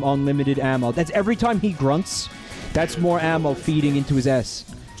grants him unlimited ammo. That's every time he grunts. That's more ammo feeding into his S.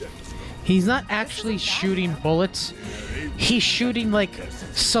 He's not actually shooting bullets. He's shooting, like,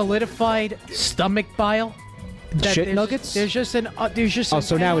 solidified stomach bile. Shit nuggets? There's just an... Oh,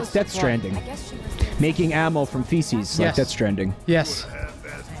 so now it's Death Stranding. Making ammo from feces, like Death Stranding. Yes.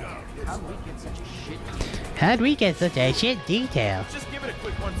 How'd we get such a shit detail? Just give it a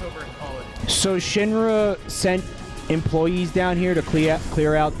quick once-over and call it. So Shinra sent employees down here to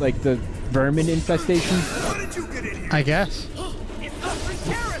clear out, like, the vermin infestation? How did you get in here? I guess. It's the three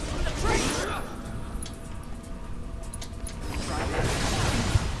terrorists with the train!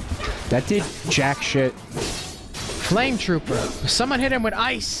 That did jack shit. Flame Trooper. Someone hit him with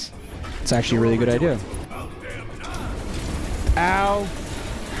ice. It's actually a really good idea. Ow.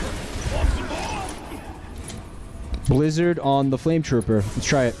 Blizzard on the Flame Trooper. Let's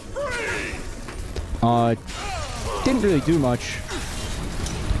try it. Didn't really do much.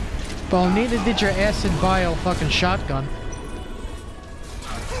 Well, neither did your acid bile fucking shotgun.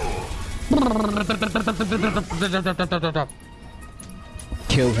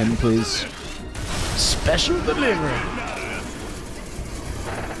 Kill him, please. Special delivery.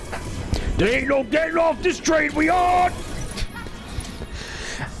 There ain't no getting off this train, we on!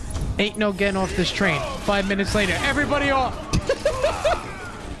 Ain't no getting off this train. 5 minutes later, everybody off!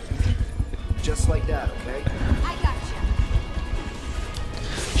 Just like that, okay? I gotcha.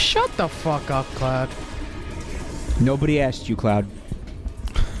 Shut the fuck up, Cloud. Nobody asked you, Cloud.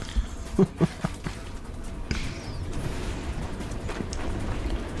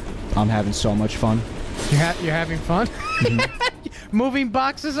 I'm having so much fun. You're having fun? Moving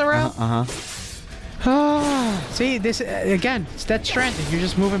boxes around? See, this again, it's Death Stranding. You're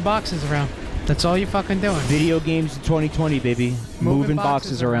just moving boxes around. That's all you fucking doing. Video games in 2020, baby. Moving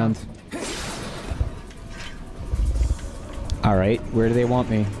boxes around. Alright, where do they want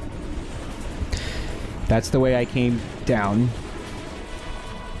me? That's the way I came down.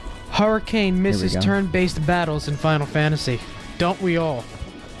 Hurricane misses turn-based battles in Final Fantasy. Don't we all?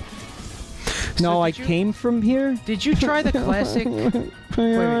 No, I came from here. Did you try the classic?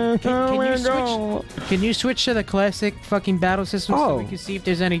 Wait. Can you switch to the classic fucking battle system so we can see if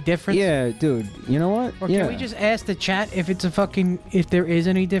there's any difference? Yeah, dude. You know what? Or can we just ask the chat if it's if there is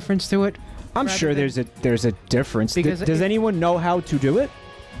any difference to it? I'm sure there's a difference. Because does anyone know how to do it?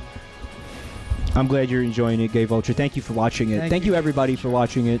 I'm glad you're enjoying it, Gay Vulture. Thank you for watching it. Thank you everybody for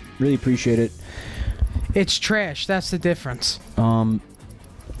watching it. Really appreciate it. It's trash. That's the difference.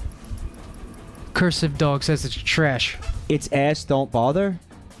 Cursive Dog says it's trash. It's ass, don't bother.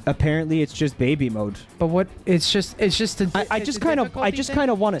 Apparently, it's just baby mode. But what? It's just I just kind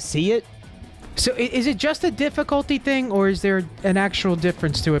of want to see it. So is it just a difficulty thing, or is there an actual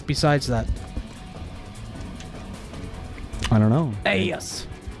difference to it besides that? I don't know. Yes.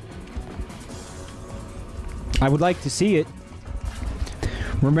 I would like to see it.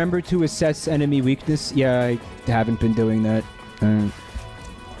 Remember to assess enemy weakness. Yeah, I haven't been doing that.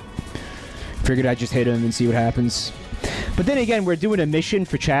 Figured I'd just hit him and see what happens. But then again, we're doing a mission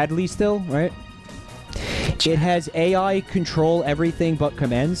for Chadley still, right? It has AI control everything but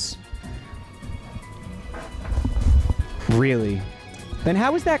commands. Really? Then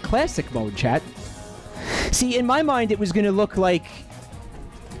how is that classic mode, chat? See, in my mind, it was gonna look like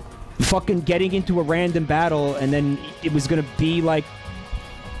fucking getting into a random battle, and then it was gonna be like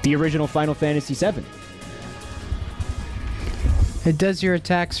the original Final Fantasy VII. It does your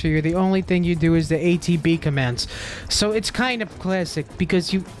attacks for you. The only thing you do is the ATB commands. So it's kind of classic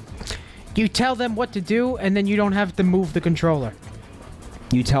because you tell them what to do and then you don't have to move the controller.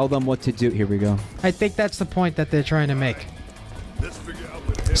 You tell them what to do. Here we go. I think that's the point that they're trying to make.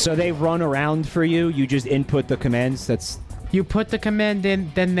 So they run around for you. You just input the commands. That's. You put the command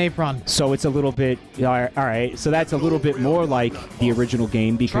in, then they run. So it's a little bit. All right. So that's a little bit more like the original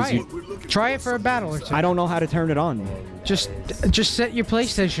game because Try it for a battle or two. I don't know how to turn it on. Just set your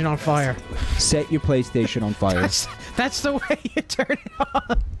PlayStation on fire. Set your PlayStation on fire. That's the way you turn it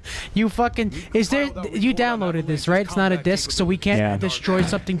on. You fucking... You downloaded this, right? It's not a disc, so we can't destroy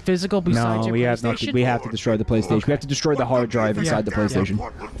something physical besides your PlayStation? No, we have to destroy the PlayStation. Okay. We have to destroy the hard drive inside the PlayStation.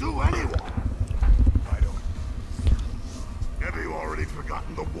 Have you already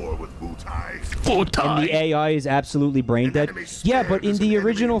forgotten the war with Wutai? And the AI is absolutely brain dead. Yeah, but in the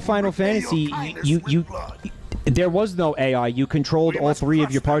original Final Fantasy, you there was no AI. You controlled all three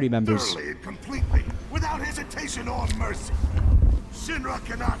of your party members. Completely, without hesitation or mercy. Shinra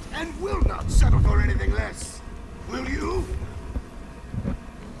cannot and will not settle for anything less. Will you?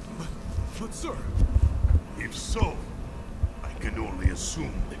 But sir... If so, I can only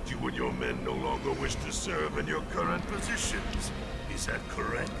assume that you and your men no longer wish to serve in your current positions. Is that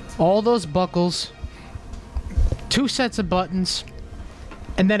correct? All those buckles, 2 sets of buttons,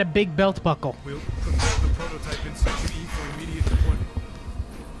 and then a big belt buckle. We'll prepare the prototype in Section E for immediate deployment.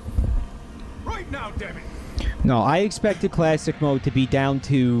 Right now, damn it! No, I expected classic mode to be down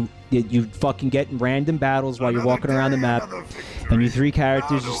to you fucking get in random battles while you're walking around the map, and your 3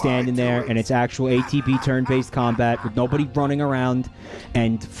 characters are standing there, and it's actual ATB turn-based combat with nobody running around,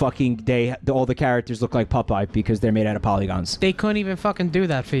 and fucking all the characters look like Popeye because they're made out of polygons. They couldn't even fucking do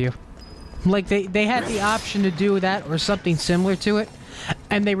that for you. Like, they had the option to do that or something similar to it,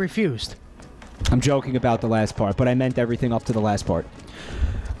 and they refused. I'm joking about the last part, but I meant everything up to the last part.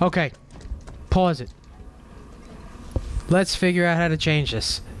 Okay. Pause it. Let's figure out how to change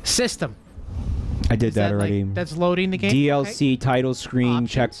this. System. I did that already. Like, that's loading the game? DLC, title screen,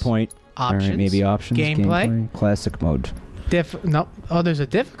 options. Checkpoint. Options. Alright, maybe options. Gameplay. Classic mode. No. Oh, there's a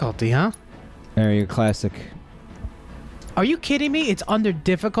difficulty, huh? There you go, classic. Are you kidding me? It's under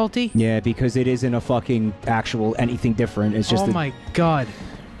difficulty? Yeah, because it isn't a fucking actual anything different. It's just. Oh my god.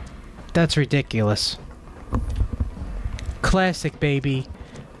 That's ridiculous. Classic, baby.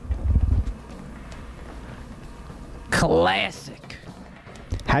 Classic.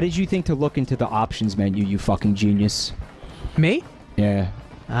 How did you think to look into the options menu, you fucking genius? Me? Yeah.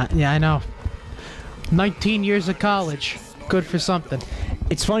 Yeah, I know. 19 years of college. Good for something.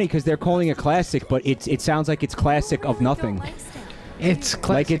 It's funny because they're calling it classic, but it sounds like it's classic of nothing. It's classic.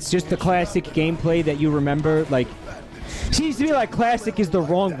 Like it's just the classic gameplay that you remember. Like, seems to me like classic is the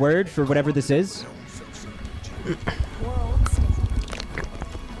wrong word for whatever this is.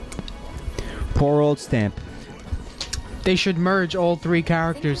 Poor old Stamp. They should merge all 3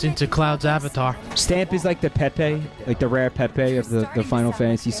 characters into Cloud's avatar. Stamp is like the Pepe, like the rare Pepe of the Final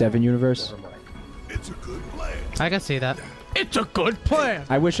Fantasy VII universe. It's a good plan. I can see that. It's a good plan.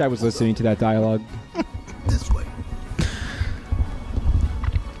 I wish I was listening to that dialogue. This way.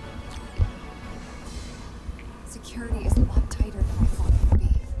 Security is a lot tighter than I thought it would be.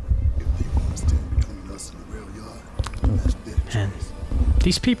 If they want to stand between us and the rail yard, that's their choice.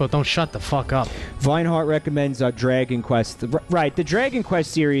 These people don't shut the fuck up. Vinehart recommends Dragon Quest. Right, the Dragon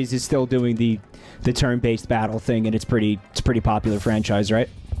Quest series is still doing the turn-based battle thing, and it's pretty popular franchise, right?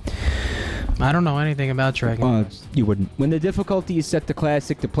 I don't know anything about Dragon Quest. You wouldn't. When the difficulty is set to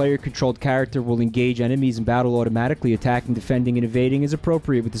classic, the player-controlled character will engage enemies in battle automatically. Attacking, defending, and evading is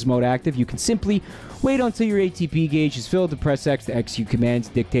appropriate with this mode active. You can simply wait until your ATP gauge is filled to press X to execute commands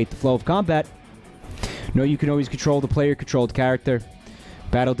to dictate the flow of combat. No, you can always control the player-controlled character.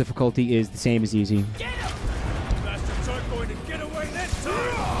 Battle difficulty is the same as easy.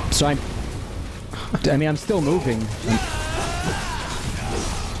 So I'm still moving.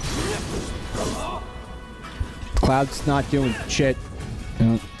 Cloud's not doing shit.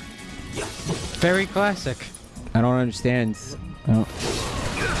 Very classic. I don't understand. I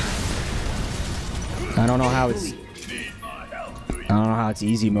don't know how it's. don't know how it's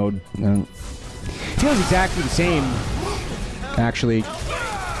easy mode. It feels exactly the same, actually.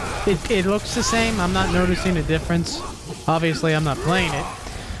 It looks the same. I'm not noticing a difference. Obviously, I'm not playing it.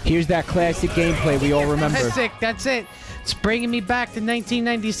 Here's that classic gameplay we all remember. That's it. That's it. It's bringing me back to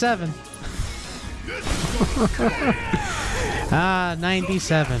 1997.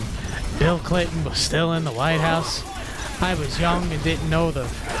 97. Bill Clinton was still in the White House. I was young and didn't know the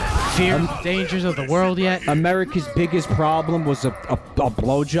fears and dangers of the world yet. America's biggest problem was a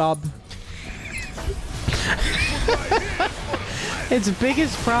blowjob. Its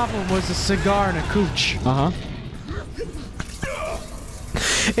biggest problem was a cigar and a cooch. Uh-huh.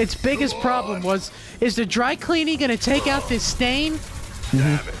 Its biggest problem was, is the dry cleaning gonna take out this stain?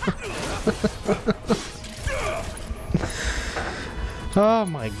 Oh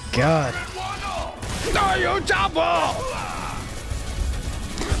my god.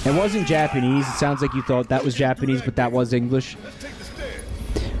 It wasn't Japanese. It sounds like you thought that was Japanese, but that was English.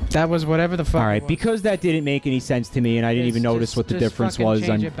 That was whatever the fuck. All right, because that didn't make any sense to me, and I didn't even notice what the difference was.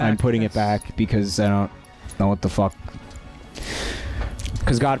 I'm putting it back because I don't know what the fuck.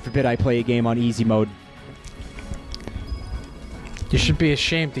 Because God forbid I play a game on easy mode. You should be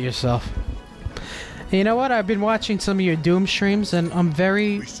ashamed of yourself. You know what? I've been watching some of your Doom streams, and I'm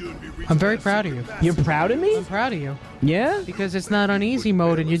very proud of you. You're proud of me? I'm proud of you. Yeah? Because it's not on easy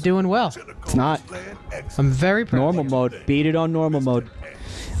mode, and you're doing well. It's not. I'm very proud. Normal mode. Beat it on normal mode.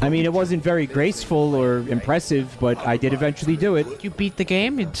 I mean, it wasn't very graceful or impressive, but I did eventually do it. You beat the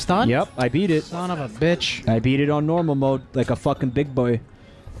game? It's done? Yep, I beat it. Son of a bitch. I beat it on normal mode, like a fucking big boy.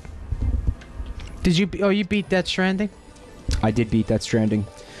 Did you... Oh, you beat Death Stranding? I did beat Death Stranding.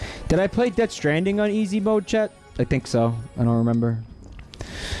 Did I play Death Stranding on easy mode, chat? I think so. I don't remember.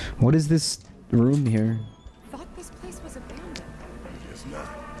 What is this room here? Thought this place was abandoned. It's not.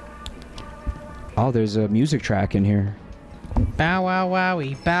 Oh, there's a music track in here. Bow wow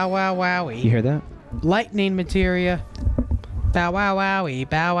wowie, bow wow wowie. You hear that? Lightning materia. Bow wow wowie,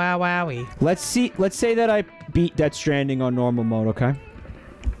 bow wow wowie. Let's say that I beat Death Stranding on normal mode, okay?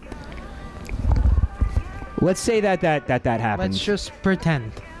 Let's say that happened. Let's just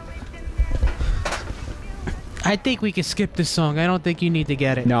pretend. I think we can skip this song. I don't think you need to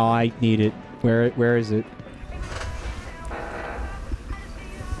get it. No, I need it. Where is it?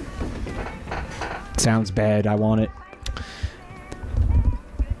 Sounds bad. I want it.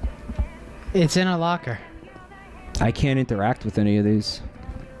 It's in a locker. I can't interact with any of these.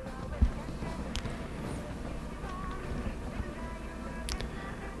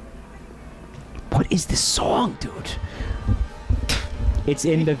 What is this song, dude? It's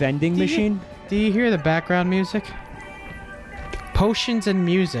in the vending machine? Do you hear the background music? Potions and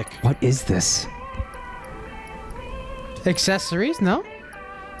music. What is this? Accessories? No?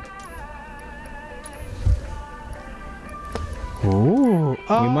 Ooh.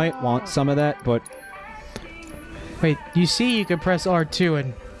 We might want some of that, but... Wait, you see you can press R2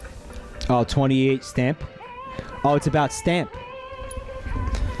 and... Oh, 28 stamp? Oh, it's about stamp.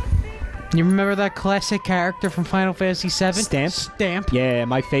 You remember that classic character from Final Fantasy VII? Stamp? Stamp. Yeah,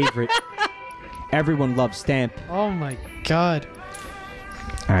 my favorite. Everyone loves Stamp. Oh my god.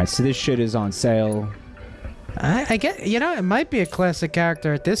 Alright, so this shit is on sale. I get, you know, it might be a classic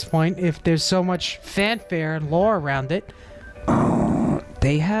character at this point if there's so much fanfare and lore around it.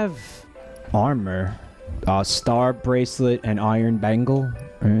 They have armor. Star bracelet and iron bangle.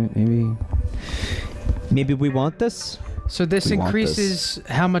 Right, maybe we want this? So this increases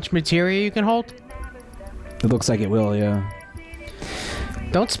how much materia you can hold? It looks like it will, yeah.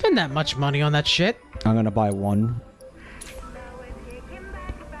 Don't spend that much money on that shit. I'm gonna buy one.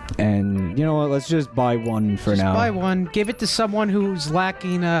 And you know what? Let's just buy one for now. Just buy one. Give it to someone who's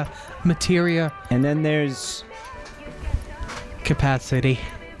lacking materia. And then there's capacity.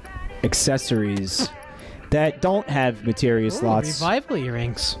 Accessories that don't have materia slots. Revival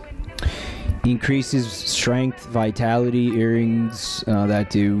earrings. Increases strength, vitality, earrings that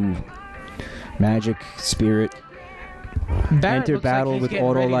do magic, spirit. Enter battle with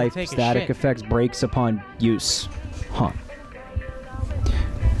auto life, static effects, breaks upon use. Huh.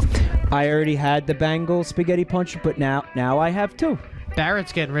 I already had the bangle spaghetti punch, but now I have two.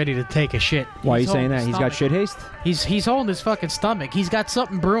 Barrett's getting ready to take a shit. Why are you saying that? He's got shit haste? He's holding his fucking stomach. He's got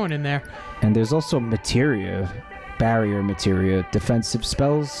something brewing in there. And there's also materia. Barrier materia. Defensive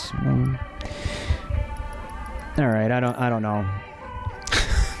spells. Alright, I don't know.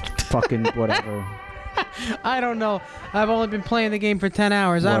 Fucking whatever. I don't know. I've only been playing the game for 10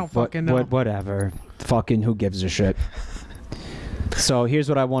 hours. I don't fucking know. Whatever. Fucking who gives a shit. So here's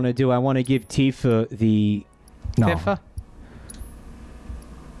what I want to do. I want to give Tifa the... No. Tifa?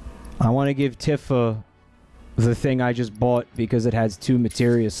 I want to give Tifa the thing I just bought because it has 2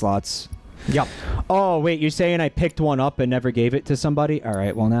 materia slots. Yup. Oh, wait, you're saying I picked one up and never gave it to somebody?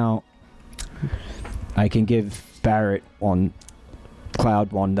 Alright, well now I can give Barrett on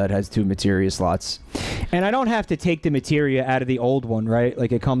Cloud one that has 2 materia slots. And I don't have to take the materia out of the old one, right?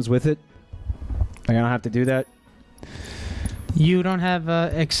 Like it comes with it? Like I don't have to do that? You don't have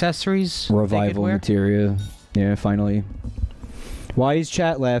accessories? Revival materia. Yeah, finally. Why is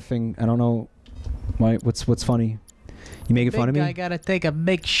chat laughing? I don't know. Why? What's funny? You making fun of me? I gotta take a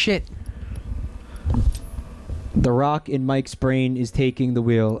big shit. The rock in Mike's brain is taking the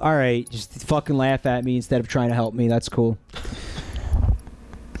wheel. Alright, just fucking laugh at me instead of trying to help me. That's cool.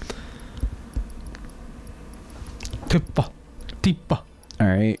 Deepa.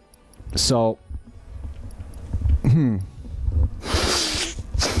 Alright. So.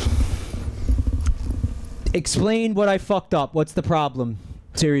 Explain what I fucked up. What's the problem?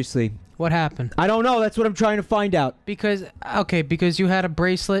 Seriously. What happened? I don't know. That's what I'm trying to find out. Because you had a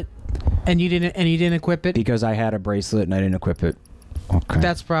bracelet and you didn't equip it. Because I had a bracelet and I didn't equip it. Okay.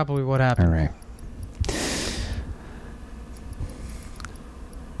 That's probably what happened. All right.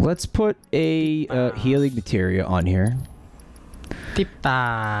 Let's put a healing materia on here.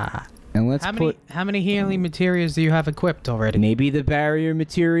 Tipa. And let's how many healing materials do you have equipped already? Maybe the barrier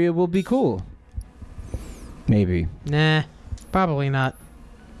materia will be cool. Maybe. Nah, probably not.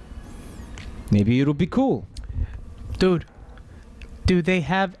 Maybe it'll be cool. Dude, do they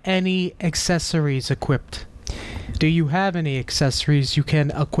have any accessories equipped? Do you have any accessories you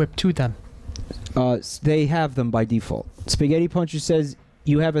can equip to them? They have them by default. Spaghetti Puncher says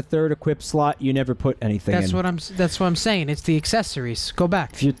you have a 3rd equipped slot. You never put anything in. That's what I'm saying. It's the accessories. Go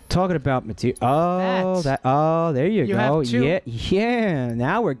back. If you're talking about material, there you go. Have 2. Yeah.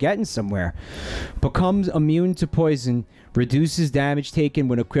 Now we're getting somewhere. Becomes immune to poison. Reduces damage taken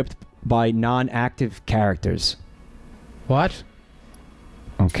when equipped by non-active characters. What?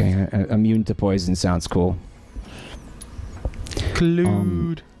 Okay, immune to poison sounds cool.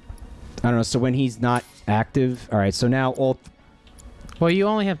 Clued. I don't know. So when he's not active, all right. So now all. Well, you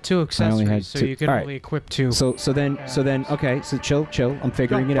only have 2 accessories, so you can only equip 2. So then, okay. So chill. I'm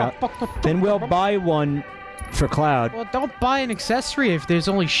figuring it out. Then we'll buy one for Cloud. Well, don't buy an accessory if there's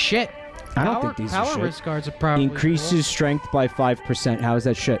only shit. I don't think these are shit. Power wrist guards are probably increases strength by 5%. How is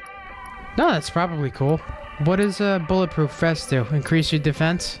that shit? No, that's probably cool. What does bulletproof vest do? Increase your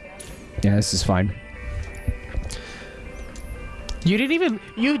defense? Yeah, this is fine. You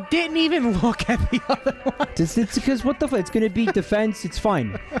didn't even look at the other one. It's because what the fuck? It's gonna be defense. It's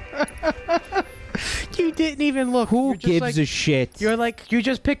fine. You didn't even look. Who gives a shit? You're like, you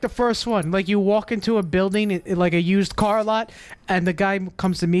just picked the first one. Like you walk into a building, like a used car lot, and the guy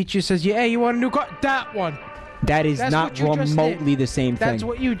comes to meet you, says, "Yeah, you want a new car?" That one. That is not remotely the same thing. That's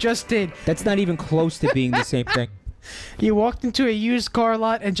what you just did. That's not even close to being the same thing. You walked into a used car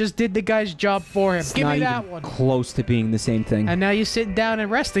lot and just did the guy's job for him. Give me that one. Close to being the same thing. And now you're sitting down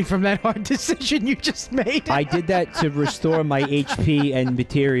and resting from that hard decision you just made. I did that to restore my HP and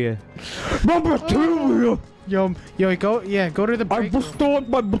materia. My materia! Yo, go to the break room. I restored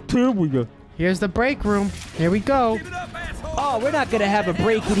my materia. Here's the break room. Here we go. Oh, we're not gonna have a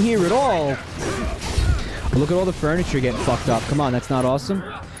break in here at all. Look at all the furniture getting fucked up. Come on, that's not awesome.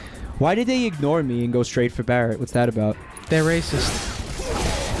 Why did they ignore me and go straight for Barrett? What's that about? They're racist.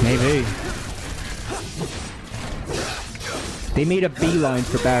 Maybe. They made a beeline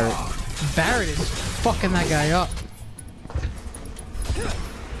for Barrett. Barrett is fucking that guy up.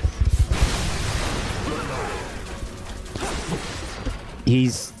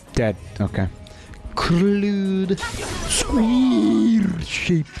 He's dead. Okay. Clued.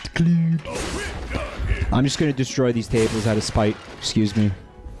 Square-shaped clued. I'm just gonna destroy these tables out of spite. Excuse me.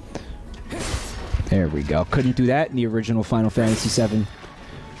 There we go. Couldn't do that in the original Final Fantasy VII.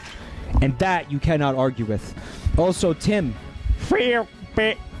 And that you cannot argue with. Also, Tim. Thank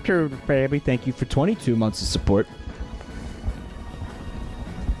you for 22 months of support.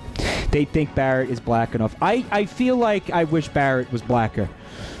 They think Barrett is black enough. I feel like I wish Barrett was blacker.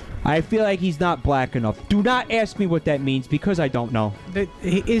 I feel like he's not black enough. Do not ask me what that means because I don't know.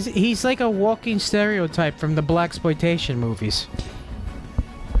 He's like a walking stereotype from the blaxploitation movies.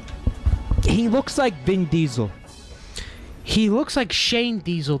 He looks like Vin Diesel. He looks like Shane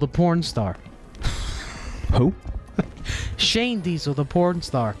Diesel, the porn star. Who? Shane Diesel, the porn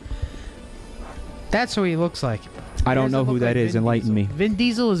star. That's who he looks like. I don't know who that is. Enlighten me. Vin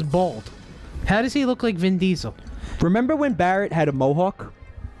Diesel is bald. How does he look like Vin Diesel? Remember when Barrett had a mohawk?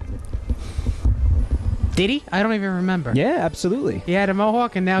 Did he? I don't even remember. Yeah, absolutely. He had a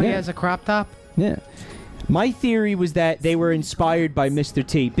mohawk and now he has a crop top? Yeah. My theory was that they were inspired by Mr.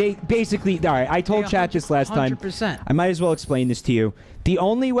 T. Basically, all right, I told chat this last time. 100%. I might as well explain this to you. The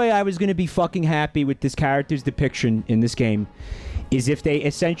only way I was going to be fucking happy with this character's depiction in this game is if they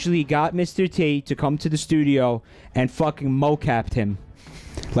essentially got Mr. T to come to the studio and fucking mocapped him.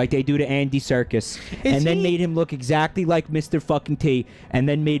 Like they do to Andy Serkis. And then made him look exactly like Mr. fucking T, and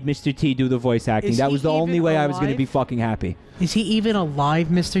then made Mr. T do the voice acting. That was the only way I was going to be fucking happy. Is he even alive,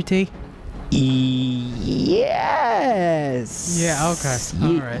 Mr. T? Yes. Yeah, okay.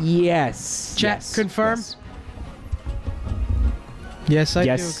 All right. Yes. Chat, yes. confirm? Yes. Yes,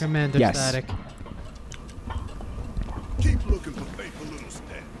 I do, Commander Static. Keep looking for faithful little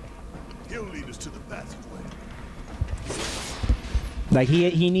Stan. He'll lead us to the passageway. Like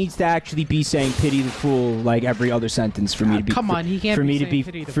he needs to actually be saying "pity the fool" like every other sentence for me to be. Come on, he can't for be me to saying be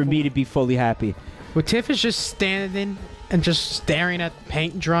 "pity the for me to be fully happy. Well, Tiff is just standing and just staring at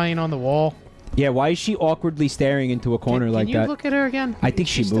paint drying on the wall. Yeah, why is she awkwardly staring into a corner like Can you that? look at her again? I think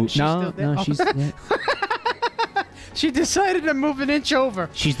she moved. No, she's. Yeah. She decided to move an inch over.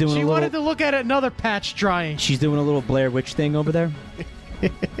 She's doing a She little. wanted to look at another patch drying. She's doing a little Blair Witch thing over there.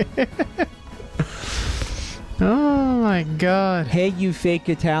 Oh my god. Hey, you fake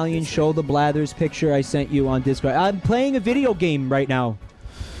Italian, show the Blathers picture I sent you on Discord. I'm playing a video game right now.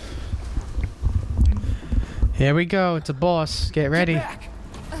 Here we go. It's a boss. Get ready.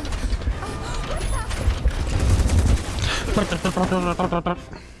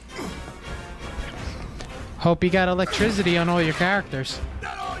 Hope you got electricity on all your characters.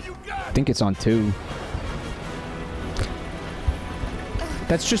 I think it's on 2.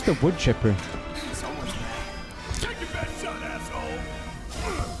 That's just a wood chipper.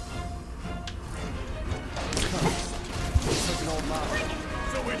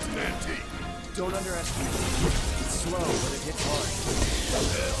 Don't underestimate it. It's slow, but it hits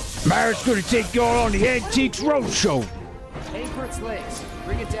hard. Barrett's gonna take you on the Antiques Roadshow. Aim for its legs.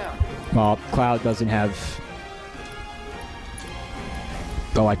 Bring it down. Well, Cloud doesn't have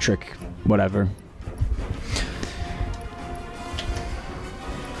electric, whatever.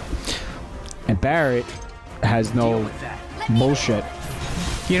 And Barrett has no bullshit.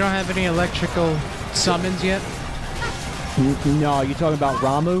 You don't have any electrical summons yet? No, you're talking about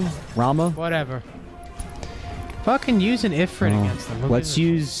Ramu? Rama? Whatever. Fucking use an Ifrit against them. Look Let's at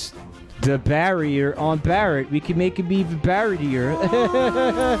use the barrier on Barrett. We can make him even barrier. I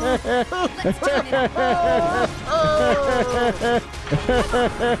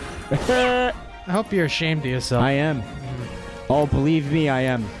hope you're ashamed of yourself. I am. Oh, believe me, I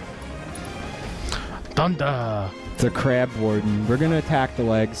am. Thunder. The Crab Warden. We're gonna attack the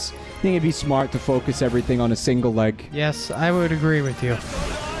legs. I think it'd be smart to focus everything on a single leg. Yes, I would agree with you.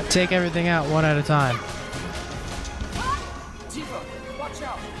 Take everything out one at a time. Tifa, watch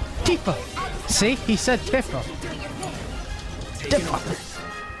out. Tifa. See? He said Tifa. Tifa.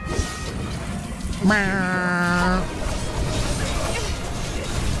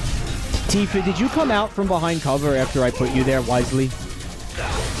 Tifa, did you come out from behind cover after I put you there wisely?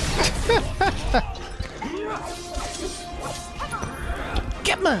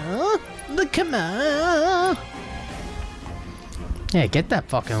 Come on. Come on. Yeah, get that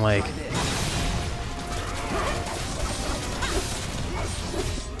fucking leg.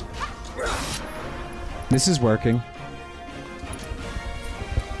 This is working.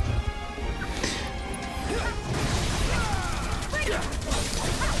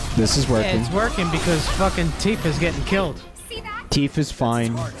 This is working. Yeah, it's working because fucking Tifa's getting killed. Tifa's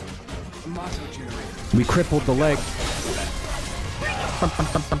fine. We crippled the leg.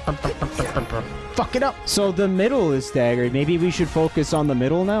 Fuck it up. So the middle is staggered. Maybe we should focus on the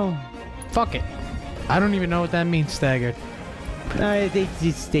middle now? Fuck it. I don't even know what that means, staggered.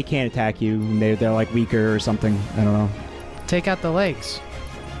 They can't attack you. They're like weaker or something. I don't know. Take out the legs.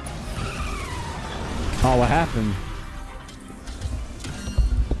 Oh, what happened?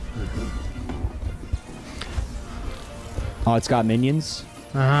 Oh, it's got minions?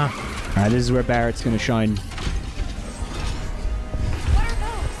 Uh-huh. Alright, this is where Barrett's gonna shine.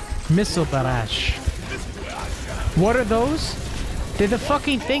 Missile barrage. What are those? They're the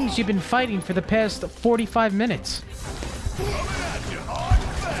fucking things you've been fighting for the past 45 minutes.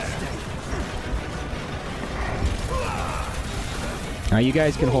 Now you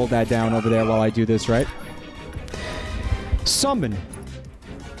guys can hold that down over there while I do this, right? Summon.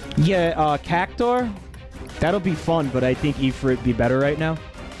 Yeah, Cactor. That'll be fun, but I think Ifrit be better right now.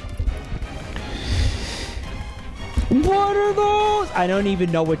 What are those? I don't even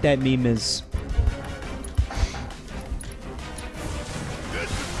know what that meme is.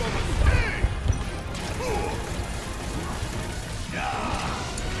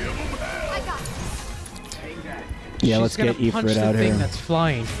 Yeah, let's get Ifrit out thing here. that's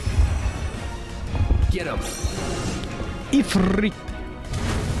flying. Get him. Ifrit.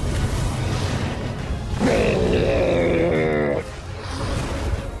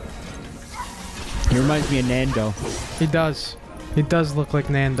 He reminds me of Nando. He does. It does look like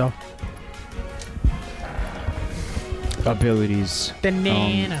Nando. Abilities. The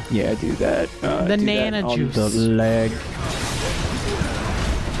Nana. Yeah, do that. The do Nana that juice. On the leg.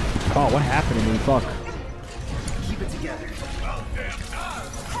 Oh, what happened to me? Fuck. Keep it together.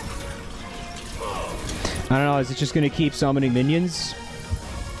 I don't know. Is it just gonna keep summoning minions?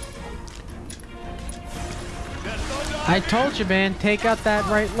 I told you, man. Take out that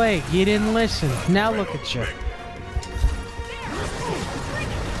right leg. You didn't listen. Now look at you.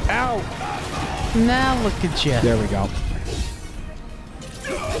 Ow! Now look at you. There we go.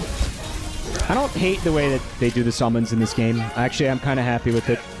 I don't hate the way that they do the summons in this game. Actually, I'm kind of happy with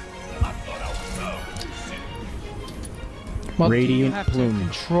it. Well, Radiant do you have Plume. to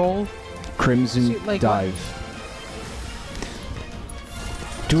control. Crimson See, like, Dive.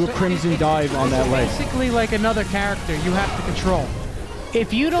 Do a Crimson Dive on that leg. Basically, like another character, you have to control.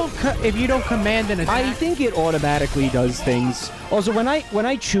 If you don't command an attack, I think it automatically does things. Also, when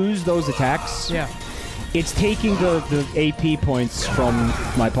I choose those attacks, yeah, it's taking the AP points from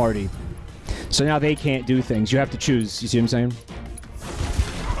my party. So now they can't do things. You have to choose. You see what I'm saying?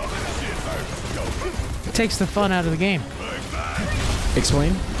 it takes the fun out of the game.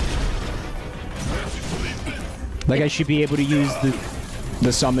 Explain. Like I should be able to use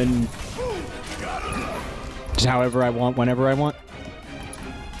the summon just however I want, whenever I want.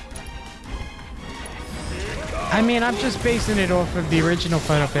 I mean, I'm just basing it off of the original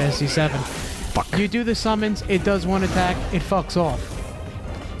Final Fantasy VII. Fuck. You do the summons, it does one attack, it fucks off.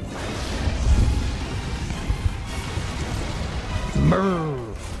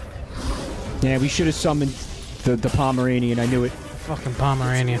 Yeah, we should have summoned the Pomeranian. I knew it. Fucking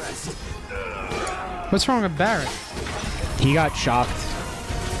Pomeranian. What's wrong with Barrett? He got shocked.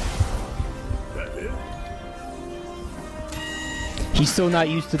 He's still not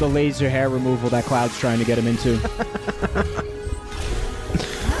used to the laser hair removal that Cloud's trying to get him into.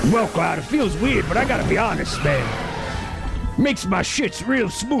 Well, Cloud, it feels weird, but I gotta be honest, man. Makes my shits real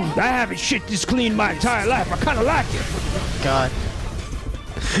smooth. I haven't shit this clean my entire life. I kinda like it. God.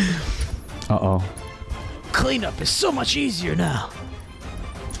 Uh-oh. Cleanup is so much easier now.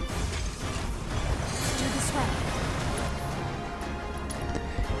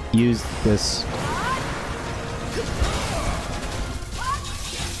 Use this.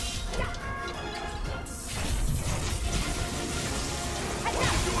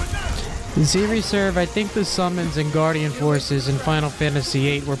 Z-Reserve, I think the summons and Guardian Forces in Final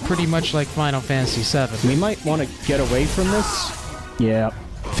Fantasy VIII were pretty much like Final Fantasy VII. We might want to get away from this. Yeah,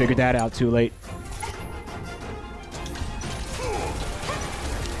 figured that out too late.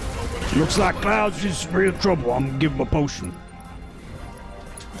 Looks like Cloud's is in real trouble. I'm gonna give him a potion.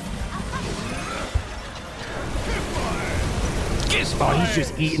 Oh, he's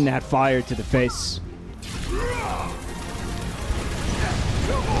just eating that fire to the face.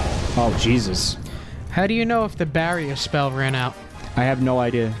 Oh, Jesus. How do you know if the barrier spell ran out? I have no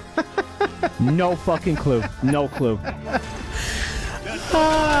idea. No fucking clue. No clue.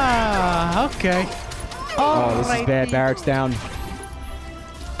 Ah, okay. Oh, this is bad. Barrett's down.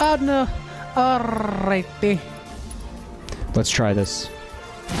 Oh, no. Alrighty. Let's try this.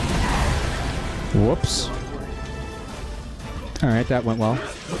 Whoops. Alright, that went well.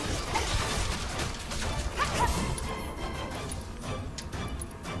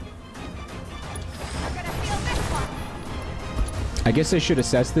 I guess I should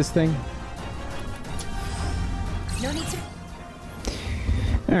assess this thing. No need to.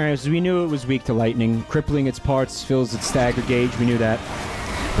 Alright, so we knew it was weak to lightning. Crippling its parts fills its stagger gauge. We knew that.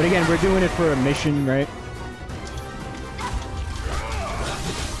 But again, we're doing it for a mission, right?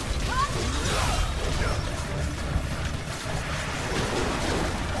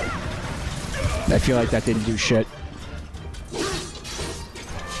 I feel like that didn't do shit.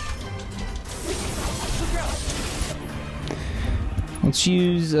 Let's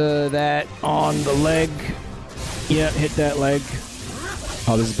use that on the leg. Yeah, hit that leg.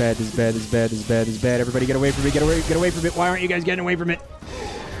 Oh, this is bad, this is bad, this is bad, this is bad, this is bad. Everybody get away from it, get away from it. Why aren't you guys getting away from it?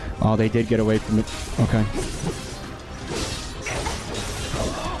 Oh, they did get away from it. Okay.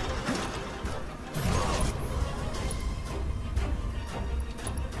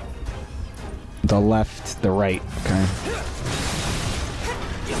 The left, the right. Okay.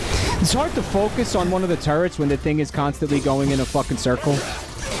 It's hard to focus on one of the turrets when the thing is constantly going in a fucking circle.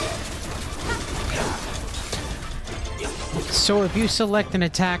 So if you select an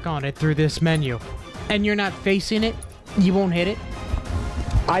attack on it through this menu, and you're not facing it, you won't hit it?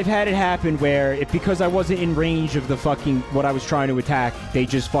 I've had it happen where, because I wasn't in range of the fucking, what I was trying to attack, they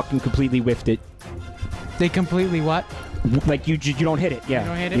just fucking completely whiffed it. They completely what? Like, you don't hit it, yeah. You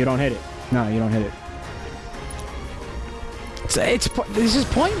don't hit it? You don't hit it. No, you don't hit it. This is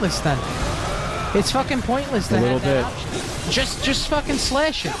pointless then. It's fucking pointless to have that option. Just fucking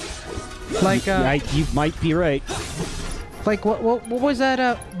slash it. Like, you might be right. Like, what was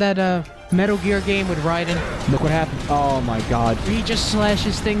that Metal Gear game with Raiden? Look what happened. Oh my god. He just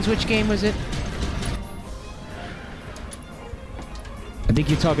slashes things. Which game was it? I think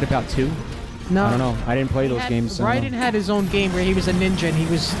you're talking about 2? No. I don't know. I didn't play those games. So Raiden had his own game where he was a ninja and he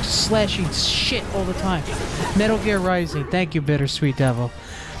was slashing shit all the time. Metal Gear Rising. Thank you, Bittersweet Devil.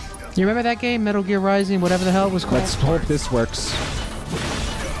 You remember that game? Metal Gear Rising, whatever the hell it was called? Let's hope this works.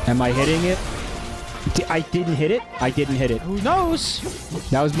 Am I hitting it? I didn't hit it? I didn't hit it. Who knows?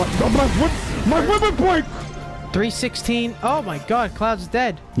 That was my weapon break! 316. Oh my god, Cloud's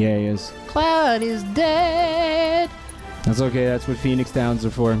dead. Yeah, he is. Cloud is dead. That's okay. That's what Phoenix Downs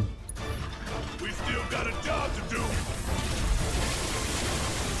are for. We still got a job to do.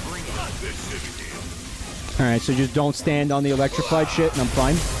 Bring this shit again. Alright, so just don't stand on the electrified shit and I'm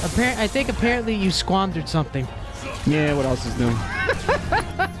fine. I think apparently you squandered something. Yeah, what else is new?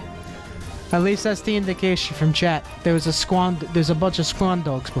 At least that's the indication from chat. There's a bunch of squan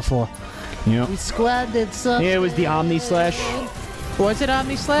dogs before. Yep. We squandered something. Yeah, it was the Omni Slash. Was it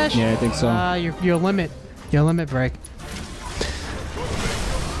Omni Slash? Yeah, I think so. Your limit break.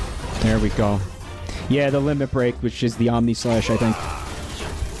 There we go. Yeah, the limit break, which is the Omni Slash, I think.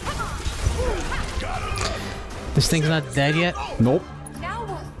 This thing's not dead yet? Nope. Now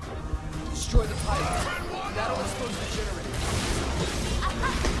what? Destroy the pipe. That'll expose the generator.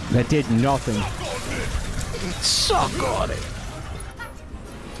 That did nothing. Suck on it.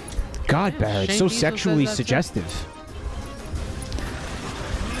 God, Barrett, so sexually suggestive.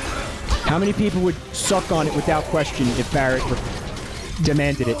 How many people would suck on it without question if Barrett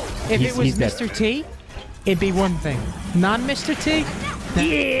demanded it? If it was Mr. T, it'd be one thing. Non-Mr. T?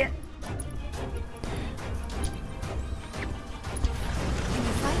 Yeah.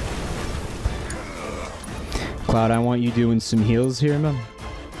 Cloud, I want you doing some heals here, man.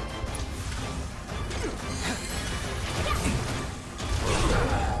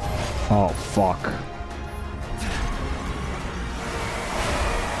 Oh, fuck.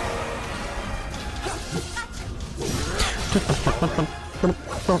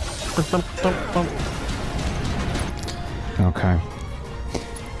 Okay.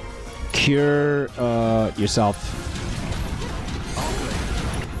 Cure, yourself.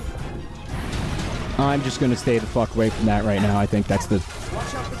 I'm just gonna stay the fuck away from that right now. I think that's the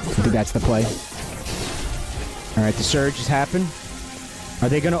play. Alright, the surge has happened. Are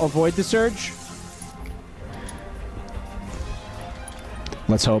they gonna avoid the surge?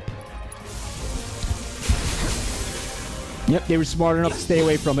 Let's hope. Yep, they were smart enough to stay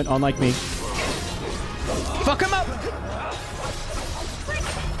away from it, unlike me. Fuck him up!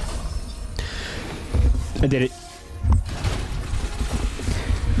 I did it.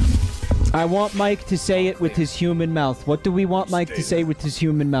 I want Mike to say it with his human mouth. What do we want Mike to say with his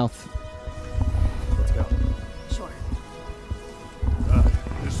human mouth? Let's go. Sure.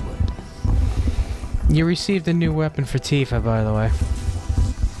 This way. You received a new weapon for Tifa, by the way.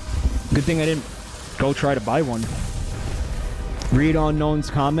 Good thing I didn't go try to buy one. Read Unknown's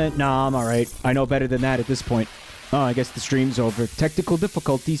comment? Nah, I'm alright. I know better than that at this point. Oh, I guess the stream's over. Technical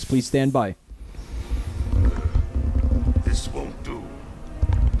difficulties, please stand by. This won't do.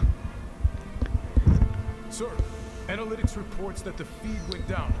 Sir, analytics reports that the feed went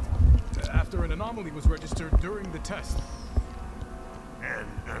down after an anomaly was registered during the test. An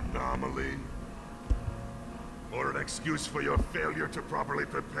anomaly? Or an excuse for your failure to properly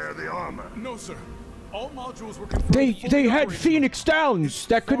prepare the armor? No, sir. All modules were confirmed. They had Phoenix Downs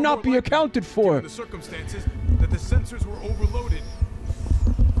that could not be accounted for. Given the circumstances that the sensors were overloaded.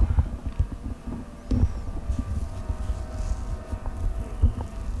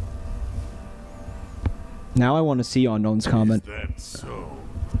 Now I want to see Unknown's comment. Is that so?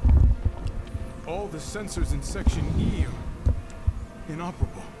 All the sensors in Section E are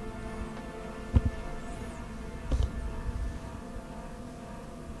inoperable.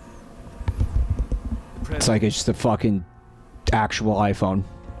 It's like it's just a fucking actual iPhone.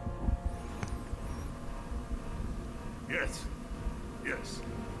 Yes. Yes.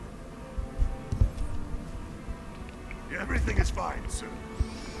 Everything is fine, sir.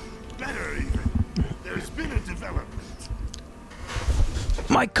 Better even. There's been a development.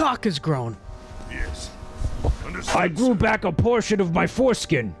 My cock has grown. Yes. I grew back a portion of my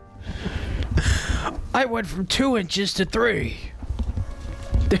foreskin. I went from 2 inches to 3.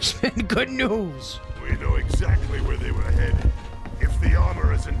 There's been good news. We know exactly where they were headed. If the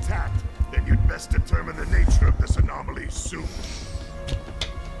armor is intact, then you'd best determine the nature of this anomaly soon.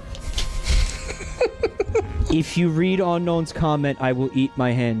 If you read Unknown's comment, I will eat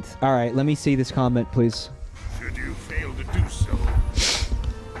my hand. Alright, let me see this comment, please. Should you fail to do so,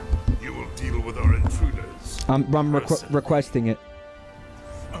 you will deal with our intruders. I'm requesting it.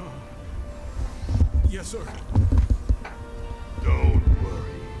 Yes, sir. Don't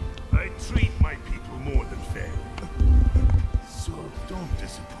worry. I treat my people more than fairly. So don't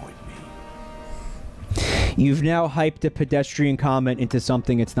disappoint me. You've now hyped a pedestrian comment into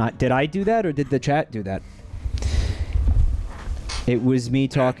something it's not. Did I do that or did the chat do that? It was me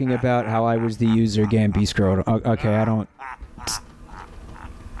talking about how I was the user Gambi scrolled. Okay, I don't...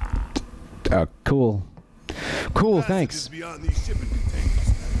 Cool. Cool, thanks.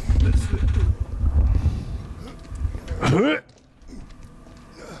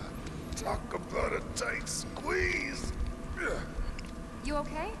 Talk about a tight squeeze. You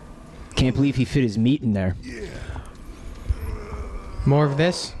okay? Can't believe he fit his meat in there. More of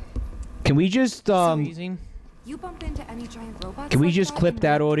this? Can we just, You bump into any giant robots? Can we like just that clip in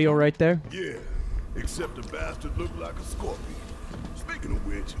that your- audio right there? Yeah, except the bastard looked like a scorpion. Speaking of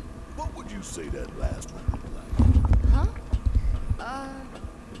which, what would you say that last one looked like? Huh?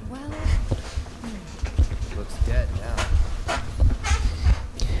 Well... Looks dead now.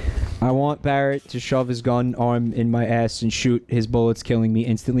 I want Barrett to shove his gun arm in my ass and shoot his bullets, killing me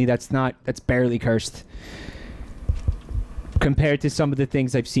instantly. That's barely cursed. Compared to some of the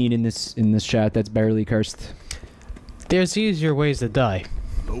things I've seen in this chat, that's barely cursed. There's easier ways to die.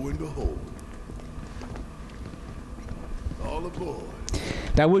 Lo and behold. All aboard.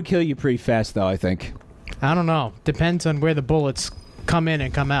 That would kill you pretty fast, though, I think. I don't know. Depends on where the bullets come in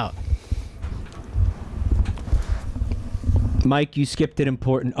and come out. Mike, you skipped an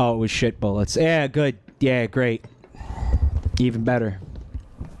important... Oh, it was shit bullets. Yeah, good. Yeah, great. Even better.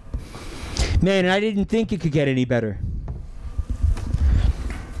 Man, I didn't think it could get any better.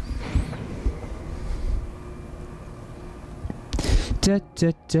 Other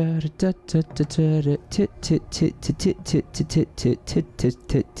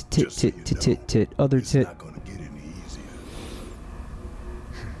tit.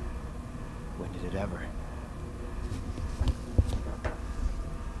 When did it ever?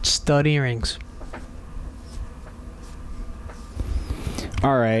 Stud earrings.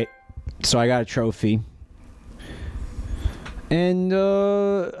 Alright. So I got a trophy. And,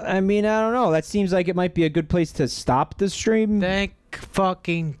 I mean, I don't know. That seems like it might be a good place to stop the stream. Thank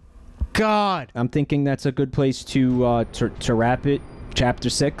fucking God. I'm thinking that's a good place to wrap it. Chapter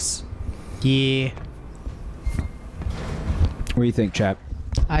 6. Yeah. What do you think, chap?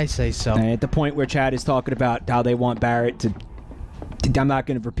 I say so. And at the point where Chad is talking about how they want Barrett to... I'm not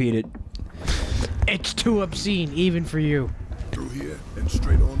going to repeat it. It's too obscene, even for you. Through here and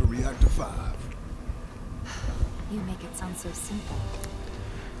straight on to Reactor 5. You make it sound so simple.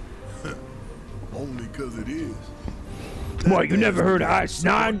 Only because it is. What, you never heard of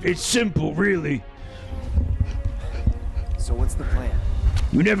IS-9? It's simple, really. So what's the plan?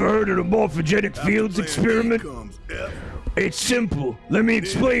 You never heard of the morphogenic fields experiment? It's simple. Let me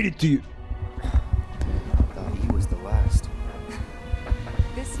explain it to you. Thought he was the last.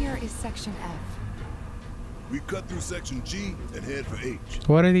 This here is Section F. We cut through Section G and head for H.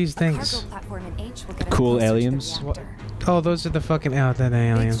 What are these A things? cargo platform in H will get us Cool closer to the aliens. reactor. Oh, those are the fucking the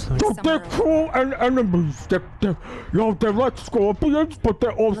aliens. They're cool and enemies. They're like scorpions, but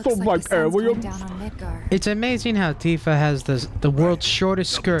they're also Looks like the sun's going aliens. down on Midgar. It's amazing how Tifa has the world's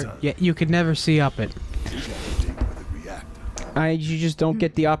shortest skirt, yet you could never see up it. You just don't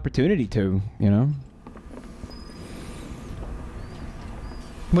get the opportunity to, you know?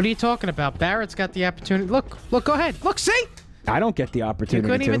 What are you talking about? Barrett's got the opportunity. Look, go ahead. Look, see? I don't get the You opportunity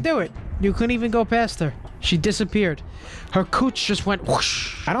couldn't to. even do it. You couldn't even go past her. She disappeared. Her cooch just went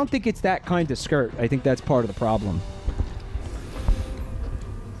whoosh. I don't think it's that kind of skirt. I think that's part of the problem.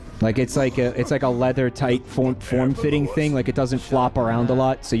 Like it's like a leather tight form-fitting thing. Like it doesn't flop around a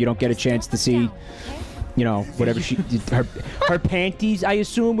lot, so you don't get a chance to see, you know, whatever her panties. I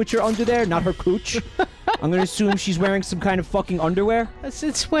assume, which are under there, not her cooch. I'm gonna assume she's wearing some kind of fucking underwear.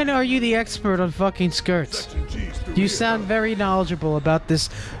 Since when are you the expert on fucking skirts? You sound very knowledgeable about this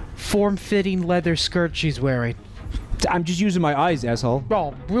form-fitting leather skirt she's wearing. I'm just using my eyes, asshole.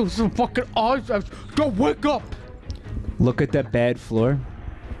 Oh, real some fucking eyes. Don't wake up. Look at that bad floor.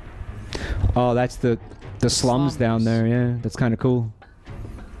 Oh, that's the slums down there. Yeah, that's kind of cool.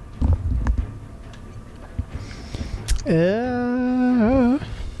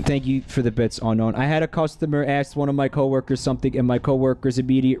 Thank you for the bits, Unknown. I had a customer ask one of my coworkers something, and my coworker's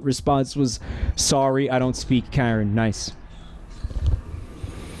immediate response was, "Sorry, I don't speak Karen." Nice.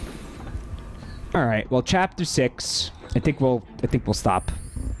 All right. Well, chapter 6. I think we'll stop.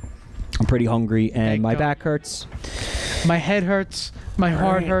 I'm pretty hungry, and my back hurts. My head hurts. My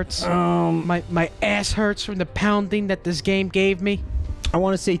heart hurts. My ass hurts from the pounding that this game gave me. I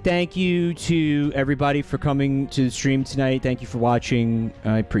want to say thank you to everybody for coming to the stream tonight. Thank you for watching.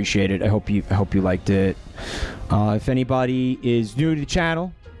 I appreciate it. I hope you liked it. If anybody is new to the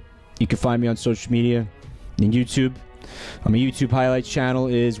channel, you can find me on social media and YouTube. My YouTube highlights channel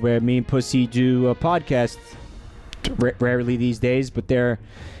is where me and Pussy do a podcast. Rarely these days, but there are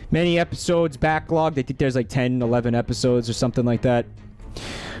many episodes backlogged. I think there's like 10, 11 episodes or something like that.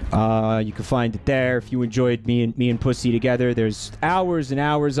 You can find it there. If you enjoyed me and Pussy together, there's hours and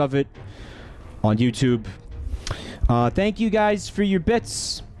hours of it on YouTube. Thank you guys for your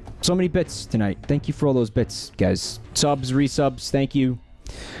bits. So many bits tonight. Thank you for all those bits, guys. Subs, resubs, thank you.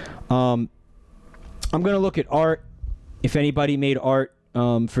 I'm gonna look at art. If anybody made art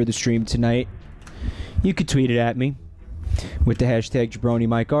for the stream tonight, you could tweet it at me with the hashtag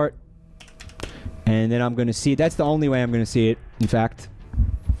JabroniMikeArt. And then I'm gonna see it. That's the only way I'm gonna see it, in fact.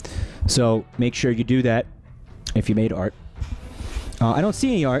 So make sure you do that if you made art. I don't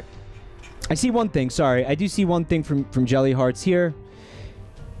see any art. I see one thing. Sorry, I do see one thing from Jelly Hearts here.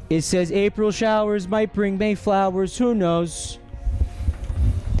 It says April showers might bring May flowers. Who knows?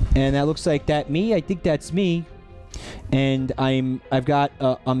 And that looks like me. I think that's me. And I've got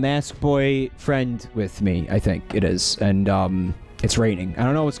a mask boy friend with me. I think it is. And it's raining. I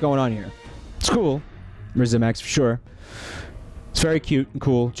don't know what's going on here. It's cool. Rizimax for sure. It's very cute and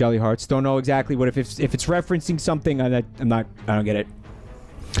cool, Jelly Hearts. Don't know exactly what if it's referencing something. I don't get it.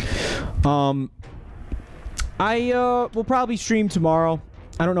 I will probably stream tomorrow.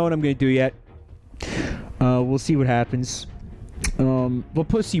 I don't know what I'm gonna do yet. We'll see what happens. But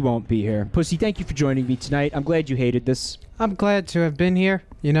Pussy won't be here. Pussy, thank you for joining me tonight. I'm glad you hated this. I'm glad to have been here.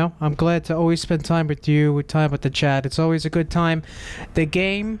 You know, I'm glad to always spend time with you, time with the chat. It's always a good time. The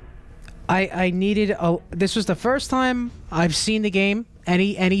game. I needed this was the first time I've seen the game,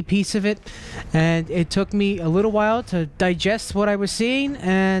 any piece of it, and it took me a little while to digest what I was seeing,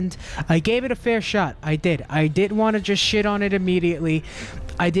 and I gave it a fair shot. I did. I didn't want to just shit on it immediately.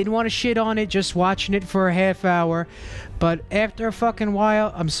 I didn't want to shit on it just watching it for a half hour, but after a fucking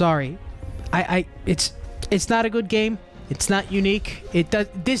while, I'm sorry. It's not a good game. It's not unique.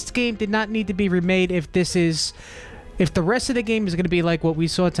 This game did not need to be remade if the rest of the game is going to be like what we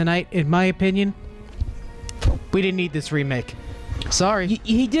saw tonight, in my opinion, we didn't need this remake. Sorry.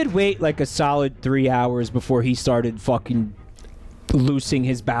 He did wait like a solid 3 hours before he started fucking loosing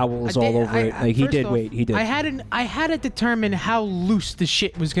his bowels all over it. Like he did wait. He did. I had to determine how loose the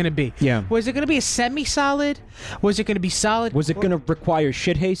shit was going to be. Yeah. Was it going to be a semi-solid? Was it going to be solid? Was it going to require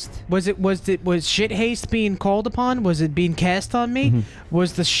shit haste? Was shit haste being called upon? Was it being cast on me?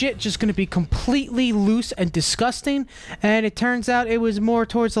 Was the shit just going to be completely loose and disgusting? And it turns out it was more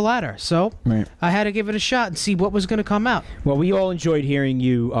towards the latter. So I had to give it a shot and see what was going to come out. Well, we all enjoyed hearing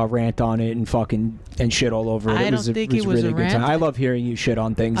you rant on it and fucking shit all over it. I don't think it was really a rant. Good time. I love hearing you shit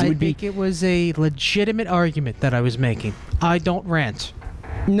on things. I think it was a legitimate argument that I was making. I don't rant.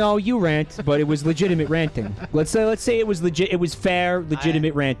 No, you rant, but it was legitimate ranting. Let's say it was legit. It was fair,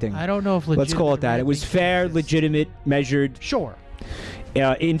 legitimate ranting. I don't know if let's call it that. It was fair, legitimate, measured. Sure.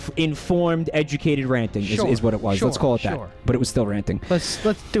 Informed, educated ranting is what it was. Let's call it that. But it was still ranting. Let's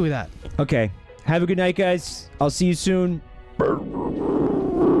do that. Okay. Have a good night, guys. I'll see you soon.